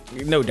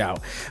 no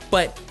doubt.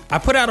 But I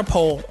put out a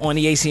poll on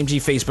the ACMG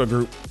Facebook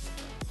group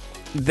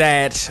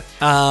that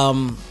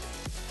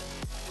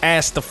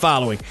asked the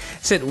following. It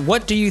said,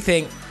 what do you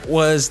think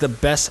was the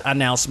best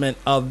announcement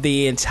of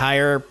the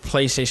entire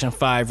PlayStation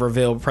 5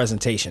 reveal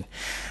presentation?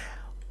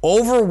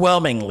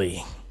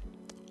 Overwhelmingly,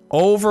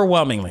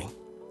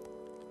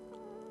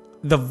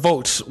 the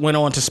votes went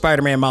on to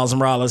Spider-Man Miles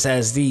Morales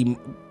as the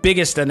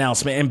biggest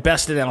announcement and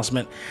best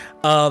announcement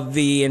of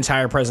the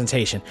entire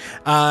presentation.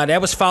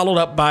 That was followed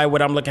up by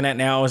what I'm looking at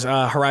now is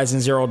Horizon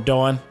Zero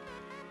Dawn,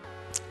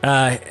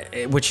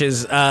 which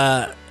is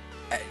Aloy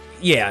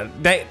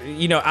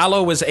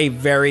was a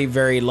very,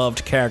 very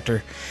loved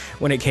character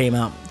when it came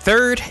out.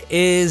 Third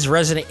is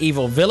Resident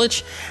Evil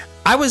Village.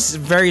 I was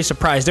very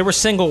surprised. There were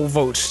single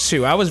votes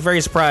too. I was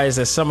very surprised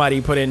that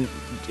somebody put in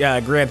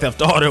Grand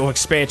Theft Auto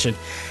expansion.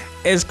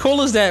 As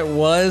cool as that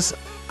was,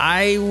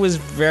 I was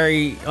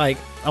very,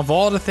 of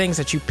all the things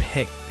that you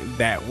picked,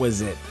 that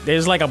was it.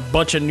 There's a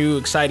bunch of new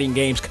exciting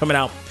games coming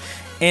out,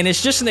 and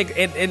it's just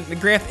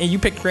and you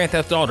picked Grand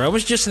Theft Auto. It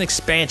was just an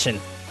expansion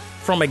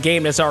from a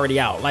game that's already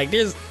out. Like,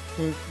 there's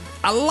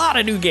a lot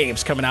of new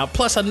games coming out,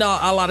 plus a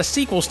lot of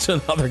sequels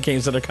to other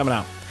games that are coming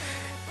out.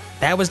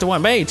 That was the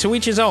one. But hey, to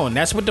each his own.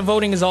 That's what the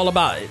voting is all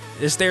about.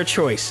 It's their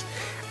choice.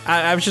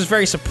 I was just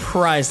very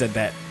surprised at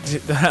that,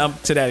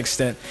 to that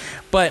extent.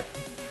 But,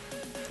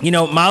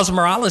 Miles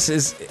Morales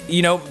is,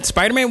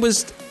 Spider-Man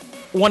was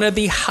one of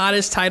the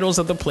hottest titles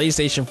of the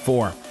PlayStation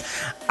 4.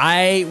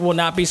 I will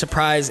not be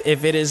surprised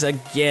if it is,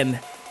 again,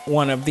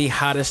 one of the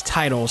hottest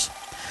titles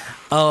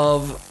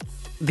of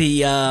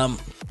the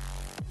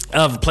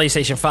of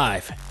PlayStation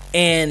 5.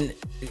 And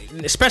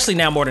especially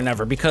now more than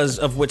ever because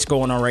of what's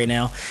going on right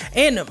now.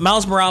 And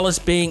Miles Morales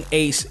being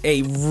a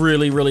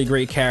really, really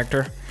great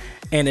character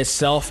in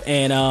itself.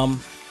 And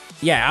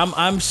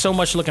I'm so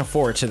much looking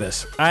forward to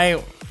this.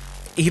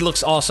 He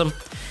looks awesome.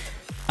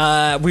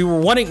 We were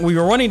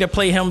wanting to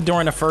play him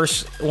during the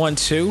first one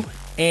too,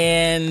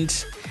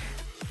 and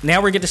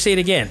now we get to see it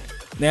again.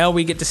 Now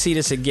we get to see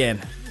this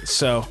again.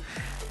 So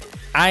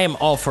I am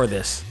all for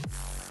this.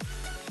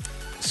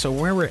 So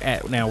where we're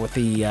at now with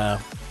the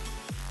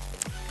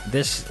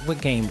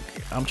what game?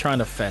 I'm trying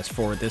to fast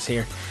forward this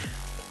here.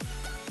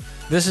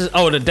 This is the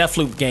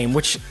Deathloop game,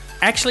 which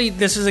actually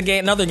this is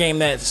another game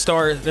that's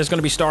going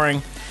to be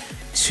starring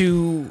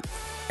 2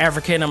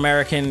 African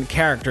American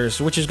characters,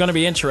 which is going to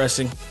be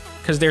interesting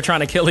because they're trying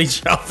to kill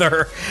each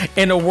other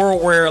in a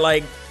world where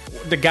like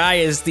the guy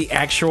is the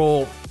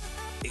actual,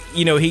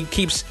 he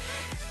keeps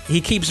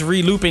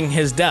re-looping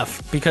his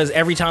death because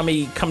every time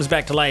he comes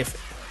back to life,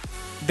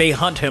 they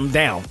hunt him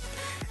down.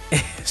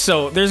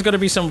 So there's going to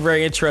be some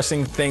very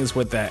interesting things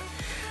with that.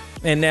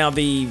 And now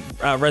the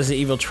Resident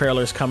Evil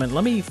trailer is coming.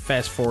 Let me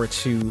fast forward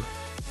to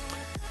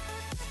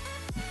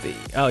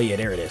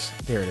there it is.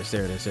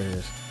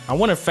 I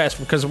want to fast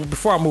because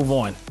before I move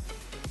on,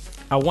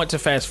 I want to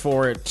fast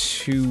forward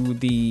to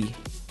the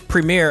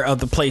premiere of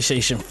the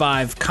PlayStation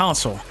 5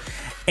 console.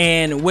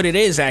 And what it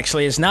is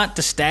actually is not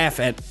the staff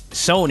at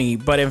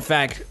Sony, but in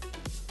fact,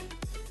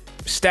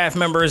 staff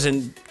members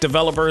and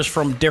developers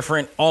from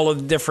all of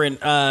the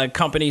different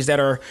companies that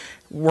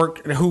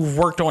who've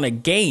worked on a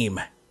game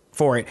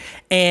for it.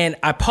 And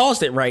I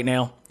paused it right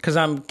now because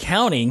I'm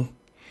counting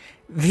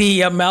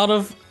the amount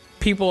of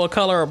people of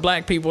color or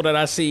black people that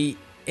I see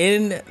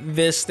in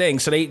this thing.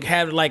 So they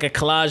have like a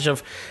collage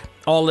of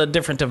all the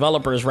different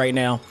developers right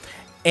now.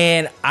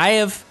 And I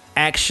have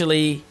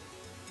actually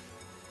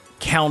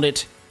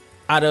counted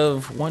out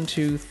of 1,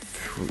 2,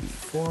 3,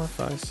 4,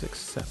 5, 6,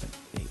 7,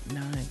 8,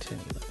 9, 10,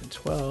 11,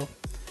 12.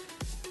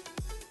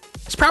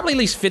 It's probably at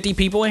least 50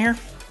 people in here.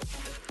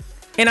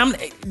 And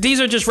these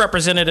are just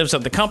representatives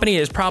of the company.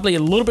 There's probably a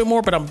little bit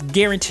more, but I'm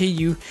guarantee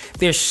you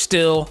there's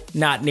still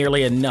not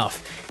nearly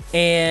enough.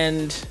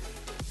 And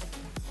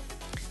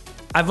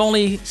I've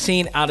only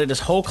seen out of this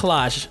whole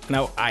collage,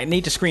 now I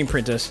need to screen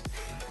print this,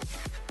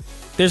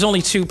 there's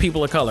only 2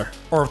 people of color,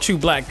 or 2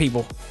 black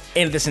people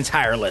in this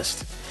entire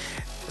list.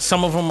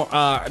 Some of them,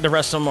 the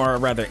rest of them are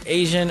rather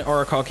Asian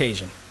or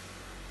Caucasian.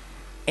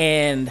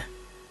 And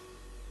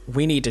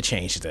we need to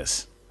change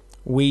this.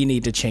 We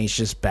need to change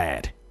this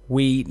bad.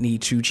 We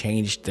need to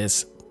change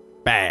this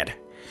bad.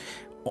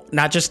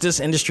 Not just this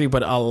industry,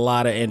 but a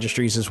lot of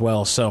industries as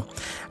well. So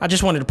I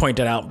just wanted to point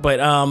that out. But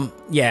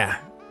yeah,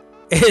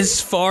 as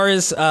far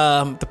as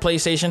the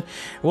PlayStation,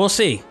 we'll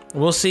see.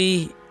 We'll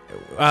see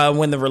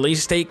when the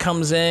release date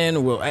comes in.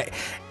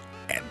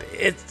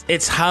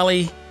 It's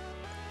highly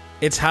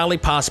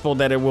possible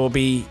that it will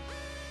be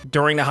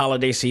during the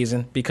holiday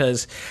season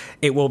because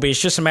it will be. It's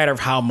just a matter of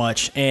how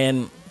much.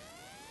 And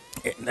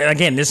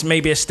again, this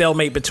may be a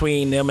stalemate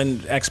between them and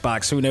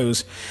Xbox. Who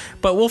knows?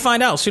 But we'll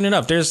find out soon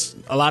enough. There's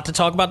a lot to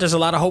talk about. There's a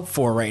lot of hope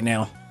for right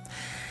now.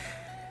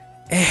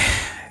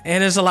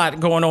 And there's a lot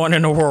going on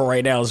in the world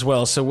right now as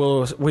well.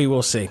 So we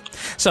will see.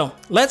 So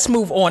let's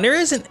move on. There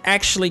isn't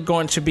actually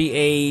going to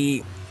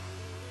be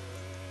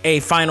a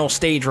final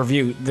stage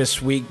review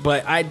this week,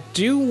 but I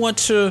do want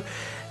to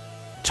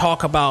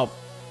talk about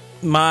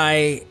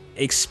my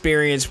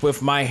experience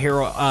with My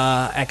Hero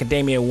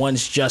Academia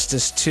 1's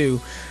Justice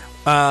 2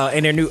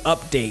 and their new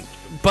update.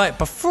 But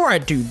before I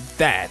do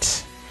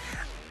that,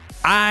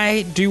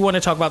 I do want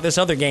to talk about this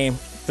other game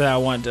that I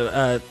wanted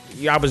to,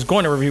 I was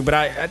going to review, but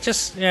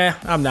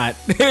I'm not.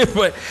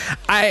 But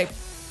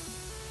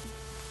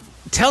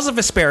Tales of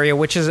Vesperia,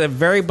 which is a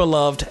very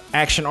beloved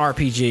action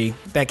RPG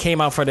that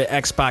came out for the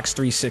Xbox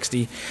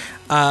 360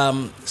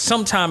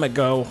 some time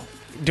ago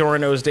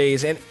during those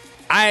days. And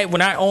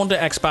when I owned the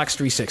Xbox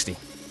 360,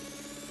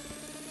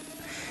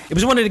 it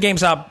was one of the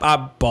games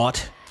I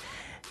bought.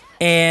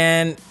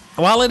 And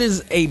while it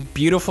is a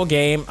beautiful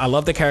game, I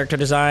love the character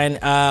design.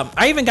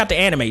 I even got the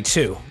anime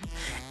too.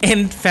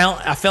 And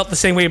I felt the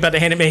same way about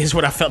the anime as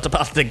what I felt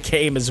about the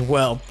game as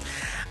well.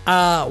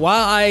 While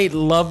I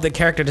love the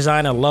character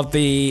design, I love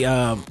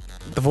the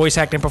voice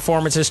acting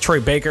performances. Troy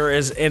Baker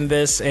is in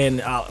this,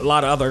 and a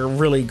lot of other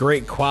really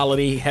great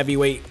quality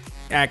heavyweight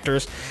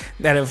actors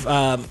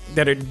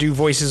that do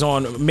voices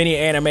on many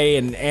anime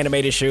and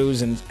animated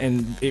shows and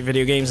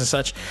video games and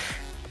such.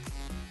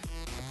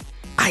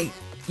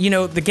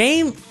 The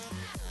game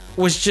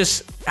was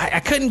just I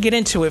couldn't get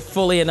into it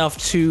fully enough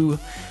to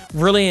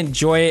really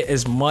enjoy it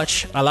as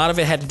much. A lot of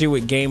it had to do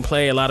with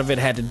gameplay. A lot of it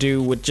had to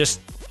do with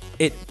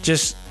it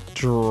just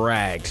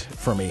dragged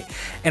for me,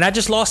 and I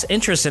just lost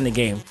interest in the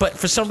game. But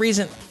for some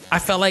reason, I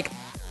felt like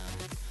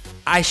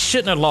I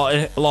shouldn't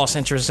have lost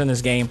interest in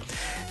this game.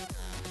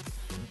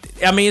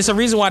 I mean, it's a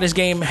reason why this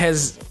game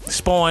has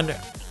spawned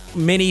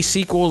many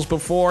sequels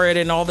before it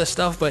and all this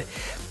stuff, but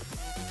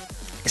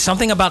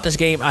something about this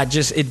game, I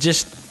just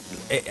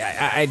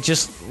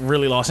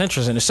really lost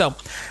interest in it. So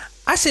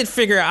I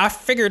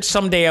figured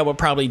someday I would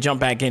probably jump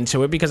back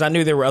into it because I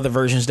knew there were other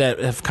versions that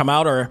have come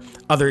out or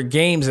other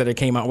games that have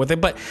came out with it.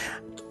 But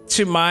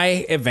to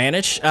my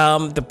advantage,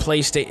 the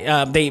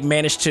PlayStation, they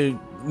managed to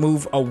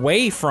move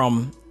away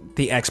from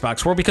the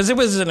Xbox World because it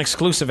was an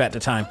exclusive at the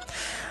time.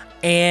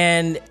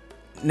 And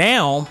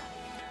now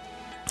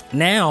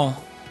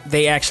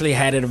they actually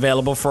had it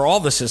available for all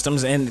the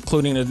systems,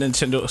 including the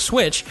Nintendo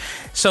Switch.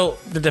 So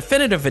the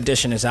definitive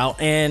edition is out,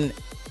 and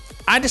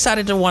I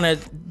decided to want to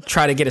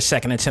try to get a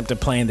second attempt at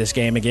playing this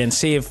game again,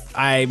 see if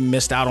I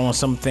missed out on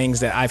some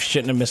things that I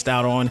shouldn't have missed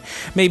out on.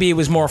 Maybe it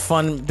was more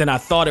fun than I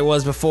thought it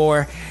was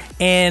before.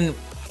 And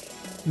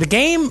the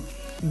game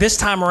this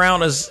time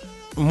around is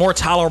more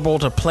tolerable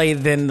to play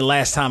than the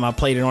last time I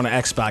played it on the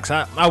Xbox.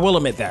 I will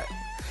admit that.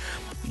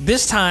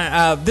 This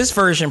time, this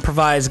version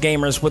provides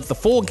gamers with the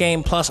full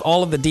game plus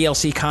all of the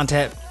DLC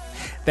content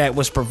that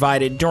was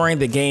provided during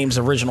the game's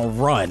original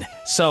run.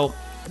 So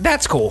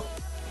that's cool.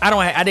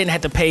 I didn't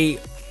have to pay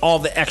all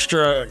the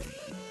extra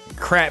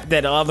crap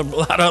that a lot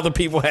of other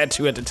people had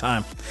to at the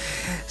time.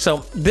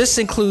 So this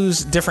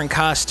includes different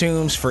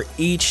costumes for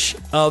each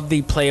of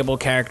the playable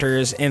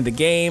characters in the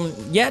game.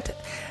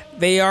 Yet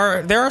there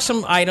are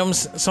some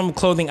items, some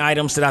clothing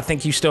items that I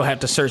think you still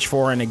have to search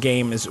for in the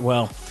game as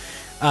well.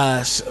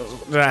 So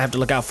that I have to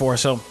look out for.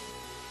 So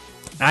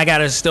I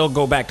gotta still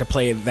go back to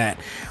play that.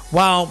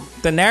 While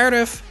the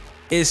narrative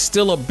is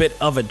still a bit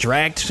of a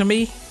drag to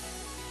me,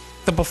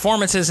 the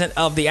performances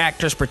of the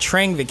actors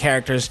portraying the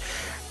characters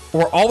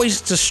were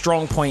always the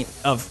strong point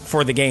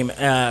for the game.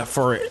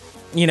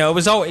 It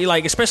was always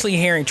like, especially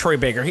hearing Troy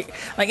Baker.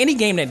 Like any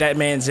game that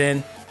man's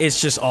in, it's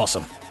just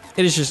awesome.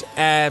 It is just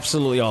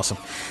absolutely awesome.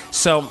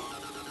 So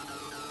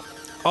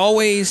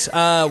always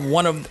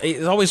one of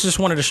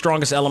the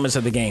strongest elements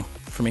of the game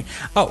for me.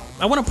 Oh,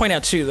 I want to point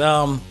out too,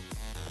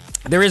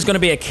 there is going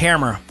to be a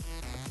camera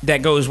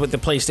that goes with the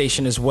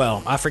PlayStation as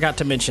well. I forgot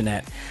to mention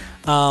that.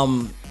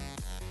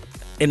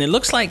 And it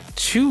looks like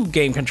 2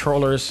 game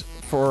controllers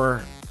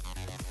for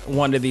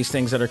one of these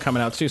things that are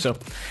coming out too. So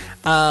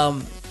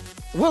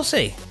we'll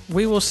see.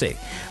 We will see.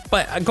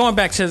 But going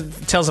back to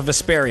Tales of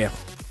Vesperia,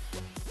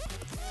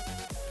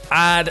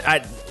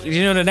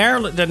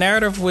 the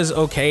narrative was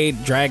okay,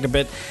 dragged a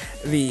bit.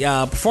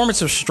 The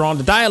performance was strong.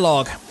 The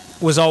dialogue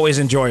was always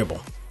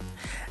enjoyable.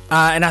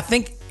 And I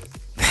think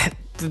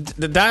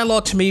the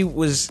dialogue to me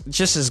was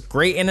just as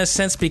great in a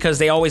sense because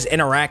they always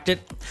interacted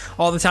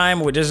all the time.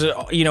 With just,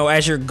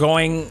 as you're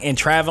going and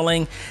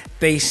traveling,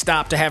 they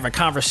stop to have a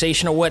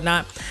conversation or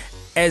whatnot.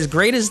 As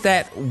great as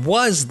that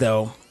was,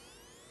 though,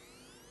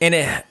 and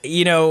I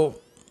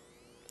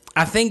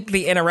think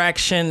the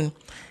interaction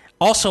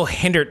also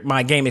hindered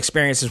my game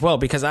experience as well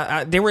because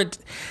there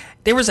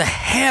was a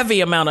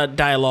heavy amount of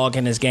dialogue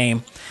in this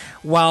game,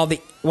 while the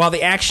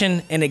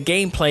action and the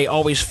gameplay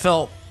always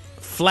felt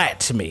flat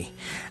to me.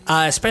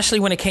 Especially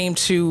when it came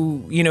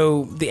to,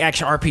 the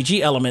action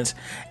RPG elements,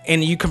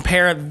 and you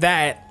compare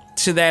that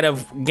to that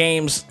of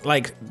games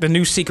like the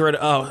new Secret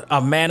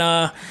of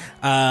Mana,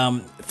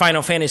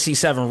 Final Fantasy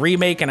VII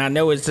Remake, and I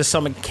know it's just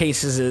some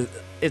cases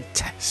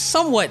it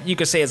somewhat you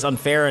could say it's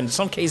unfair, and in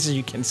some cases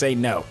you can say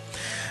no.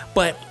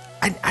 But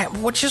I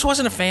just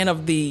wasn't a fan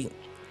of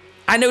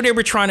I know they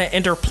were trying to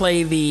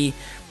interplay the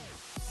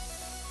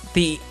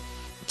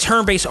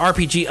turn-based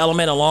RPG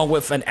element along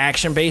with an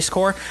action-based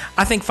core.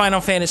 I think Final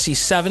Fantasy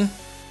VII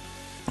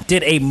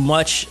did a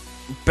much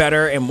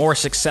better and more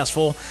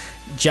successful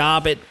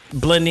job at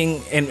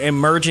blending and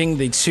merging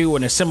the two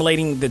and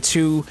assimilating the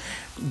two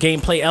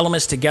gameplay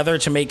elements together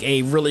to make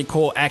a really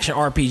cool action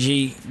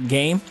RPG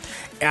game.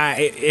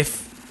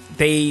 If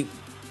they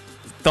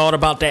thought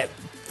about that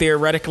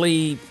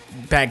theoretically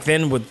back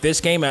then with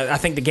this game, I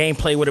think the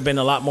gameplay would have been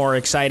a lot more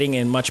exciting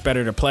and much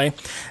better to play.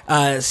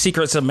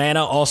 Secrets of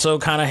Mana also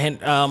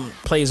kind of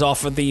plays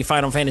off of the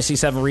Final Fantasy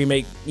VII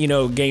Remake,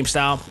 game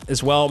style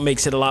as well.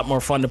 Makes it a lot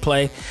more fun to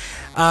play.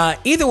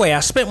 Either way, I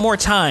spent more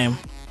time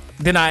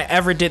than I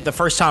ever did the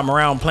first time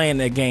around playing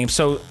the game.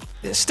 So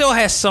it still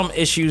has some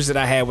issues that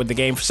I had with the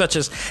game, such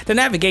as the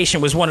navigation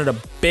was one of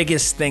the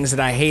biggest things that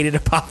I hated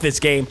about this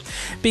game,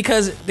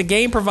 because the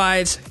game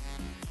provides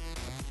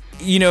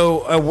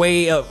no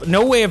way of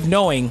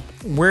knowing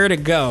where to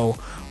go,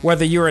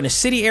 whether you're in a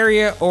city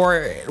area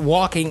or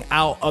walking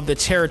out of the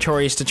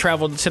territories to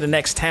travel to the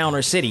next town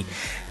or city.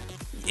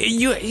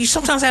 You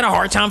sometimes had a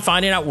hard time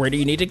finding out where do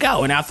you need to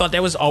go, and I thought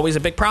that was always a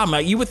big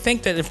problem. You would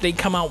think that if they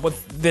come out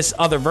with this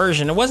other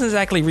version, it wasn't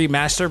exactly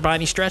remastered by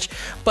any stretch,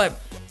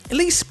 but at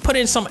least put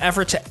in some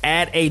effort to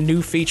add a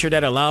new feature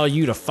that allows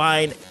you to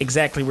find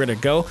exactly where to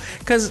go.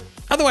 Because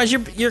otherwise,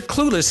 you're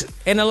clueless.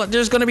 And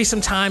there's going to be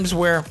some times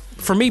where,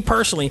 for me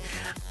personally,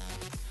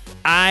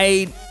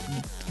 I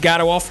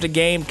got off the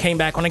game, came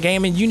back on the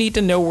game, and you need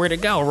to know where to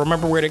go.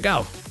 Remember where to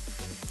go.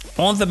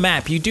 On the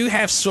map, you do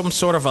have some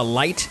sort of a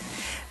light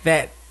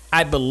that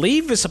I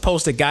believe is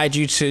supposed to guide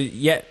you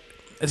to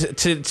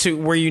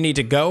where you need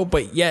to go,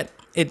 but yet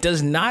it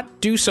does not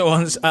do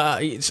so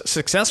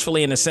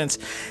successfully, in the sense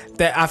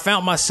that I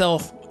found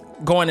myself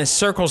going in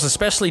circles,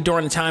 especially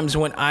during the times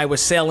when I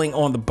was sailing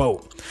on the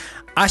boat.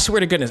 I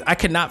swear to goodness, I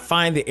could not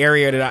find the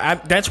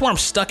area that's where I'm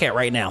stuck at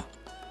right now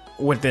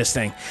with this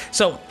thing.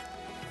 So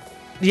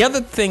the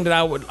other thing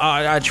that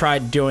I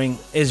tried doing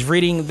is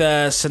reading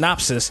the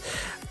synopsis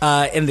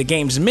in the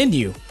game's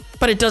menu,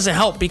 but it doesn't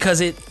help because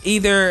it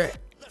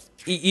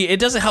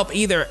doesn't help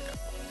either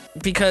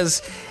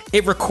because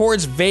it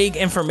records vague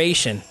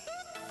information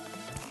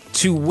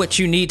to what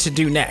you need to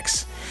do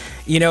next.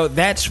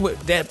 That's what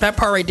that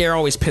part right there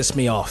always pissed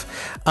me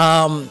off.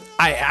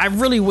 I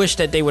really wish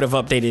that they would have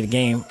updated the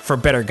game for a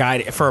better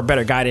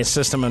guidance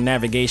system of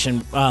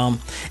navigation,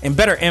 and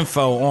better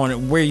info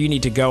on where you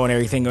need to go and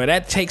everything. But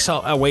that takes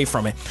away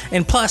from it.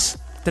 And plus,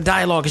 the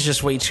dialogue is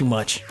just way too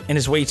much and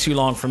is way too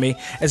long for me.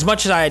 As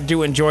much as I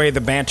do enjoy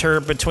the banter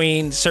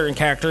between certain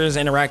characters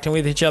interacting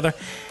with each other,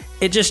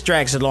 it just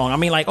drags it along. I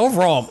mean, like,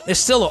 overall, it's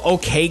still an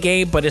okay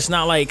game, but it's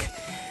not like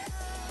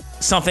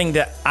something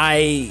that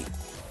I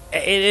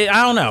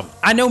don't know.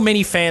 I know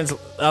many fans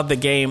of the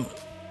game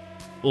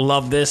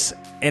love this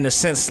in a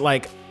sense,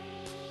 like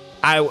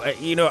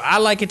I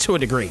like it to a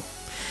degree,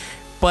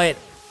 but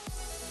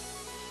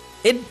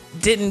it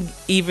didn't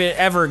even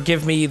ever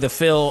give me the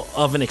feel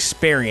of an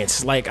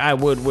experience like I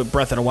would with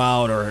Breath of the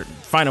Wild or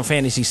Final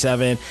Fantasy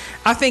VII.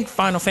 I think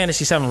Final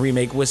Fantasy VII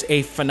Remake was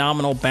a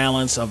phenomenal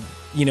balance of,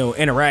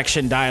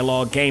 interaction,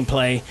 dialogue,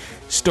 gameplay,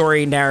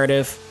 story,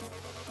 narrative,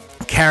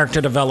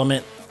 character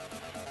development.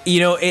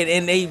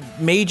 And they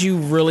made you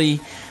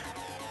really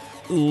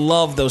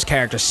love those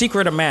characters.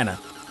 Secret of Mana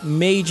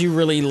made you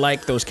really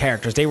like those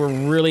characters. They were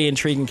really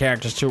intriguing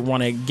characters to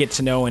want to get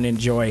to know and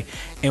enjoy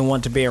and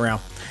want to be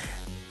around.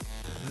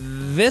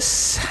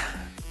 This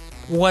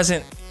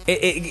wasn't.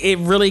 It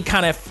really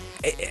kind of,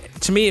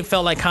 to me, it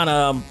felt like kind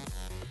of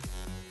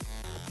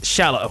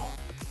shallow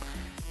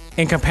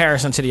in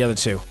comparison to the other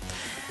two.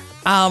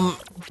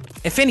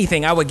 If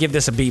anything, I would give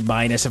this a B-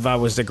 if I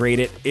was to grade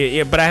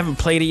it. But I haven't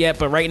played it yet.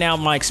 But right now,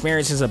 my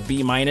experience is a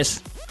B-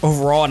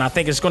 overall, and I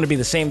think it's going to be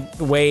the same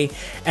way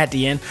at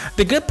the end.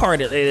 The good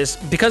part is,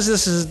 because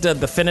this is the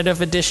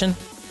definitive edition,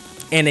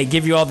 and they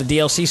give you all the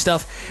DLC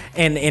stuff,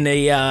 and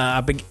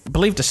I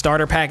believe the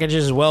starter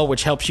packages as well,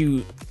 which helps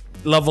you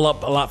level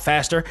up a lot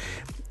faster.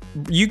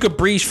 You could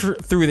breeze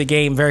through the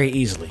game very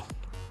easily.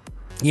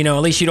 At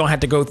least you don't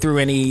have to go through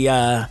any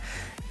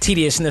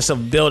tediousness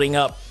of building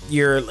up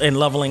and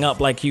leveling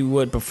up like you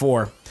would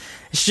before.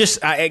 It's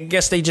just, I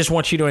guess they just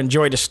want you to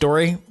enjoy the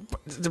story.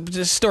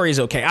 The story is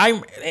okay.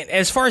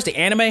 As far as the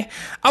anime,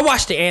 I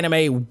watched the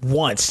anime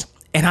once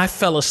and I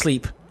fell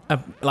asleep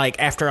like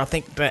after, I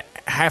think, the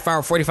half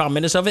hour, 45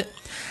 minutes of it.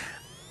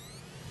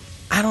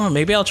 I don't know.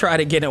 Maybe I'll try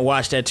to get and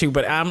watch that too,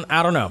 but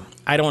I don't know.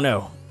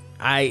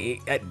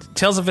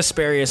 Tales of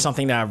Vesperia is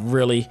something that I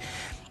really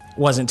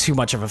wasn't too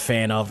much of a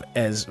fan of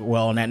as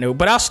well on that note,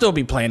 but I'll still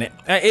be playing it.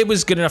 It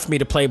was good enough for me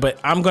to play, but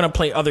I'm going to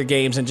play other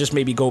games and just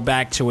maybe go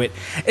back to it.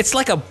 It's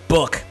like a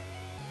book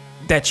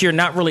that you're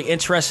not really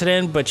interested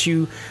in, but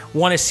you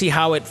want to see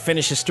how it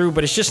finishes through,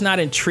 but it's just not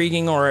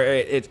intriguing or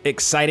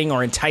exciting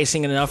or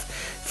enticing enough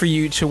for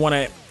you to want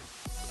to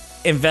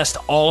invest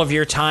all of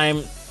your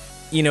time,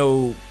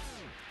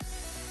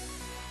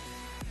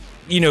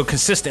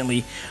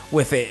 consistently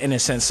with it, in a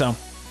sense. So,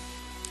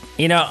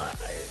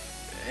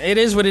 it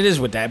is what it is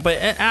with that,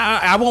 but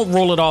I won't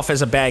roll it off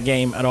as a bad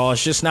game at all.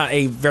 It's just not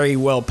a very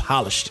well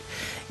polished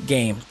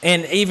game,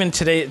 and even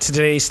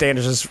today's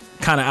standards is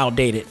kind of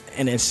outdated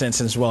in a sense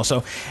as well.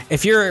 So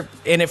if you're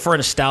in it for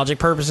nostalgic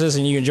purposes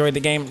and you enjoyed the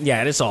game,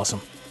 yeah, it's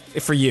awesome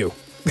for you.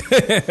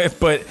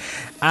 But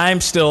I'm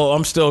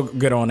still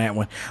good on that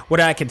one. What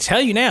I can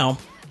tell you now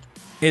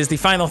is the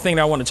final thing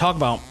that I want to talk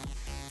about.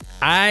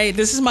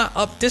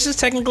 This is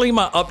technically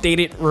my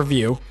updated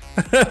review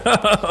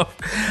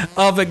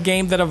of a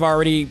game that I've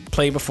already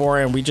played before,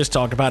 and we just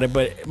talked about it.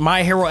 But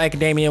My Hero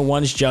Academia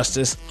 1's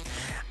Justice,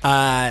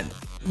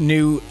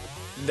 new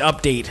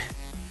update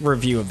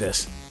review of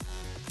this,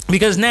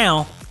 because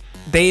now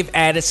they've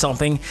added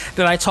something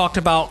that I talked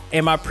about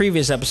in my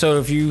previous episode.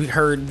 If you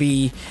heard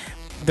the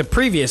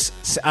previous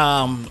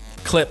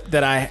clip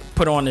that I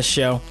put on this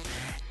show,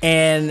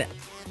 and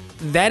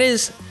that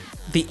is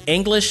the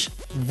English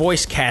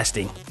voice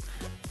casting.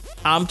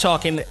 I'm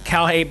talking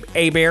Cal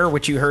Hebert,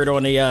 which you heard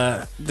on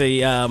the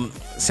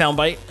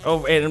soundbite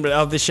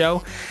of the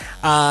show.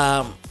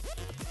 All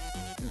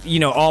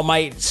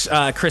Might,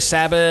 Chris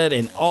Sabat,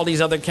 and all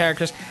these other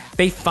characters.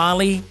 They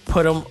finally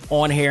put them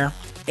on here.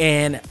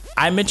 And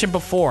I mentioned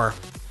before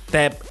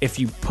that if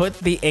you put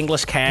the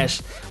English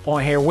cast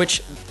on here,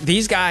 which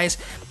these guys,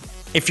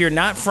 if you're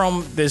not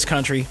from this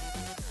country,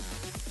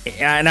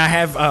 and I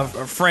have a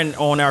friend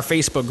on our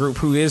Facebook group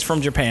who is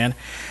from Japan,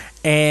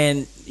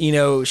 and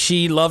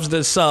she loves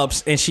the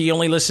subs, and she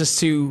only listens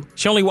to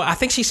I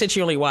think she said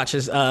she only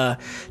watches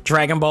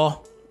Dragon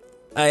Ball,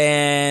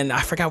 and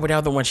I forgot what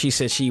other one she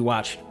said she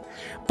watched.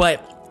 But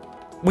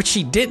what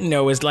she didn't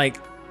know is like,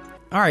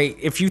 all right,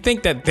 if you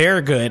think that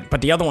they're good,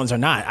 but the other ones are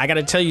not, I got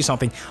to tell you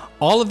something.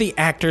 All of the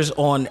actors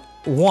on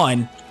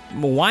one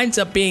winds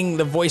up being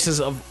the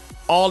voices of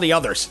all the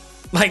others.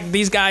 Like,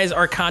 these guys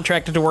are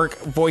contracted to work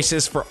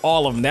voices for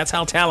all of them. That's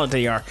how talented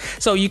they are.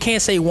 So you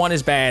can't say one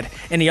is bad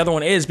and the other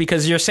one is,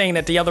 because you're saying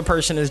that the other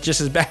person is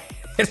just as bad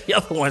as the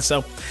other one.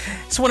 So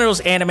it's one of those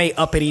anime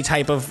uppity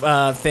type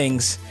of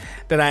things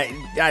that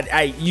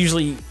I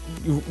usually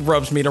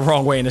rubs me the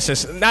wrong way in a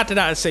sense. Not that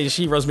I say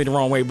she rubs me the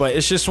wrong way, but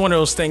it's just one of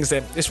those things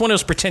that it's one of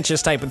those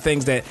pretentious type of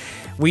things that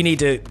we need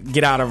to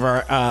get out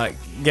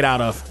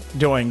of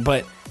doing.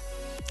 But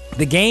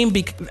the game,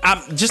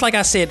 just like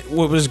I said,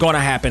 what was going to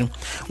happen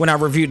when I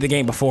reviewed the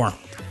game before.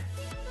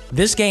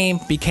 This game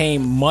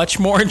became much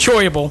more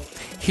enjoyable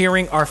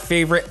hearing our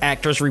favorite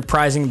actors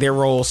reprising their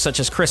roles, such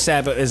as Chris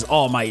Sabat as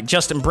All Might,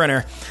 Justin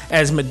Brenner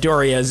as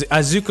Midoriya,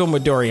 Azuko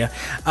Midoriya,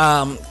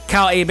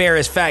 Kyle Hebert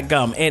as Fat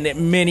Gum,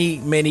 and many,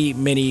 many,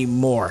 many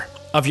more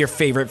of your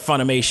favorite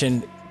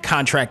Funimation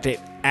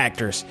contracted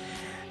actors.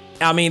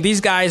 I mean,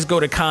 these guys go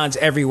to cons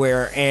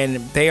everywhere, and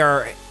they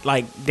are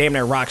like damn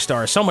near rock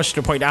stars. So much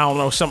to the point, I don't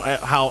know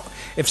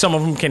if some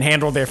of them can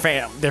handle their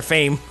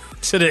fame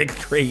to the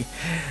degree.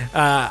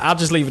 I'll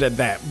just leave it at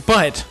that.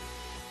 But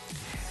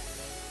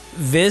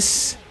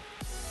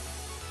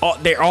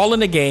they're all in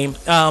the game.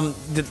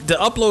 The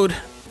upload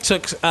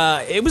took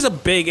it was a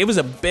big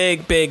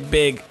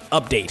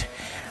update.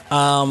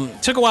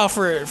 Took a while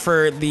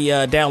for the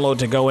download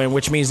to go in,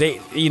 which means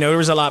there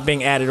was a lot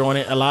being added on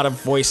it, a lot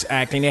of voice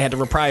acting. They had to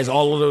reprise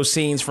all of those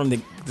scenes from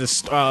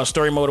the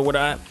story mode or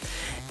whatnot,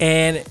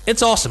 and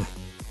it's awesome.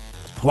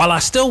 While I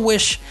still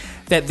wish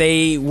that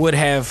they would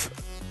have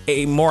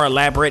a more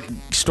elaborate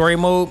story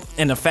mode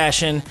in the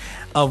fashion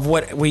of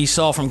what we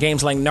saw from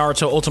games like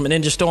Naruto Ultimate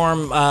Ninja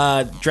Storm,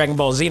 Dragon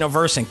Ball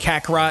Xenoverse, and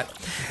Kakarot,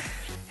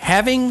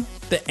 having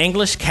the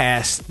English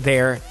cast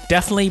there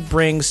definitely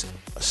brings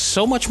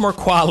so much more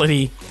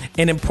quality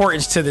and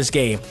importance to this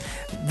game.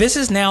 This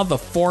is now the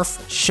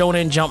 4th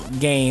Shonen Jump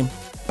game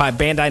by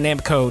Bandai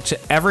Namco to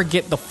ever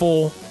get the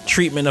full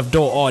treatment of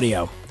dual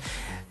audio.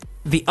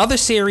 The other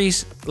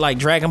series like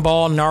Dragon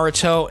Ball,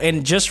 Naruto,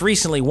 and just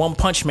recently One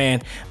Punch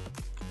Man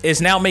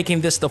is now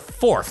making this the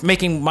 4th,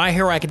 making My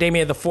Hero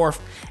Academia the 4th,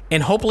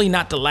 and hopefully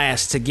not the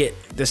last to get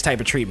this type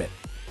of treatment.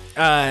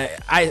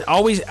 I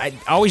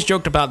always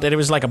joked about that it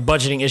was like a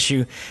budgeting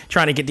issue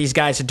trying to get these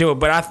guys to do it,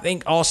 but I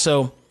think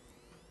also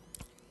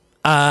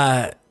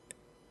that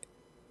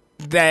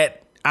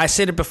I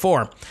said it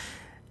before,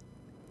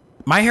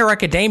 My Hero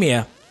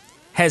Academia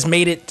has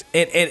made it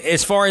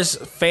as far as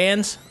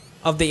fans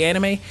of the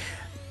anime,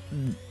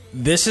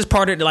 this is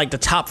part of like the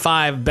top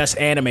 5 best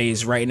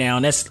animes right now,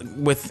 and that's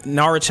with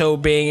Naruto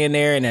being in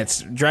there, and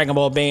that's Dragon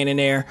Ball being in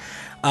there.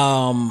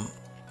 And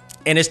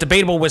it's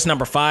debatable what's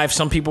number 5.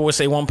 Some people would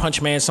say One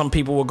Punch Man, some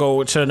people will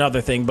go to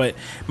another thing, but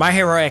My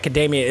Hero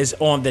Academia is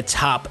on the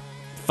top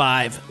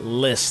 5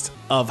 list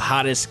of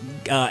hottest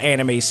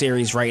anime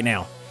series right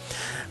now.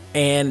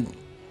 And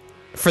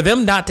for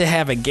them not to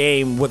have a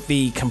game with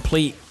the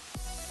complete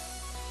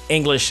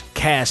English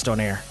cast on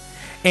there,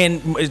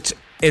 and it's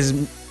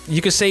you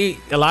can say,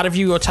 a lot of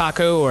you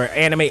otaku or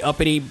anime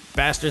uppity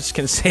bastards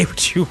can say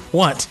what you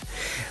want.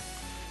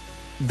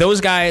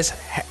 Those guys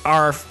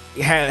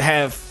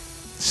have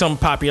some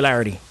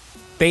popularity.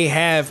 They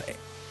have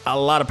a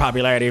lot of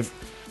popularity.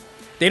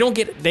 They don't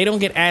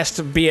get asked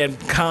to be at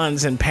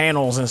cons and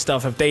panels and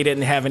stuff if they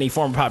didn't have any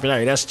form of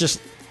popularity. That's just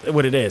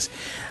what it is.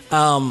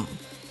 No,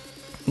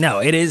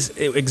 it is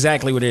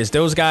exactly what it is.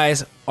 Those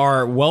guys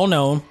are well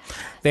known.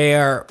 They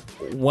are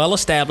well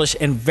established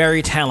and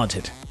very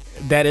talented.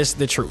 That is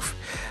the truth.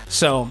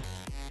 So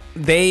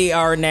they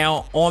are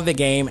now on the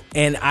game,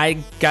 and I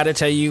gotta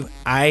tell you,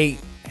 I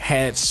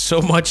had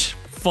so much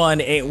fun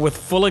with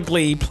full of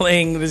glee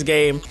playing this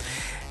game,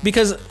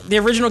 because the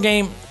original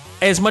game,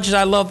 as much as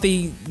I love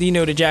the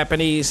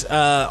Japanese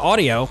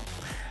audio,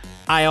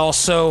 I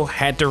also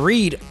had to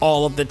read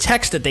all of the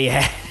text that they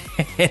had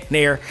in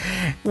there,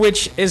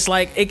 which is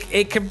like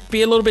it could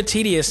be a little bit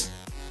tedious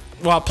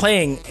while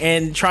playing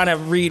and trying to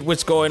read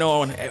what's going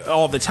on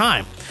all the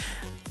time.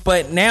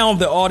 But now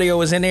the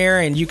audio is in there,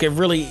 and you can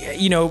really,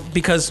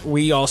 because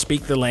we all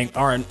speak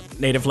our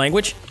native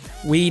language,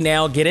 we can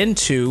now get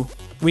into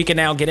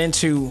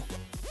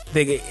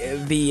the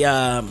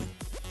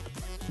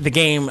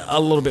game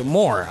a little bit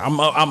more.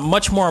 I'm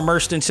much more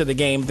immersed into the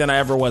game than I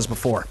ever was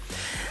before.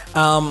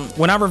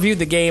 When I reviewed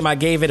the game, I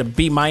gave it a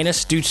B-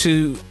 due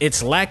to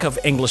its lack of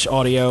English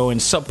audio and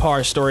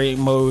subpar story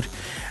mode,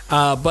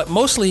 but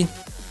mostly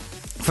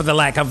for the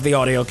lack of the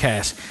audio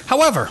cast.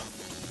 However,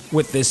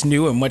 with this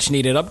new and much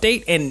needed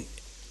update, and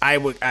I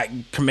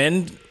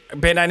commend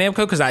Bandai Namco,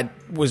 because I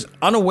was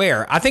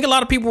unaware. I think a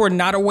lot of people were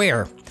not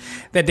aware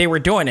that they were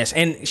doing this.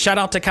 And shout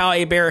out to Kyle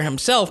Hebert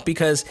himself,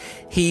 because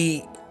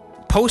he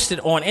posted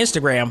on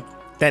Instagram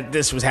that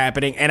this was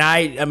happening, and I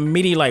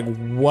immediately like,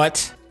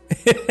 what?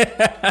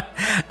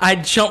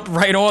 I jumped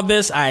right on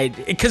this.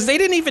 Because they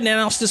didn't even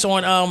announce this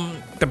on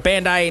the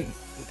Bandai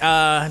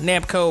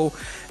Namco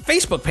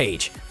Facebook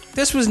page.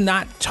 This was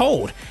not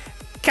told.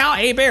 Kyle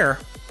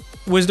Hebert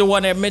was the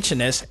one that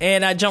mentioned this,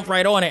 and I jumped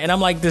right on it, and I'm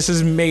like, this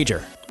is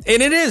major.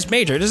 And it is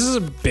major. This is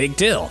a big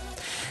deal.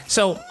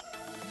 So,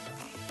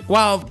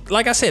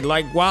 like I said,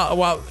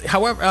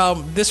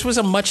 however, this was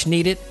a much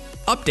needed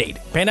update.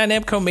 Bandai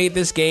Namco made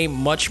this game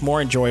much more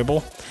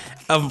enjoyable.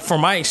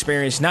 From my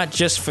experience, not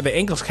just for the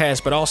English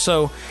cast, but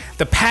also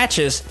the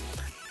patches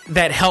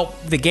that help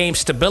the game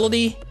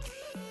stability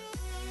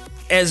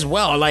as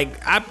well.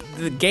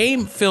 The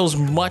game feels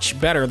much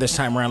better this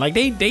time around. Like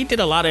they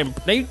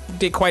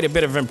did quite a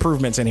bit of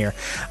improvements in here.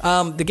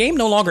 The game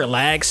no longer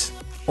lags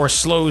or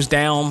slows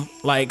down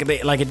like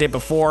it did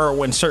before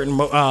when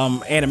certain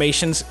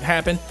animations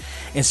happen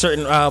and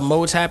certain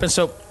modes happen.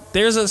 So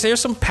there's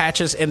some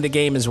patches in the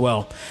game as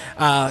well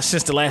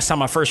since the last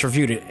time I first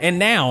reviewed it, and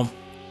now,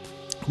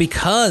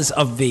 because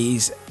of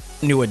these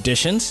new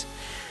additions,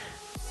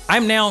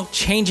 I'm now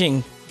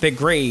changing the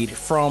grade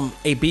from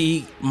a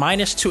B-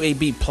 to a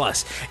B+.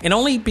 And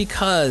only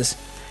because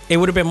it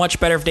would have been much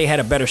better if they had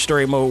a better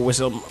story mode,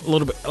 was a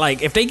little bit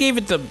like if they gave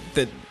it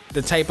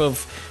the type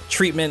of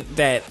treatment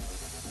that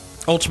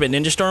Ultimate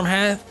Ninja Storm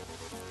had,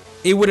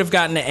 it would have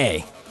gotten an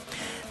A.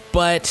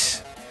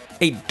 But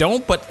they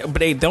don't, but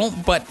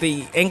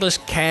the English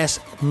cast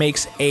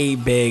makes a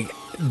big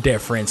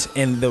difference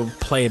in the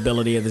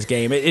playability of this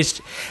game.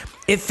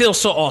 It feels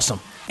so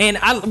awesome. And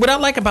what I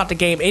like about the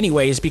game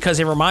anyway is because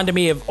it reminded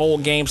me of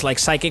old games like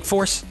Psychic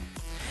Force,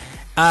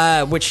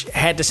 which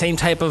had the same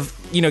type of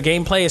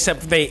gameplay,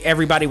 except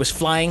everybody was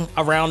flying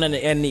around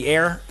in the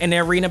air in the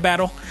arena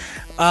battle.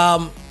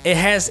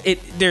 There's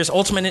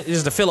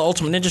the feel of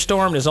Ultimate Ninja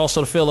Storm. There's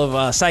also the feel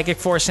of Psychic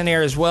Force in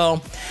there as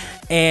well.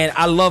 And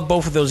I love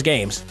both of those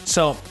games.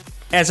 So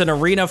as an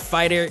arena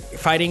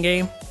fighting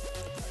game,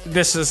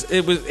 it's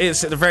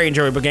a very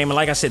enjoyable game. And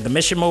like I said, the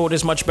mission mode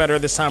is much better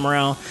this time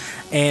around,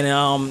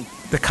 and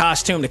the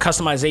costume, the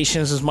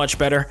customizations is much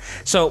better.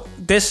 So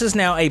this is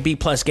now a B+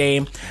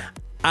 game.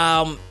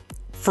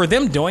 For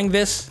them doing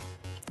this,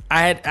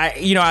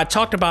 I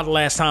talked about it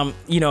last time,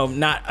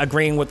 not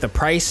agreeing with the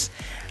price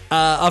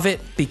of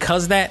it,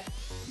 because that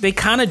they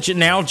kind of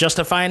now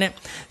justifying it.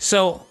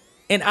 So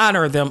in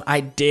honor of them, I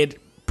did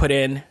put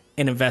in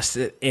and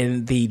invested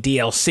in the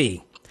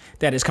DLC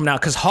that is coming out,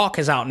 because Hawk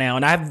is out now,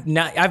 and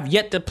I've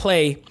yet to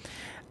play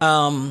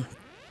the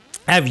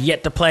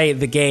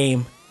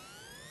game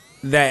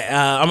that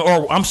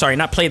I'm sorry,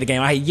 not play the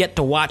game. I had yet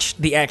to watch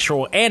the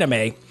actual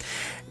anime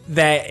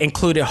that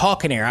included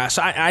Hawk in there.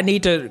 So I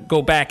need to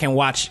go back and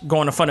go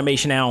on to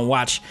Funimation now and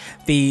watch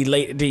the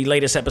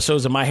latest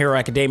episodes of My Hero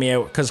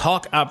Academia, because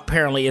Hawk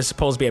apparently is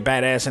supposed to be a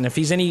badass, and if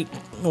he's any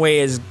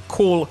way as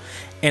cool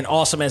and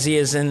awesome as he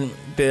is in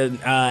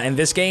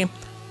this game,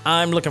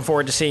 I'm looking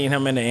forward to seeing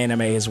him in the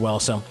anime as well.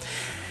 So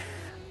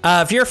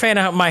if you're a fan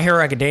of My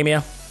Hero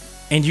Academia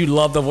and you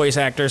love the voice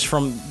actors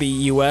from the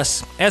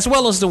US as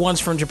well as the ones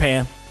from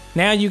Japan,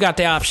 now you got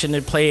the option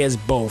to play as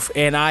both.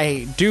 And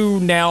I do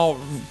now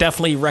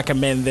definitely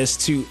recommend this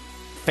to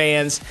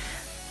fans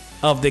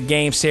of the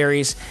game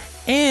series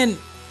and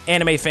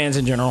anime fans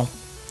in general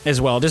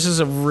as well. This is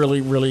a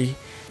really, really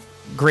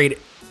great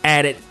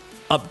added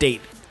update,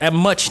 a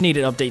much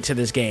needed update to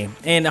this game.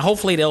 And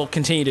hopefully they'll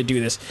continue to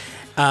do this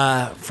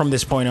from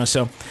this point on.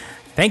 So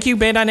thank you,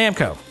 Bandai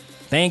Namco.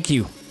 Thank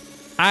you.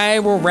 I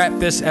will wrap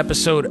this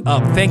episode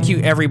up. Thank you,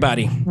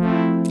 everybody,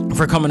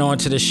 for coming on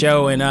to the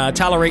show and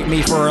tolerate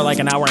me for like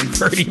an hour and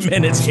 30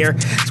 minutes here.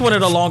 It's one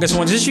of the longest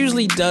ones. This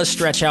usually does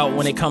stretch out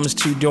when it comes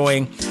to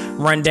doing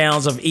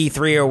rundowns of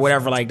E3 or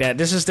whatever like that.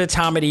 This is the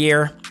time of the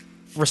year,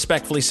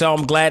 respectfully so.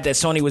 I'm glad that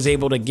Sony was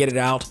able to get it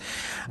out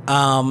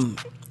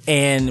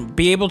and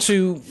be able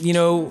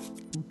to,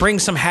 bring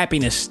some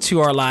happiness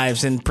to our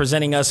lives and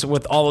presenting us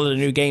with all of the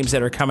new games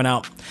that are coming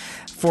out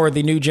for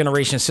the new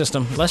generation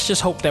system. Let's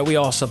just hope that we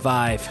all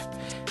survive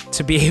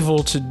to be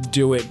able to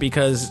do it,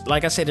 because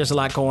like I said, there's a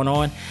lot going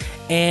on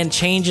and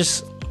change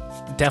is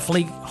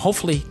definitely,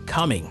 hopefully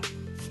coming.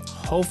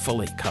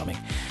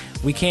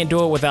 We can't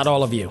do it without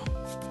all of you.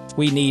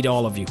 We need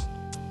all of you.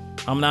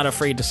 I'm not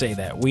afraid to say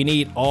that. We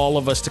need all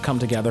of us to come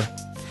together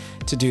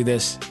to do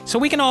this so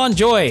we can all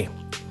enjoy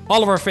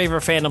all of our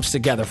favorite fandoms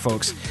together,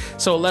 folks.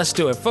 So let's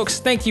do it. Folks,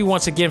 thank you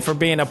once again for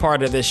being a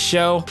part of this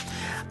show.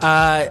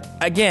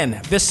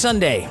 Again, this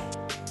Sunday,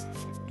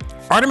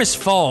 Artemis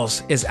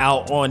Falls is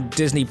out on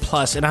Disney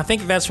Plus, and I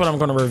think that's what I'm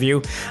going to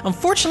review.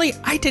 Unfortunately,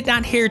 I did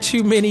not hear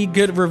too many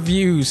good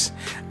reviews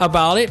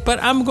about it,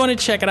 but I'm going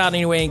to check it out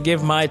anyway and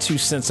give my 2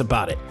 cents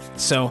about it.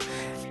 So,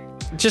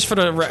 just for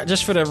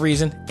the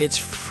reason, it's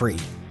free.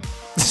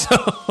 So,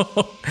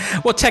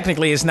 well,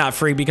 technically it's not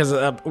free because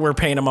we're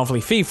paying a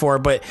monthly fee for it,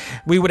 but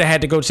we would have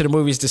had to go to the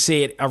movies to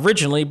see it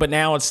originally, but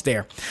now it's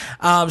there.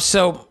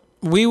 So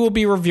we will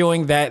be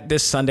reviewing that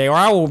this Sunday, or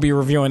I will be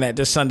reviewing that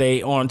this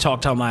Sunday on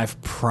Talk Time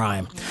Live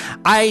Prime.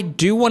 I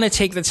do want to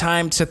take the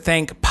time to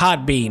thank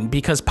Podbean,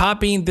 because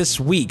Podbean this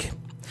week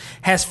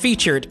has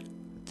featured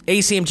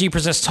ACMG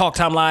Presents Talk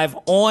Time Live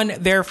on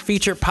their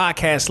featured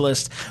podcast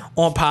list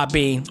on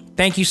Podbean.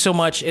 Thank you so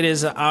much. It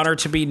is an honor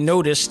to be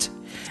noticed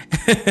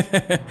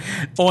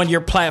on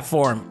your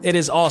platform. It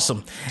is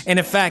awesome. And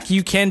in fact,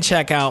 you can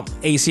check out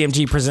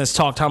ACMG Presents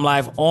Talk Time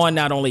Live on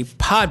not only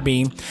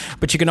Podbean,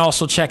 but you can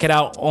also check it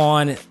out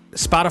on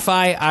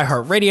Spotify,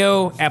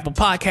 iHeartRadio, Apple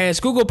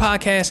Podcasts, Google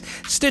Podcasts,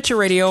 Stitcher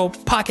Radio,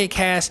 Pocket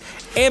Cast,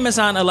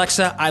 Amazon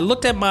Alexa. I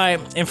looked at my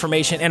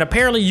information, and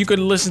apparently you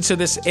can listen to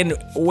this in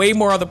way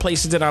more other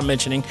places that I'm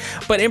mentioning.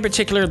 But in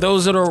particular,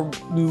 those are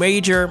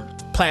major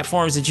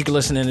platforms that you can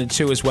listen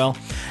into as well.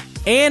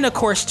 And of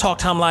course,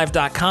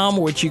 TalkTimeLive.com,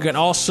 which you can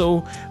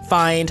also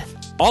find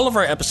all of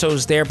our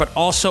episodes there, but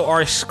also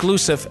our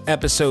exclusive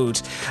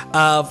episodes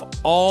of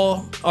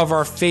all of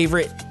our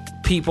favorite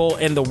people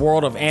in the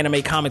world of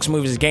anime, comics,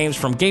 movies, and games,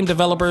 from game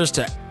developers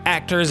to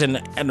actors in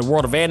the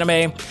world of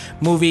anime,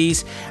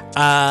 movies,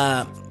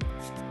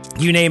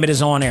 you name it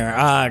is on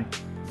there.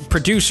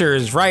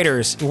 Producers,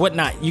 writers,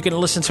 whatnot. You can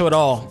listen to it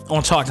all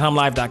on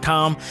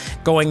TalkTimeLive.com.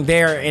 Going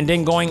there and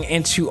then going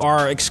into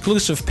our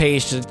exclusive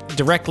page to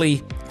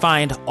directly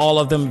find all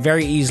of them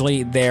very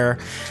easily there.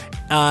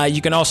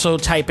 You can also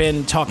type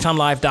in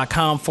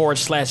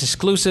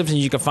TalkTimeLive.com/exclusives and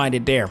you can find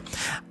it there.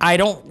 I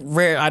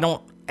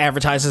don't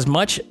advertise as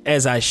much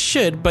as I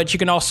should, but you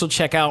can also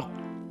check out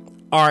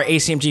our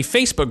ACMG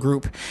Facebook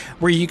group,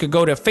 where you could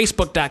go to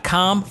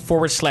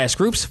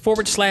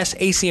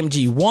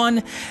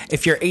facebook.com/groups/ACMG1.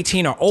 If you're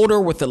 18 or older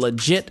with a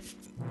legit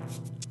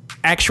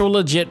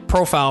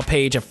profile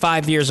page of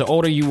 5 years or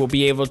older, you will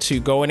be able to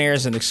go in there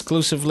as an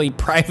exclusively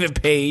private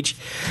page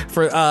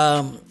for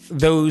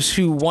those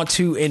who want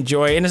to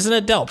enjoy, and it's an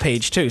adult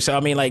page too. So I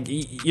mean, like,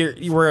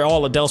 we're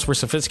all adults, we're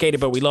sophisticated,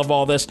 but we love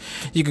all this.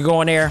 You can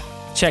go in there,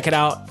 check it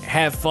out,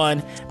 have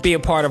fun, be a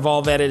part of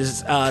all that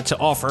is to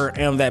offer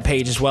on that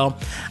page as well.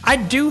 I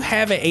do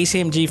have an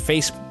ACMG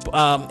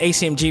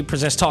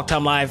Presents Talk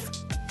Time Live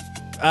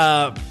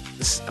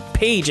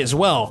page as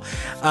well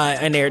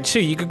in there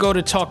too. You could go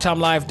to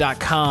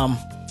TalkTimeLive.com.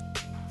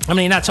 I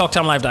mean, not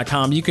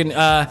TalkTimeLive.com. You can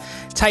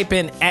type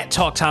in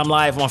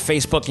 @TalkTimeLive on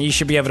Facebook, and you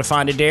should be able to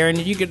find it there. And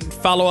you can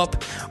follow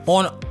up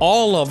on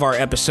all of our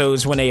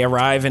episodes when they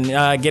arrive, and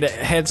get a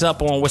heads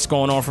up on what's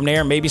going on from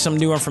there. Maybe some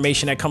new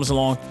information that comes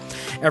along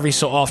every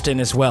so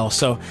often as well.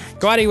 So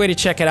go out of your way to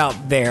check it out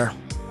there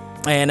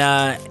and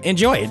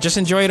enjoy it. Just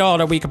enjoy it all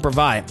that we can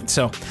provide.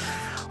 So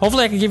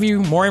hopefully I can give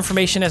you more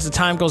information as the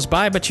time goes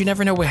by, but you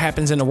never know what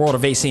happens in the world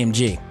of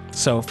ACMG.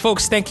 So,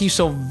 folks, thank you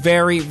so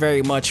very,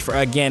 very much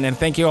and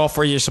thank you all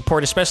for your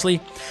support, especially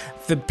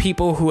the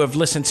people who have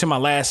listened to my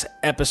last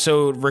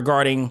episode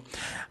regarding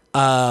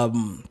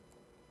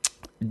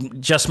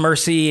Just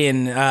Mercy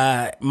and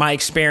my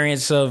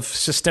experience of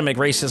systemic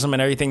racism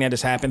and everything that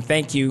has happened.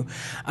 Thank you.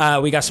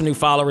 We got some new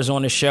followers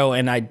on the show,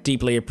 and I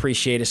deeply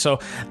appreciate it. So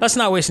let's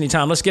not waste any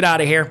time. Let's get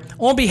out of here.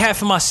 On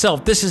behalf of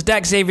myself, this is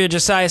Dak Xavier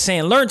Josiah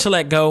saying, learn to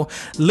let go,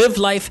 live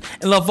life,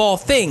 and love all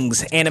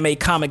things anime,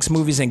 comics,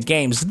 movies, and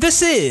games.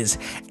 This is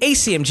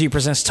ACMG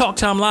Presents Talk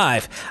Time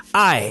Live.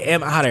 I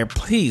am out of here.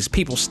 Please,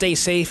 people, stay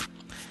safe.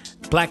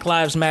 Black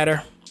Lives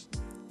Matter.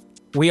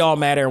 We all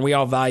matter, and we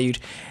all valued.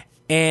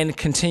 And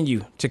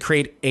continue to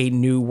create a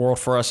new world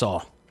for us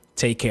all.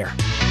 Take care.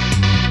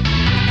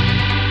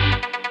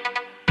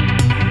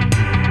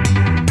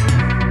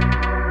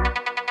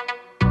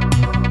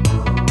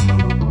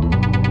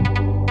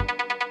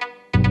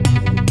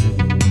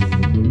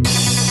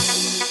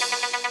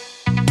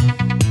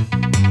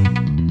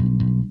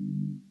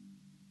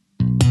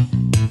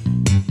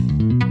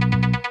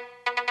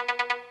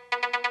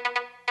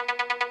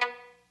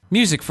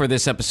 Music for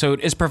this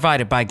episode is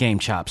provided by Game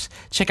Chops.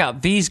 Check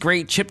out these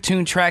great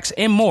chiptune tracks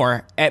and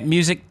more at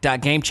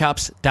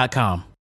music.gamechops.com.